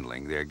daily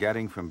handling they're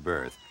getting from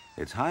birth,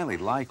 it's highly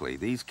likely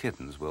these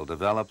kittens will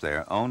develop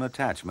their own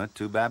attachment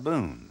to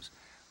baboons,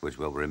 which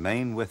will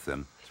remain with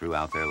them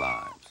throughout their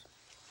lives.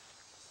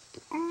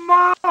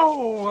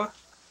 Mo!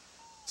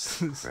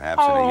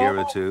 Perhaps in a year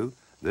or two,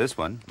 this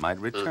one might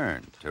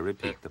return to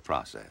repeat the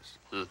process.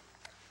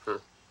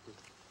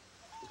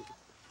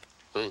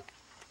 But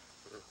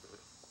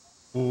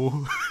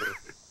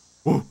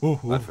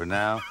for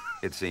now,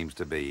 it seems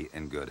to be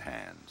in good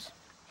hands.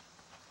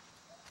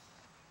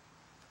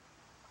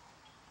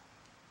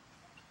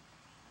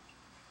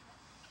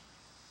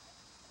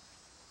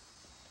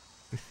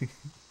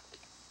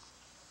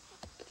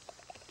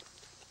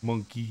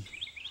 Monkey.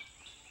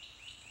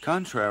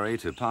 Contrary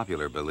to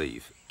popular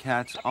belief,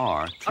 cats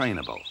are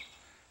trainable.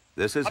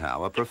 This is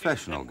how a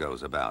professional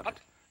goes about it,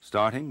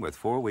 starting with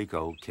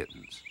 4-week-old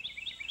kittens.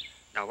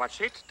 Now watch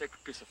it. Take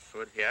a piece of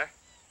food here.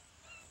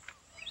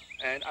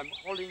 And I'm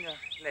holding a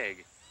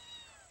leg.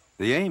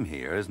 The aim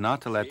here is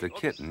not to let the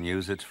kitten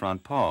use its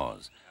front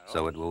paws,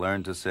 so it will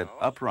learn to sit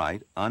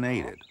upright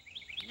unaided.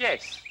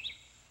 Yes.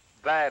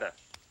 Better.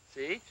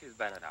 See? She's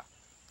better now.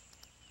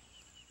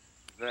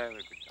 Very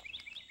good job.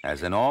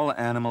 As in all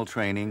animal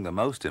training, the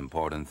most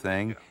important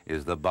thing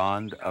is the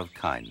bond of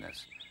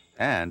kindness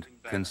and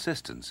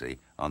consistency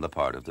on the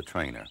part of the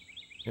trainer.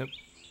 Yep.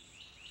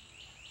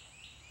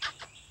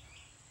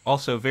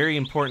 Also, very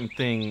important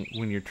thing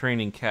when you're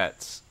training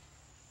cats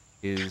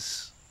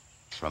is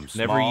From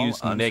never small, use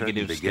uncertain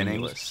negative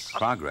beginnings, stimulus.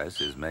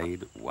 progress is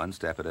made one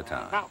step at a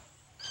time. Now.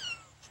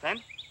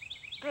 Stand.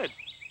 Good.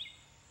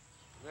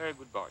 Very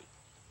good boy.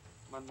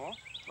 One more.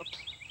 Oops.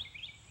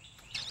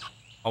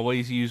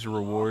 Always use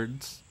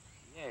rewards.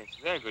 Yes,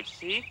 very good.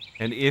 See?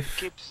 And if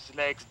Keeps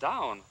legs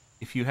down.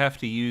 you have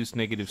to use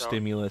negative So-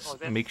 stimulus, oh,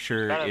 that's make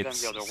sure better than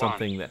it's the other one.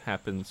 something that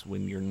happens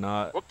when you're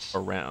not Whoops.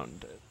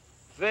 around.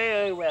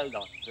 Very well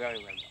done.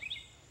 Very well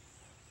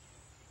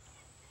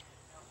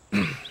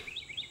done.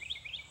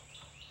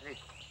 Hey,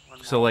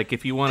 one So, more. like,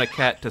 if you want a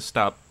cat to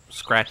stop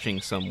scratching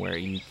somewhere,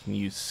 you can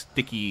use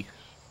sticky,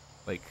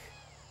 like,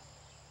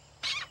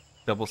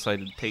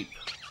 double-sided tape.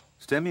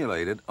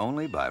 Stimulated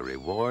only by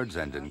rewards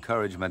and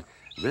encouragement,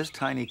 this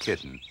tiny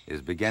kitten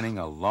is beginning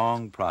a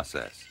long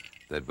process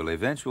that will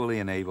eventually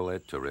enable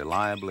it to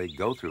reliably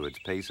go through its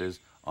paces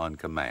on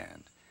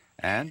command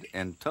and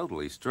in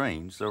totally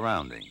strange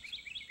surroundings.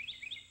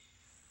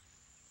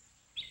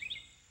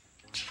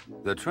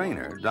 The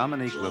trainer,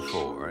 Dominique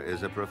Lefort,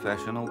 is a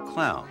professional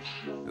clown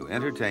who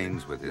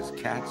entertains with his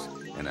cats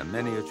in a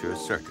miniature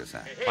circus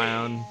act.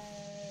 Clown.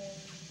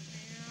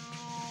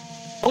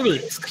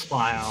 Police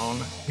clown.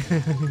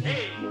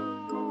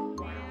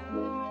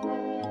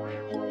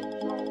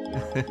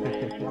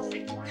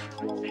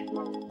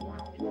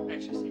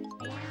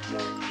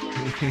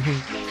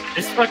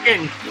 This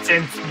fucking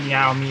synth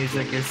meow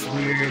music is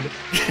weird.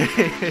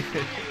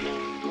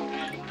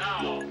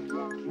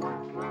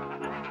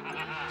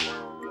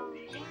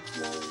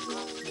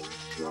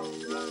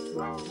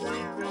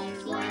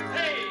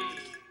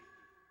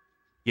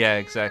 Yeah,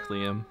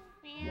 exactly, Em.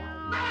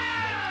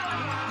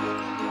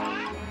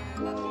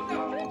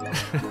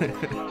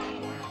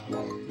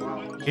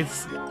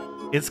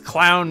 It's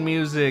clown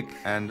music.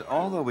 And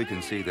although we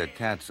can see that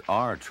cats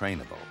are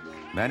trainable,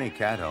 many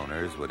cat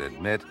owners would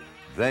admit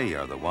they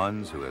are the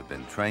ones who have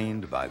been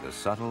trained by the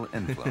subtle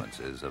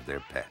influences of their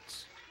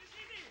pets.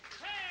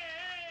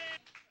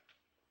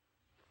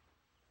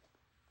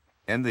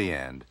 In the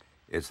end,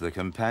 it's the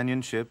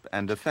companionship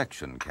and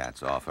affection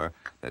cats offer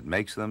that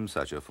makes them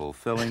such a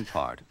fulfilling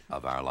part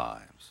of our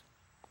lives.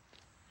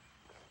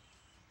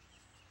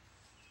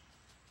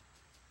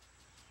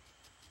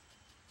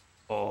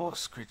 Oh,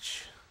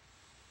 Scritch.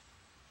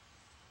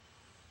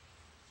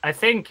 I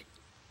think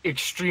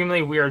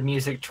extremely weird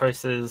music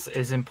choices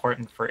is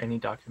important for any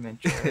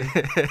documentary.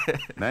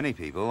 Many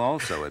people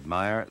also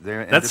admire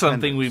their That's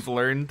something independence, we've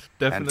learned,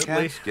 and definitely.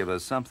 cats give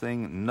us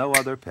something no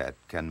other pet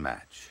can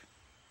match.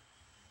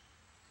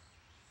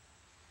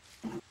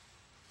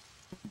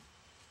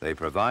 They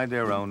provide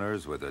their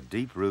owners with a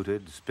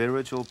deep-rooted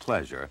spiritual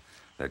pleasure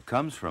that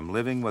comes from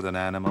living with an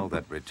animal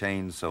that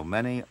retains so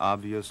many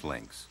obvious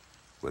links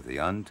with the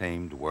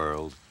untamed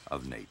world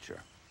of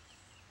nature.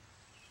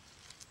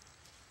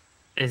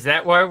 Is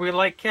that why we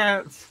like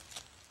cats?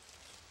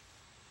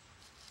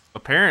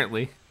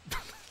 Apparently.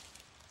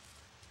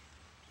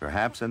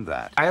 Perhaps in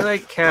that I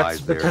like cats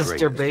lies their because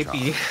they're greatest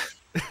baby.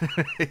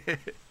 charm.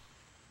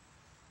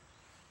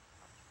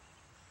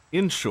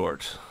 In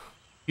short,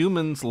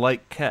 humans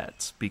like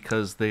cats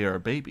because they are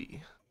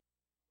baby.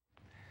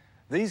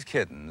 These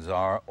kittens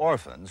are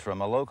orphans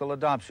from a local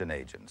adoption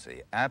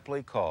agency,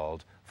 aptly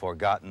called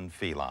Forgotten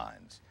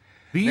Felines.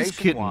 These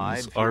Nationwide,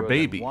 kittens are fewer than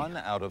baby. 1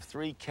 out of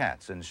 3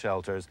 cats in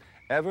shelters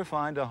ever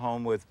find a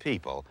home with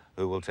people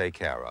who will take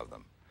care of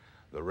them.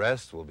 The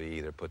rest will be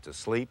either put to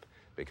sleep,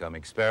 become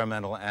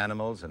experimental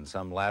animals in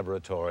some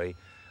laboratory,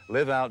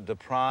 live out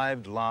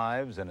deprived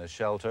lives in a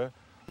shelter,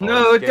 or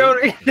No, escape,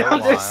 don't- go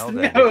no, there's wild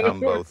and no- become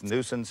both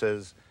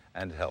nuisances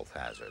and health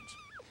hazards.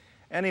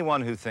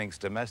 Anyone who thinks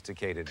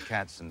domesticated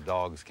cats and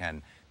dogs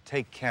can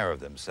take care of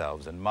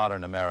themselves in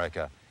modern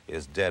America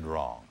is dead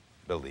wrong,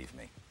 believe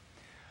me.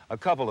 A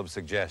couple of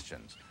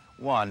suggestions.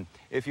 One,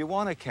 if you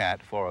want a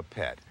cat for a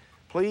pet,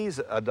 please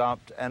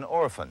adopt an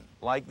orphan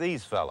like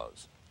these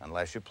fellows,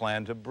 unless you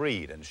plan to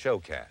breed and show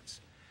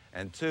cats.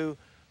 And two,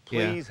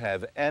 please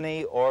have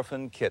any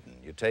orphan kitten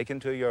you take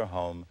into your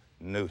home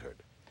neutered.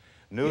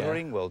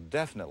 Neutering will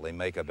definitely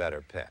make a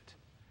better pet.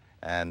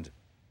 And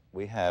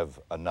we have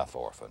enough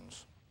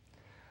orphans.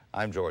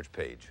 I'm George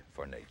Page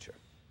for Nature.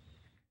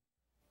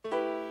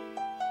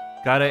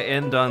 Gotta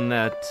end on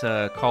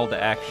that call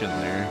to action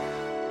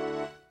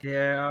there.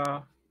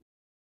 Yeah.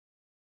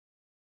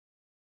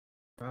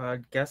 I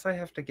guess I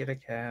have to get a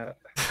cat.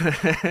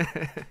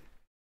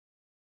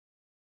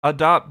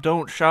 Adopt,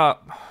 don't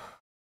shop.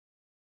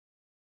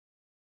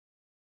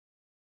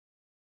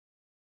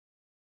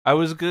 I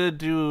was gonna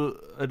do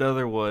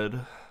another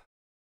one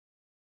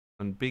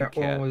on big cats.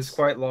 That one was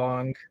quite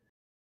long.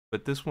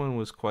 But this one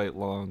was quite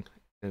long,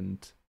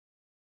 and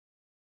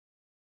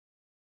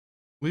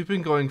we've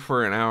been going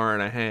for an hour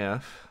and a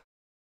half.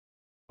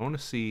 I want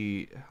to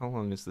see, how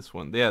long is this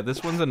one? Yeah,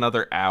 this one's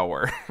another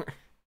hour.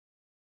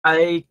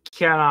 I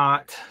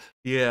cannot.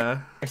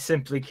 Yeah. I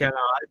simply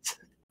cannot.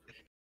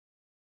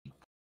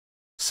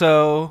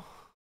 So,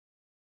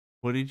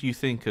 what did you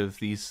think of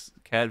these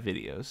cat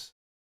videos?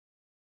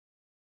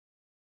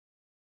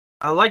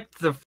 I liked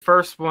the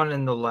first one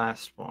and the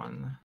last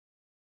one.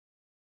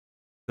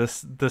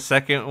 The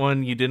second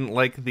one, you didn't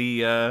like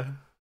the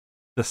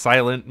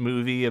silent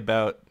movie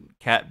about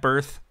cat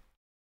birth?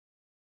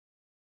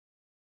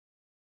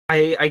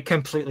 I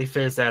completely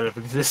fizzed out of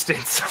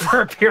existence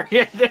for a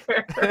period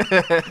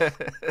there.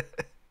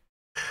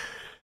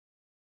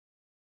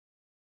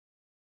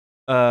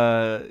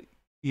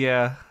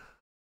 Yeah.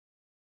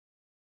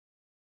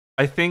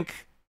 I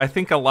think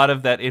a lot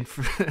of that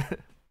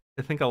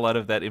I think a lot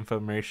of that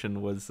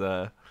information was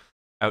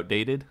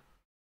outdated.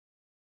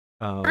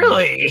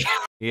 Really?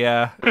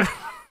 Yeah.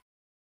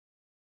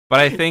 But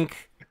I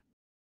think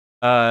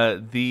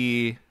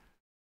the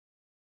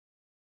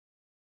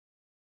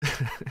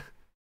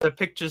the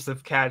pictures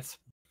of cats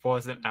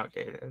wasn't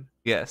outdated.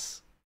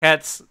 yes.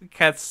 Cats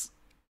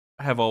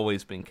have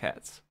always been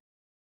cats.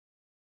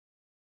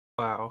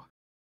 Wow.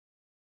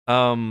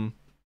 But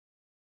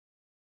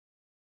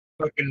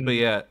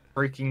yeah,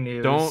 breaking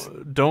news.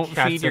 Don't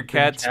feed your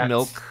cats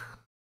milk.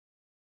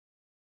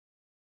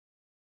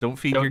 Don't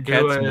feed your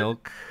cats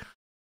milk.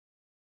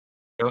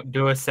 Don't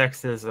do a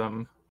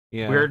sexism.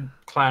 Yeah. Weird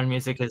clown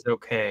music is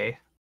okay.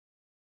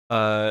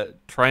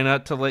 Try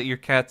not to let your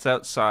cats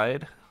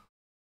outside.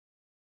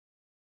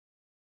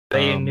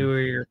 Spay and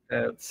neuter your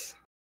pets.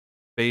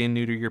 Spay and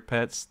neuter your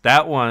pets.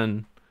 That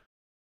one,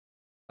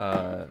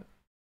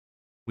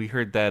 we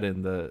heard that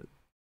in the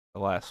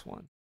last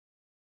one.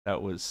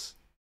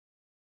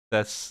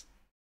 That's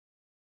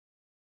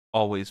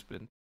always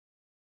been.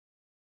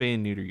 Spay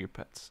and neuter your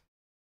pets.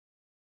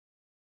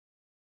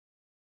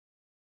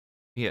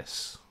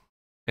 Yes.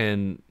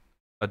 And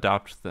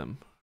adopt them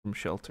from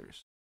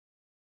shelters.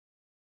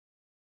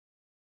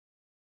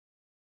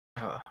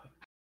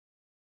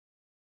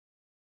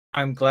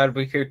 I'm glad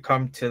we could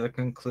come to the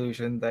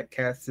conclusion that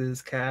cats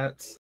is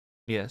cats.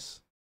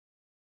 Yes.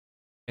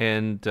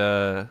 And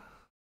yeah,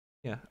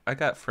 I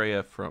got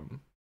Freya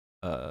from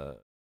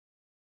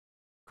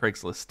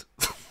Craigslist.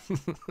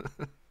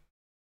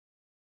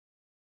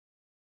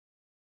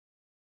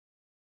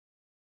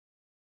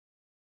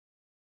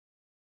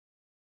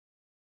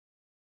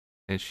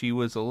 And she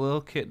was a little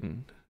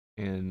kitten,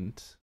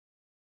 and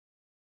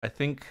I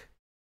think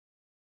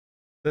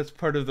that's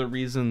part of the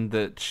reason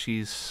that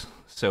she's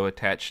so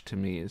attached to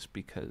me is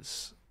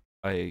because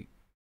I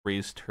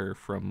raised her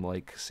from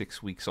like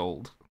 6 weeks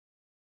old.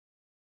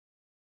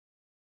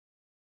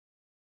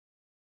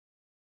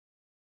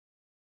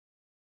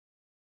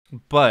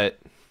 But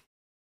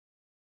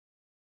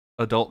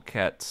adult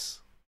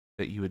cats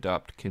that you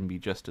adopt can be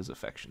just as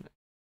affectionate.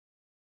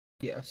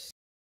 Yes.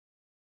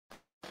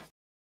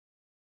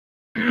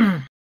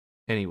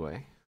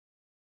 Anyway.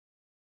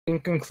 In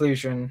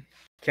conclusion,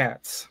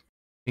 cats.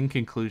 In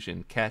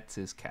conclusion, cats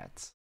is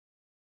cats.